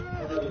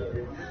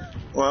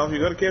 Well, if you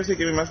go to KFC,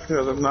 give me mashed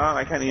potatoes. If not,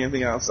 I can't eat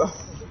anything else, so.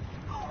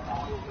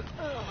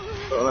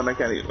 So then I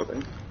can't eat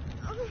nothing.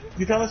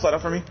 You turn this light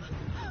up for me?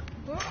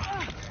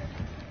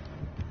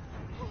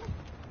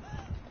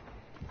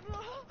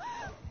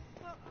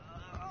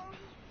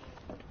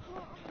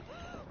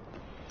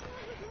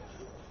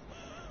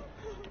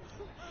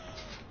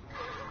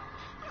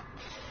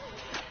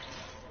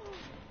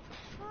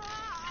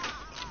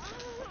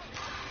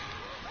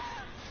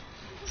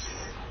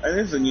 I think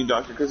it's a new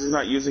doctor because he's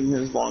not using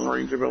his long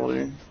range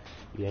ability.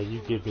 Yeah, you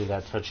give me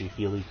that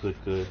touchy-feely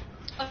good.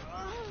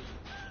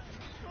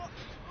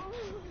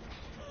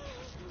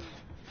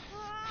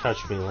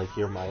 Touch me like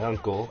you're my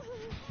uncle.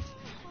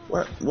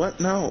 What? What?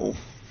 No.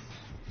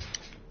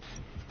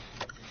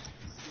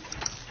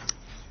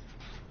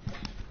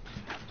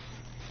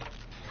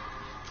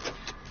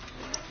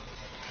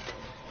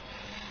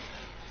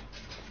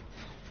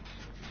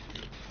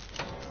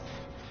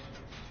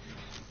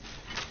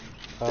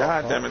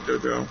 God damn it,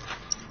 Jojo.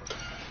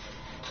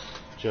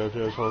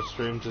 JoJo's whole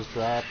stream just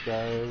dropped,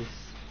 guys.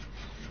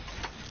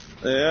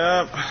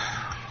 Yep.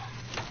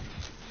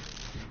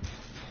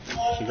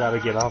 She gotta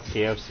get off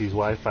KFC's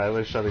Wi-Fi.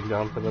 They're shutting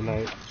down for the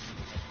night.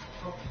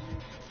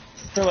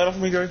 Turn the light off for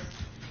me, Joey.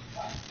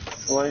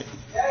 The light.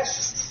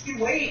 Yes, just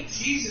wait,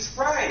 Jesus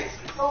Christ,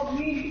 it's so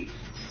mean.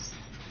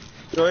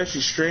 Joey,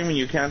 she's streaming.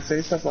 You can't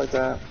say stuff like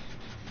that.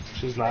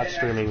 She's not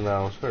streaming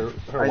though. Her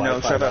I know.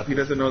 Wi-Fi Shut up. He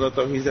doesn't know that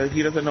though.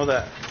 He doesn't know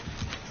that.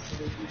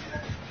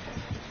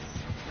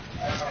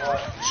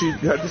 She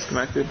got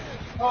disconnected.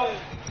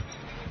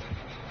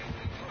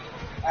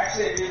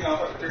 Actually, I do know,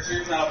 but her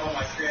stream's not up on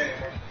my screen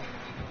anymore.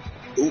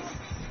 Oop.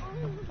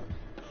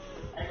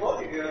 I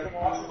told you, dude, I can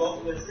watch both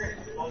of their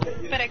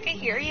screens. But I can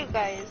hear you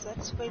guys.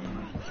 That's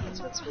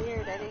what's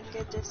weird. I didn't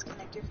get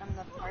disconnected from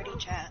the party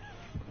chat.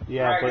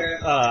 Yeah, but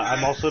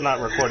I'm also not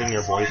recording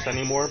your voice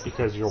anymore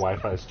because your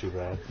Wi-Fi is too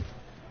bad.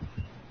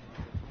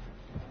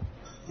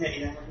 Yeah,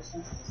 you don't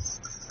understand?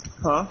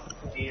 Huh?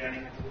 Yeah, you don't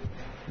even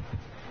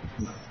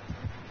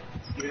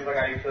even if I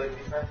got utility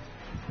feedback?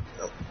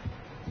 Nope.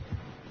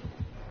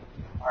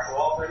 Alright,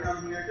 well, I'll bring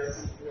them here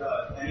just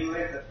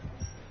anyway.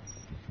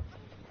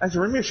 Actually,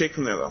 bring me a shake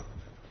from there though.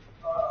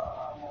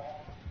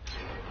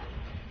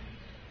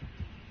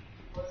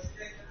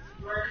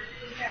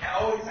 You can't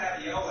always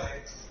have the OA.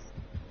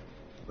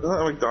 Isn't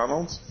that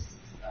McDonald's?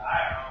 I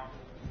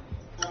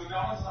don't know. Well,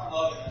 McDonald's not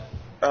loving it.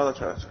 Oh,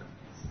 that's right. That's right.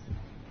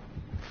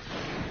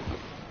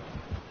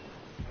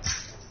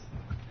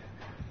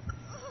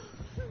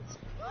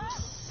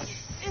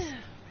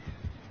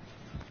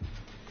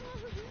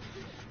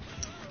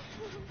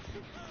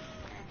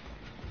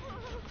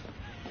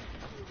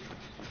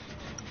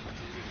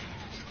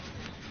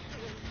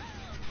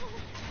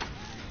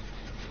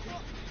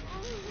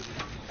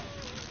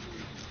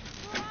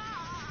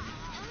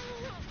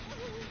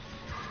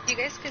 You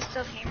guys can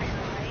still hear me,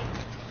 right?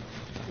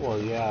 Well,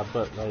 yeah,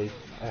 but like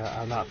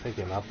I'm not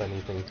picking up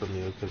anything from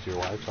you because your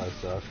Wi-Fi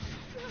sucks.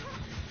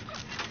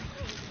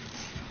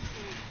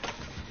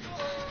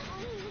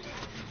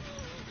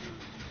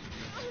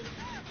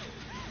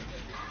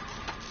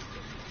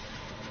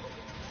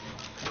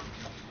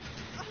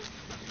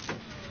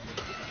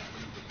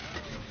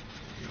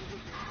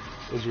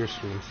 Is your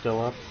stream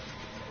still up?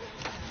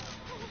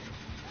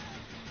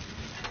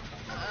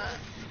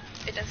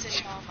 It doesn't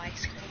show on my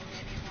screen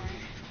anymore.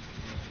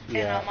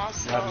 Yeah, And I'm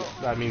also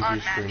that means on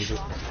your stream's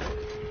Maxwell.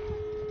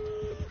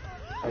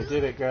 I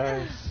did it,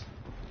 guys.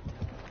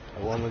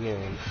 I won the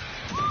game.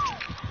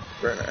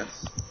 Very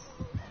nice.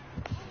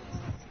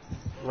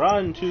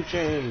 Run, 2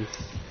 Chains!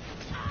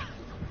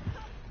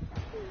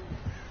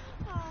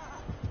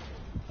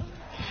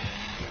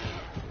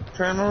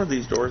 Trying to remember where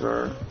these doors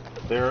are.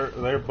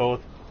 They're both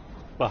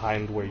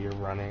behind where you're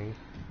running.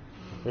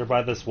 They're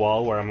by this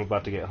wall where I'm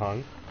about to get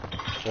hung.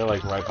 They're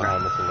like right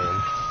behind the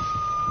saloon.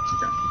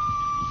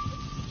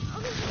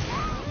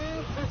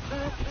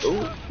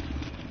 Oh.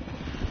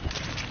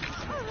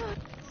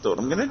 So what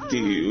I'm gonna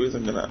do is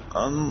I'm gonna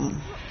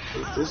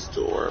close this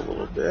door a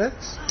little bit,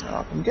 and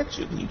I'll come get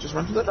you. You just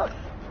run to the door.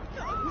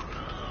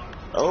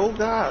 Oh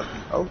God.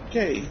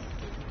 Okay.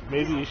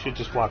 Maybe you should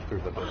just walk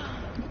through the door.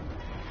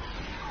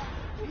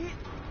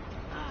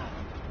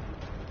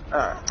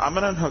 Alright, I'm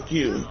gonna unhook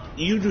you.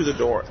 You do the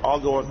door. I'll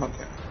go unhook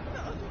him.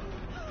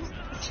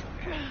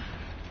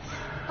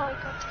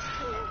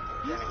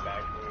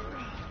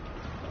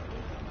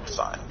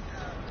 Fine.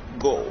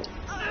 Go.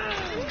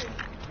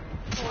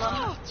 Well,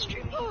 I'm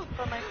streaming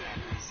for my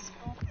friends.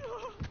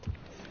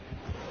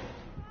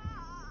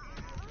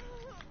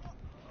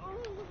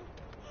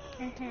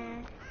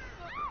 Mm-hmm.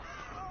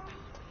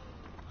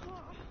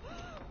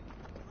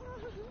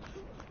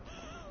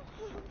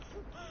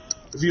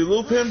 If you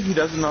loop him, he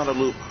doesn't know how to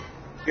loop.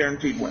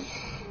 Guaranteed win.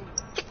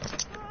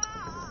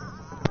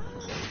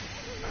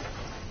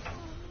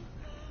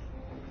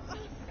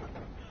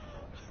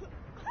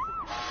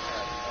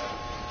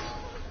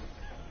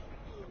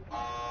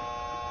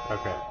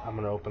 Okay, I'm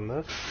gonna open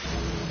this.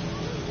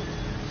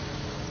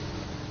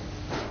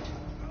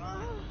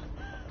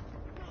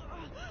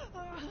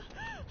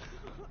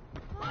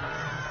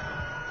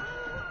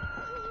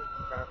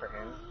 Run for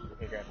him.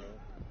 He grabbed me.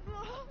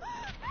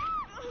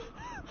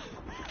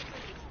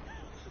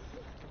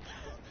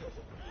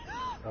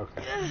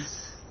 Okay.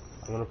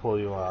 I'm gonna pull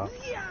you off.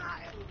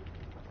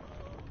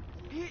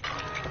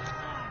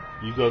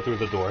 You go through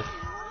the door.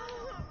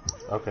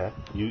 Okay.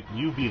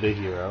 You be the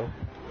hero.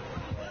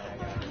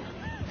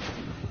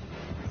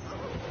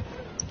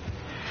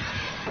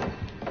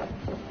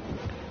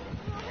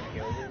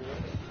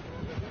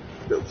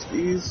 Dope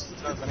skis.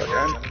 Let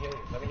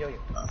me heal you.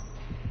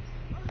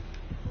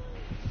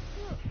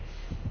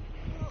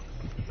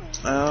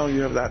 Oh,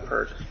 you have that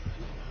perk.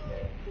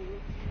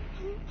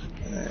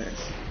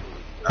 Nice.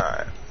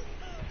 Alright.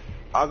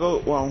 I'll go.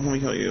 Well, let me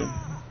heal you.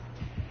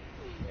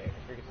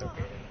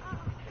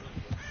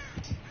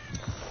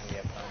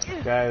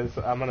 Guys,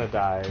 I'm gonna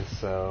die,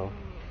 so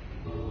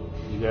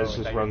you guys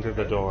just run through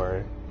the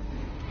door.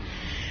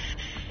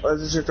 Oh,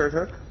 is this your third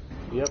hook?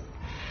 Yep.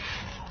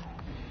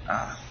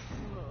 Ah.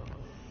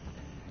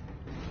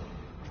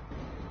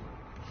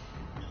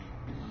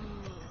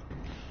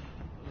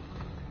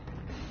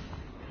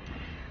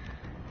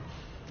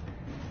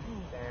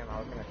 Damn, I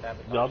was gonna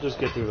sabotage. Y'all just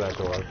get through that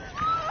door.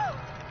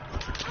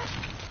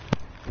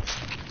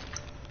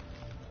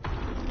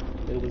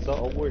 It was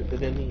all worth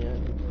it in the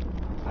end.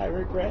 I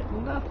regret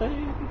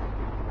nothing.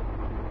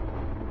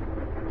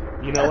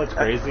 You know what's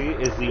crazy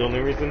is the only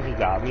reason he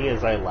got me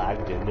is I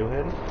lagged into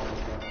him.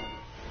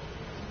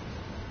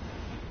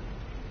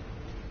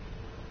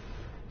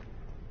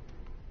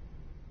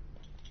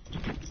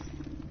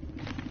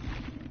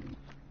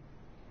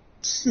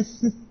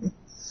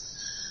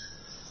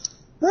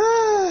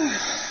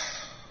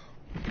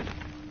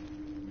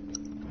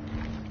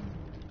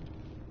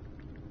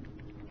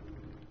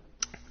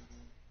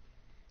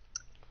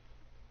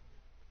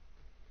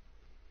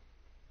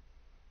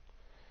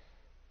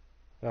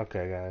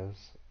 Okay, guys.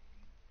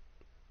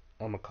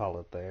 I'm gonna call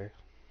it there.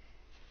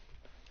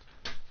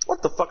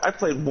 What the fuck? I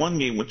played one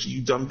game with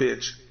you, dumb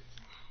bitch.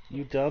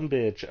 You dumb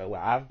bitch.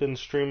 I've been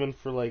streaming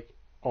for like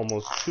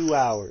almost 2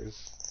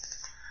 hours.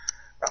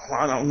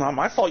 Oh, not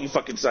my fault you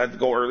fucking decided to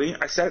go early.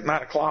 I said at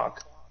 9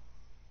 o'clock.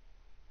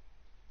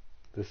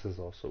 This is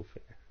also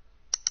fair.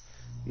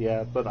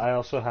 Yeah, but I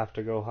also have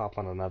to go hop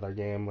on another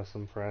game with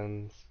some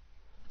friends.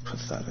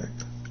 Pathetic.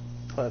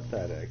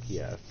 Pathetic,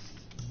 yes.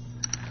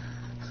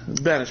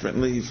 Banishment,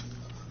 leave.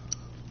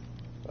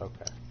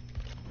 Okay.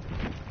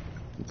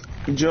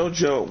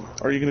 Joe,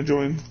 are you gonna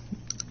join?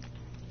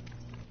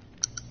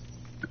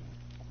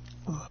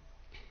 Are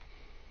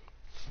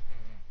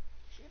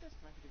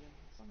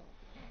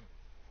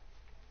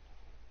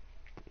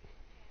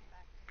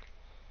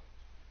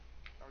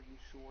you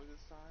sure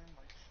this time?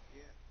 Like,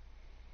 shit.